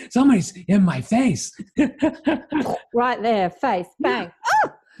 Somebody's in my face. Right there, face, bang.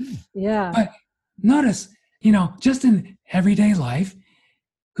 Oh! Yeah. But notice, just in everyday life,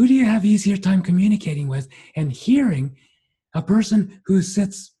 who do you have easier time communicating with and hearing? A person who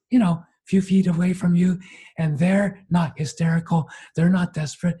sits, a few feet away from you, and they're not hysterical, they're not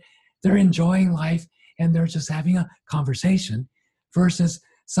desperate, they're enjoying life, and they're just having a conversation, versus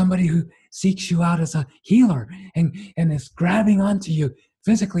somebody who seeks you out as a healer and is grabbing onto you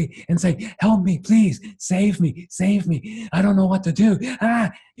physically and saying, help me, please, save me, I don't know what to do.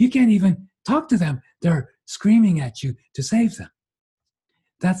 You can't even talk to them. They're screaming at you to save them.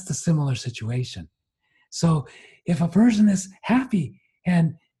 That's the similar situation. So if a person is happy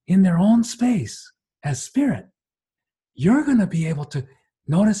and in their own space as spirit, you're going to be able to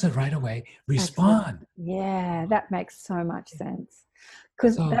notice it right away, respond. Yeah, that makes so much sense.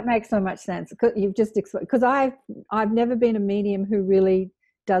 Because So, that makes so much sense. Because you've just explained. Because I've never been a medium who really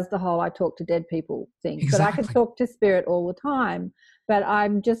does the whole I talk to dead people thing. But I can exactly. talk to spirit all the time. But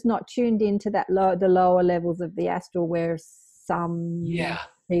I'm just not tuned into that the lower levels of the astral where some Yeah.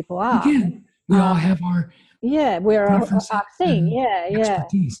 people are. Again, we all Um, have our Yeah, we're preferences our thing. and Yeah, yeah,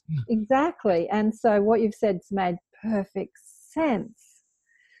 expertise. Yeah. exactly. And so what you've said's made perfect sense.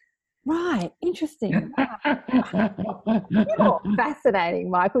 Right, interesting. You're fascinating,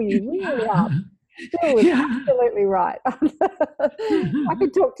 Michael. You really are. Bill was Yeah. absolutely right. I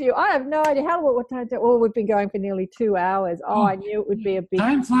could talk to you. I have no idea what time. Oh, we've been going for nearly 2 hours. Oh, I knew it would be a big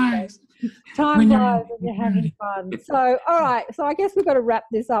Time flies time when flies you're when you're having fun. So, all right. So I guess we've got to wrap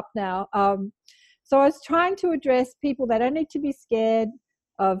this up now. So I was trying to address people that don't need to be scared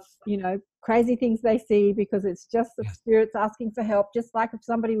of, crazy things they see, because it's just the Yes. spirits asking for help, just like if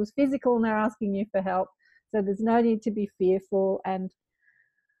somebody was physical and they're asking you for help. So there's no need to be fearful. And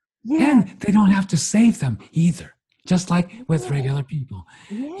And they don't have to save them either. Just like with Yeah. regular people.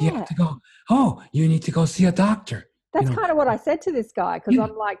 You yeah. have to go, oh, you need to go see a doctor. That's kind of what I said to this guy, because Yeah.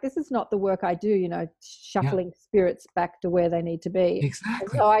 I'm like, this is not the work I do, shuffling spirits back to where they need to be. And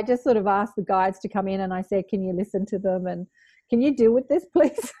Exactly. so I just sort of asked the guides to come in and I said, can you listen to them and can you deal with this,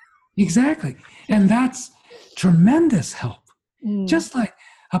 please? Exactly. And that's tremendous help. Mm. Just like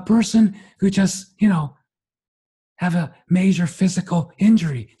a person who just, have a major physical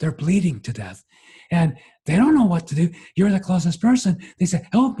injury, they're bleeding to death, and they don't know what to do. You're the closest person. They say,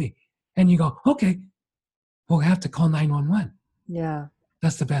 help me. And you go, okay, we'll have to call 911. Yeah,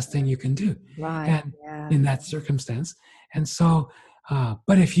 That's the best thing you can do. right. And Yeah. in that circumstance. And so,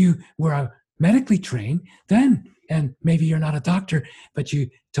 but if you were medically trained, then, and maybe you're not a doctor, but you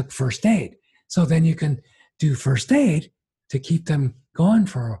took first aid. So then you can do first aid to keep them going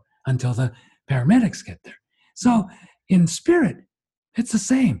until the paramedics get there. So in spirit, it's the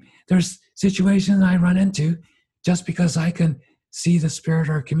same. There's situations I run into, just because I can see the spirit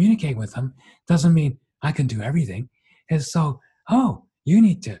or communicate with them doesn't mean I can do everything. And so, oh, you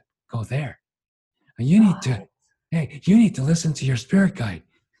need to go there. You need to, you need to listen to your spirit guide.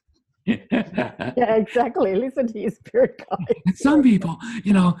 Yeah, exactly. Listen to your spirit guide. And some people,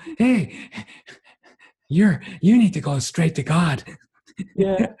 hey, you need to go straight to God.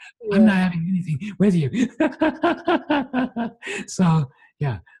 Yeah. I'm not having anything with you. So,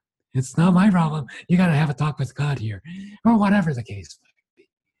 yeah, it's not my problem. You got to have a talk with God here, or whatever the case might be.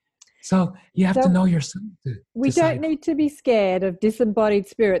 So you have to know yourself. We don't need to be scared of disembodied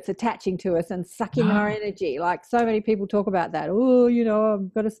spirits attaching to us and sucking our energy. Like so many people talk about that. Oh,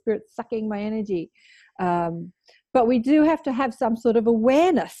 I've got a spirit sucking my energy. But we do have to have some sort of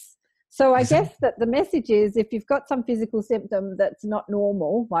awareness. So I guess that the message is, if you've got some physical symptom that's not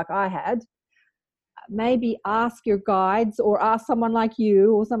normal, like I had, maybe ask your guides or ask someone like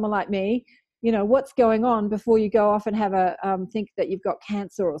you or someone like me, what's going on, before you go off and have a think that you've got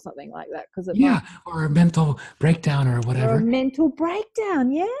cancer or something like that. Because or a mental breakdown or whatever. Or a mental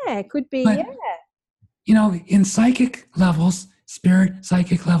breakdown, it could be, but, in psychic levels, spirit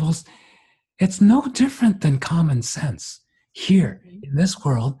psychic levels, it's no different than common sense here in this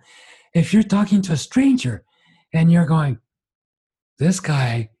world. If you're talking to a stranger and you're going, this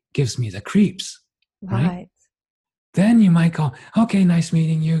guy gives me the creeps, right? Then you might go, okay, nice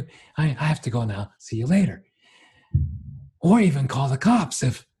meeting you. I have to go now. See you later. Or even call the cops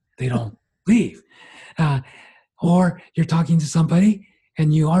if they don't leave. Or you're talking to somebody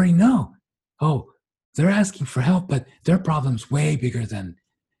and you already know, oh, they're asking for help, but their problem's way bigger than,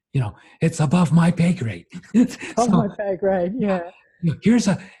 it's above my pay grade. My pay grade, yeah. Here's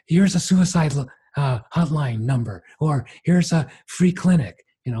a suicide hotline number, or here's a free clinic.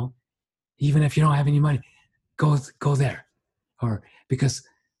 Even if you don't have any money, go there, or because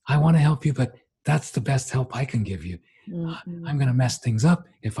I want to help you, but that's the best help I can give you. Mm-hmm. I'm going to mess things up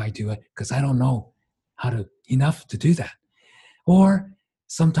if I do it, because I don't know enough to do that. Or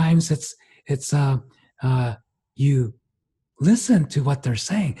sometimes it's you listen to what they're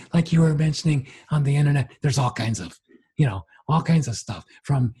saying, like you were mentioning on the internet. There's all kinds of stuff,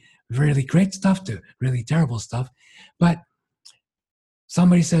 from really great stuff to really terrible stuff. But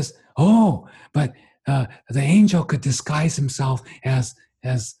somebody says, oh, but the angel could disguise himself as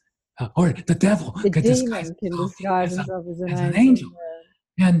or the devil could disguise himself as an angel.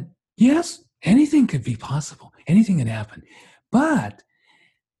 And yes, anything could be possible. Anything can happen. But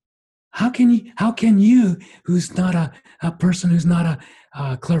how can you, who's not a person who's not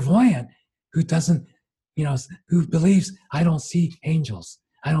a clairvoyant, who doesn't, who believes, I don't see angels,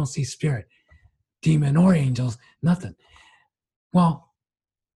 I don't see spirit, demon or angels, nothing. Well,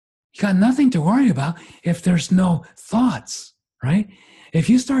 you got nothing to worry about if there's no thoughts, right? if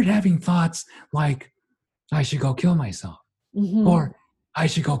you start having thoughts like, I should go kill myself, or I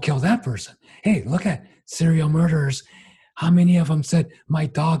should go kill that person. Hey, look at serial murderers. How many of them said, my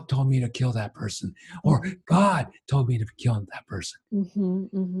dog told me to kill that person, or God told me to kill that person?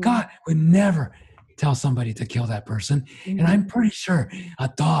 God would never tell somebody to kill that person. And I'm pretty sure a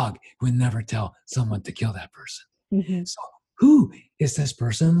dog would never tell someone to kill that person. So who is this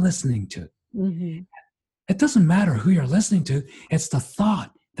person listening to? It doesn't matter who you're listening to. It's the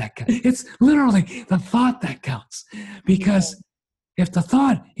thought that counts. It's literally the thought that counts. Because if the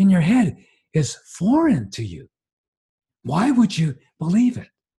thought in your head is foreign to you, why would you believe it,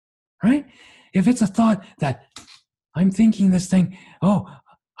 right? If it's a thought that I'm thinking this thing, oh,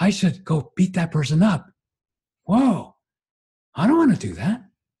 I should go beat that person up. Whoa, I don't want to do that.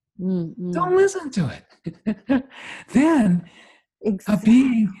 Don't listen to it. Then a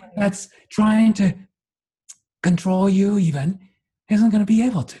being that's trying to control you even isn't going to be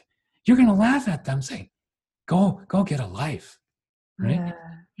able to. You're going to laugh at them saying, go get a life, right?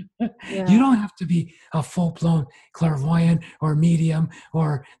 You don't have to be a full-blown clairvoyant or medium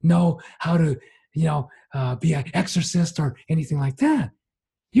or know how to, be an exorcist or anything like that.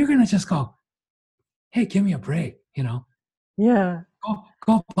 You're going to just go, hey, give me a break,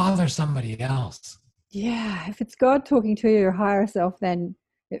 Go bother somebody else. Yeah, if it's God talking to your higher self, then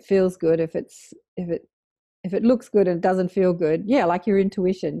it feels good. If it looks good and it doesn't feel good, like your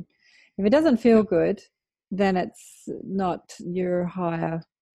intuition. If it doesn't feel good, then it's not your higher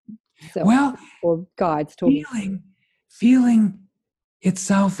self or guides talking. Feeling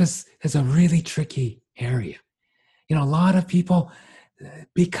itself is a really tricky area. A lot of people,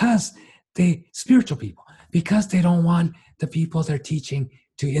 spiritual people, because they don't want the people they're teaching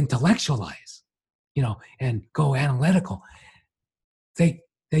to intellectualize, and go analytical, they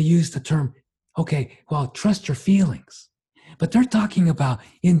use the term, okay, well, trust your feelings. But they're talking about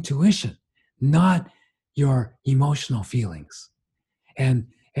intuition, not your emotional feelings and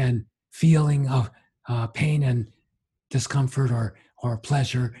feeling of pain and discomfort or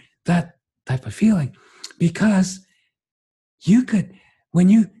pleasure, that type of feeling. Because you could, when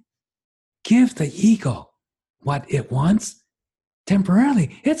you give the ego what it wants,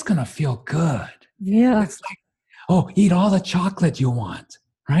 temporarily, it's going to feel good. Yeah. It's like, eat all the chocolate you want,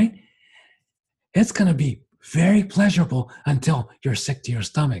 right? It's going to be very pleasurable until you're sick to your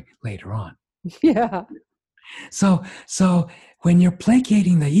stomach later on. Yeah. So when you're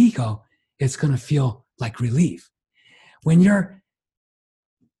placating the ego, it's going to feel like relief. When you're,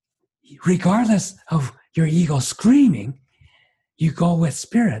 regardless of your ego screaming, you go with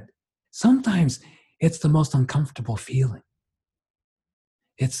spirit, sometimes it's the most uncomfortable feeling.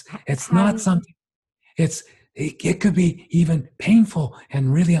 It's not something, it could be even painful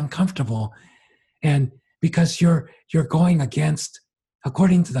and really uncomfortable. And because you're going against,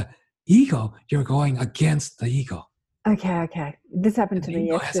 according to the ego, you're going against the ego. Okay. This happened to me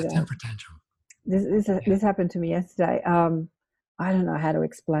yesterday. Has a temper tantrum. This happened to me yesterday. I don't know how to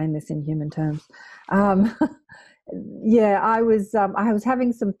explain this in human terms. I was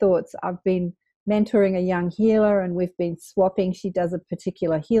having some thoughts. I've been mentoring a young healer, and we've been swapping. She does a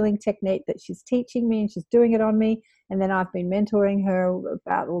particular healing technique that she's teaching me, and she's doing it on me. And then I've been mentoring her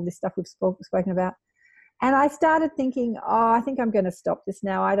about all this stuff we've spoken about. And I started thinking, I think I'm going to stop this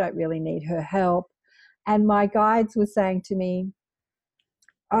now. I don't really need her help. And my guides were saying to me,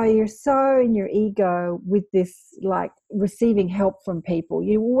 you're so in your ego with this, like, receiving help from people.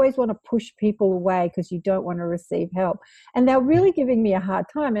 You always want to push people away because you don't want to receive help. And they're really giving me a hard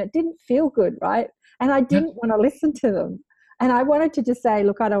time. And it didn't feel good, right? And I didn't want to listen to them. And I wanted to just say,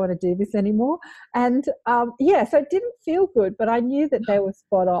 look, I don't want to do this anymore. And so it didn't feel good, but I knew that they were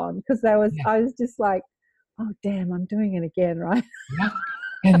spot on, because I was just like, oh, damn, I'm doing it again, right? Yeah.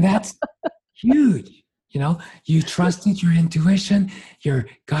 And that's huge. You trusted your intuition, your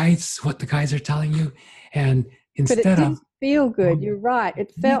guides, what the guides are telling you. And instead but it didn't feel good. You're right.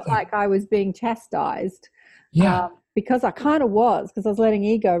 It felt like I was being chastised. Yeah. Because I kind of was, because I was letting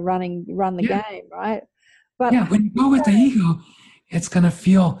ego run the game, right? But when you go with the ego, it's going to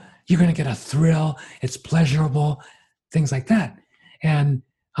feel, you're going to get a thrill. It's pleasurable, things like that. And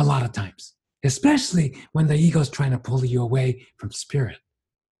a lot of times, especially when the ego is trying to pull you away from spirit,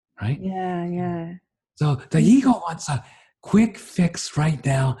 right? Yeah. So the ego wants a quick fix right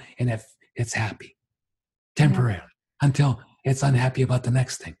now, and if it's happy, temporarily, until it's unhappy about the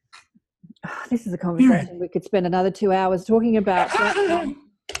next thing. This is a conversation we could spend another 2 hours talking about.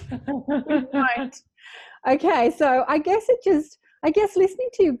 Okay, so I guess listening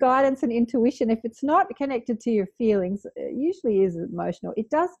to your guidance and intuition, if it's not connected to your feelings, it usually is emotional. It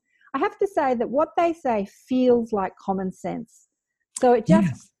does. I have to say that what they say feels like common sense. So it just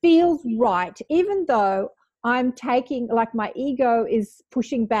Yes. feels right, even though I'm taking, like, my ego is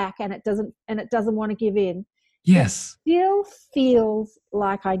pushing back and it doesn't want to give in. Yes. Still feels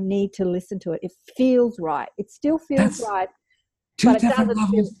like I need to listen to it. It feels right. It still feels That's right, two but it different doesn't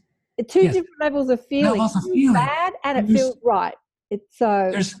feel. levels. Two Yes. different levels of feeling. Levels of It feels feeling. bad and it There's- feels right. It's so.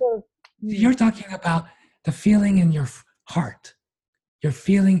 There's, sort of, You're talking about the feeling in your heart, your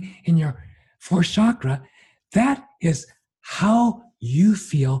feeling in your fourth chakra. That is how you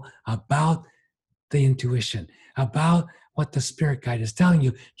feel about the intuition, about what the spirit guide is telling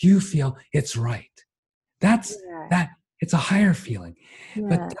you. You feel it's right. That's Yeah. that. It's a higher feeling.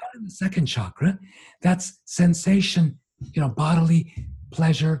 But yeah. down in the second chakra, that's sensation, bodily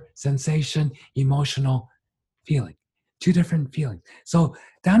pleasure, sensation, emotional feeling. Two different feelings. So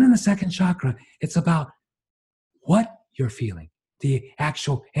down in the second chakra, it's about what you're feeling. The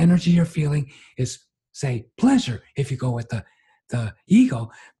actual energy you're feeling is, say, pleasure if you go with the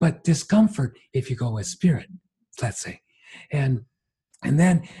ego, but discomfort if you go with spirit, let's say. And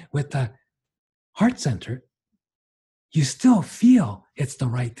then with the heart center, you still feel it's the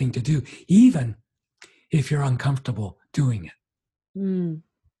right thing to do, even if you're uncomfortable doing it. Mm.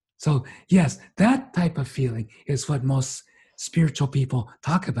 So yes, that type of feeling is what most spiritual people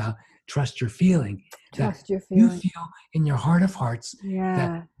talk about. Trust your feeling. Trust your You feeling. feel in your heart of hearts Yeah.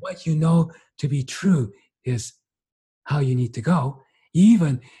 that what you know to be true is how you need to go,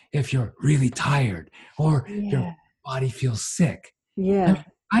 even if you're really tired or your Yeah. body feels sick. Yeah. I mean,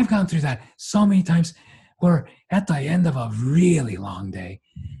 I've gone through that so many times where at the end of a really long day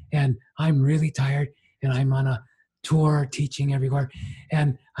and I'm really tired and I'm on a tour teaching everywhere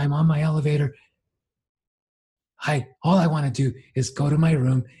and I'm on my elevator, all I want to do is go to my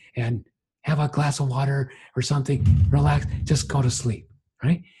room and have a glass of water or something, relax, just go to sleep,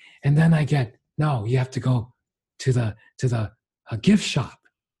 right? And then I get, no, you have to go to the gift shop.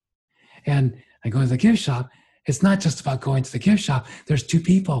 And I go to the gift shop. It's not just about going to the gift shop. There's two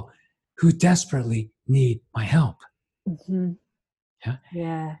people who desperately need my help. Mm-hmm. Yeah.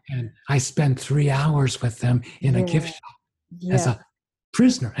 Yeah. And I spend 3 hours with them in a gift shop as a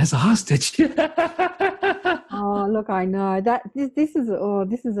prisoner, as a hostage. Oh, look, I know that this is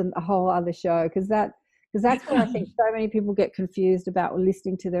a whole other show because that's where I think so many people get confused about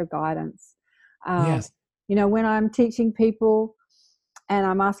listening to their guidance. Yes. When I'm teaching people and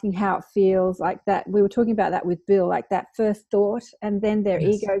I'm asking how it feels, like that, we were talking about that with Bill, like that first thought, and then their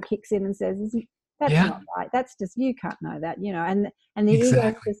Yes. ego kicks in and says, "That's Yeah. not right. That's just, you can't know that," and the ego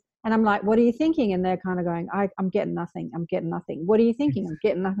Exactly. says, and I'm like, "What are you thinking?" And they're kind of going, I'm getting nothing. I'm getting nothing. What are you thinking? I'm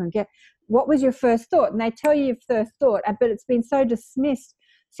getting nothing. What was your first thought? And they tell you your first thought, but it's been so dismissed.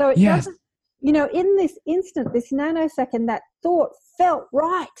 So it Yes. doesn't, in this instant, this nanosecond, that thought felt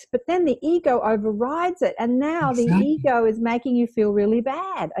right, but then the ego overrides it. And now Exactly. the ego is making you feel really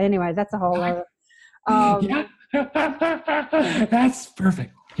bad. Anyway, that's a whole other. Yeah. That's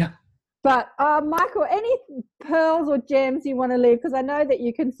perfect. Yeah. But Michael, any pearls or gems you want to leave? Because I know that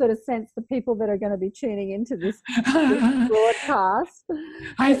you can sort of sense the people that are going to be tuning into this broadcast.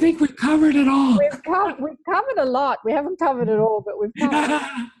 I think we covered it all. We've covered a lot. We haven't covered it all, but we've covered it.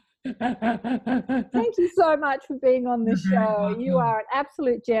 Thank you so much for being on the You're very show. welcome. You are an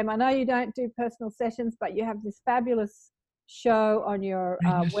absolute gem. I know you don't do personal sessions, but you have this fabulous show on your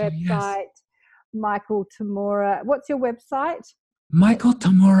Radio show, website, yes. Michael Tamura. What's your website?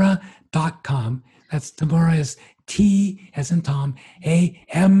 MichaelTamura.com. That's Tamura is T as in Tom,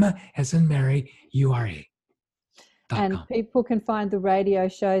 A-M as in Mary, U-R-A. And people can find the radio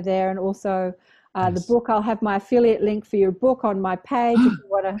show there, and also the Yes. book. I'll have my affiliate link for your book on my page. If you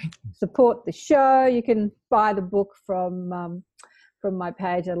want to support the show, you can buy the book from my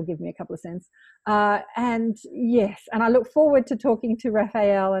page. That'll give me a couple of cents. And yes, and I look forward to talking to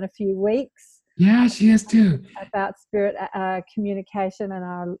Raphael in a few weeks. Yeah, she is too. About spirit communication and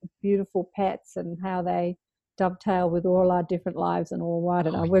our beautiful pets and how they dovetail with all our different lives and all. I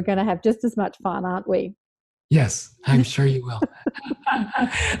don't know. We're going to have just as much fun, aren't we? Yes, I'm sure you will.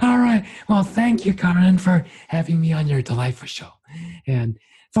 All right. Well, thank you, Karen, for having me on your delightful show. And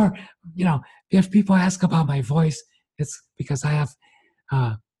for, if people ask about my voice, it's because I have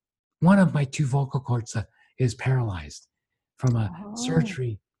one of my two vocal cords is paralyzed from a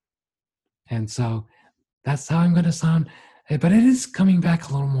surgery. And so that's how I'm going to sound. But it is coming back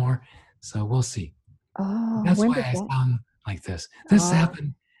a little more. So we'll see. Oh, that's why I sound like this. This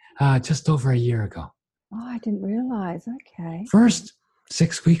happened just over a year ago. Oh, I didn't realize. Okay. First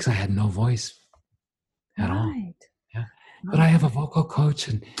 6 weeks, I had no voice at all. Yeah. But I have a vocal coach,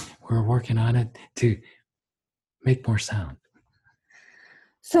 and we're working on it to make more sound.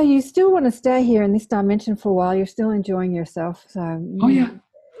 So you still want to stay here in this dimension for a while. You're still enjoying yourself. So Oh yeah.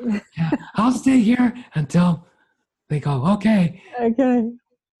 Yeah. I'll stay here until they go, okay, Okay.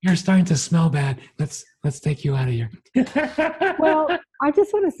 you're starting to smell bad. Let's take you out of here. Well, I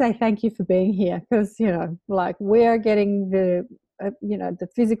just want to say thank you for being here, because, you know, like, we're getting the, the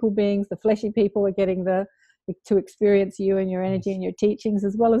physical beings, the fleshy people are getting to experience you and your energy and your teachings,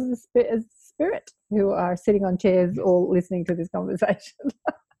 as well as the spirit who are sitting on chairs all listening to this conversation.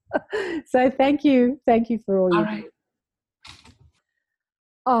 So thank you for all you All right.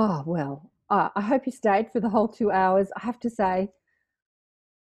 Oh, well, I hope you stayed for the whole 2 hours. I have to say,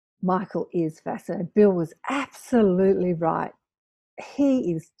 Michael is fascinating. Bill was absolutely right.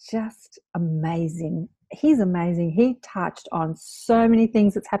 He is just amazing. He's amazing. He touched on so many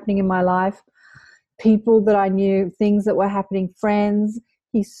things that's happening in my life, people that I knew, things that were happening, friends.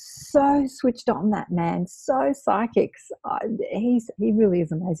 He's so switched on, that man, so psychic. He really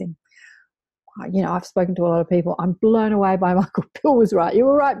is amazing. You know, I've spoken to a lot of people. I'm blown away by Michael. Bill was right. You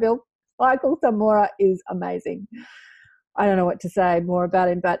were right, Bill. Michael Tamura is amazing. I don't know what to say more about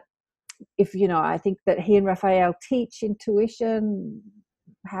him, but I think that he and Raphael teach intuition,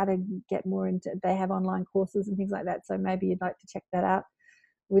 how to get more into, they have online courses and things like that. So maybe you'd like to check that out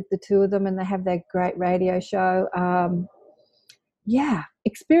with the two of them, and they have their great radio show.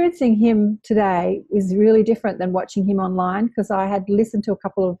 Experiencing him today is really different than watching him online, because I had listened to a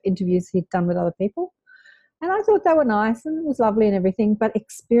couple of interviews he'd done with other people, and I thought they were nice and it was lovely and everything, but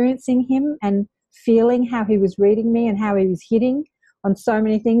experiencing him and feeling how he was reading me and how he was hitting on so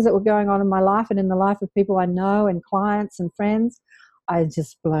many things that were going on in my life and in the life of people I know and clients and friends, I was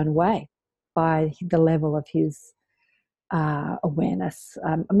just blown away by the level of his awareness.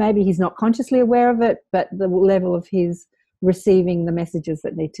 Maybe he's not consciously aware of it, but the level of his receiving the messages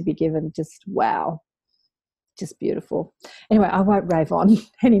that need to be given, just wow, just beautiful. Anyway, I won't rave on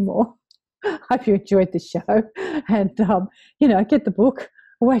anymore. I hope you enjoyed the show, and get the book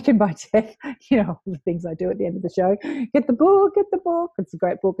Awakened by Tech, the things I do at the end of the show. Get the book. It's a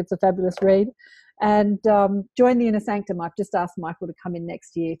great book. It's a fabulous read. And join the Inner Sanctum. I've just asked Michael to come in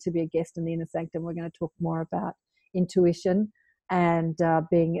next year to be a guest in the Inner Sanctum. We're going to talk more about intuition and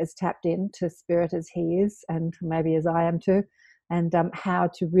being as tapped into spirit as he is, and maybe as I am too, and how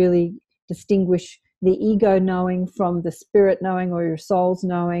to really distinguish the ego knowing from the spirit knowing, or your soul's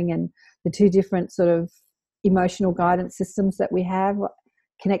knowing, and the two different sort of emotional guidance systems that we have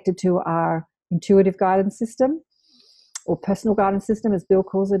connected to our intuitive guidance system, or personal guidance system, as Bill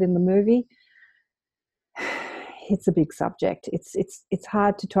calls it in the movie. It's a big subject. It's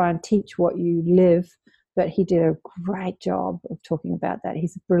hard to try and teach what you live, but he did a great job of talking about that.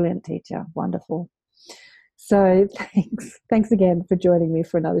 He's a brilliant teacher. Wonderful. So thanks again for joining me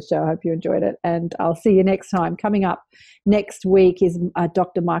for another show. I hope you enjoyed it, and I'll see you next time. Coming up next week is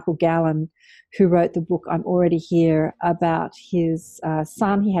Dr. Michael Gallen, who wrote the book I'm Already Here, about his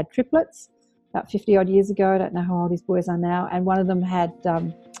son. He had triplets about 50 odd years ago. I don't know how old his boys are now, and one of them had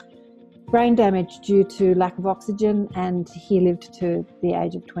brain damage due to lack of oxygen, and he lived to the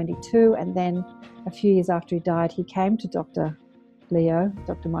age of 22. And then a few years after he died, he came to Dr. Leo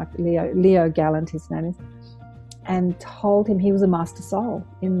Gallant, his name is, and told him he was a master soul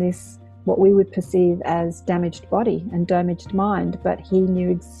in this, what we would perceive as damaged body and damaged mind, but he knew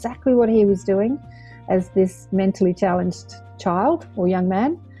exactly what he was doing as this mentally challenged child or young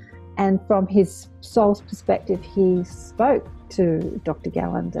man. And from his soul's perspective, he spoke to Dr.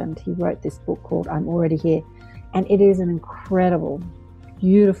 Galland, and he wrote this book called I'm Already Here. And it is an incredible,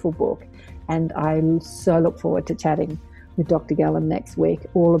 beautiful book. And I so look forward to chatting with Dr. Galland next week,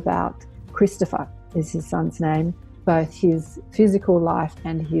 all about Christopher is his son's name, both his physical life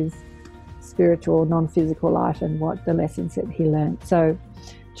and his spiritual, non-physical life, and what the lessons that he learned. So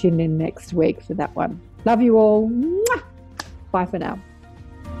tune in next week for that one. Love you all. Mwah! Bye for now.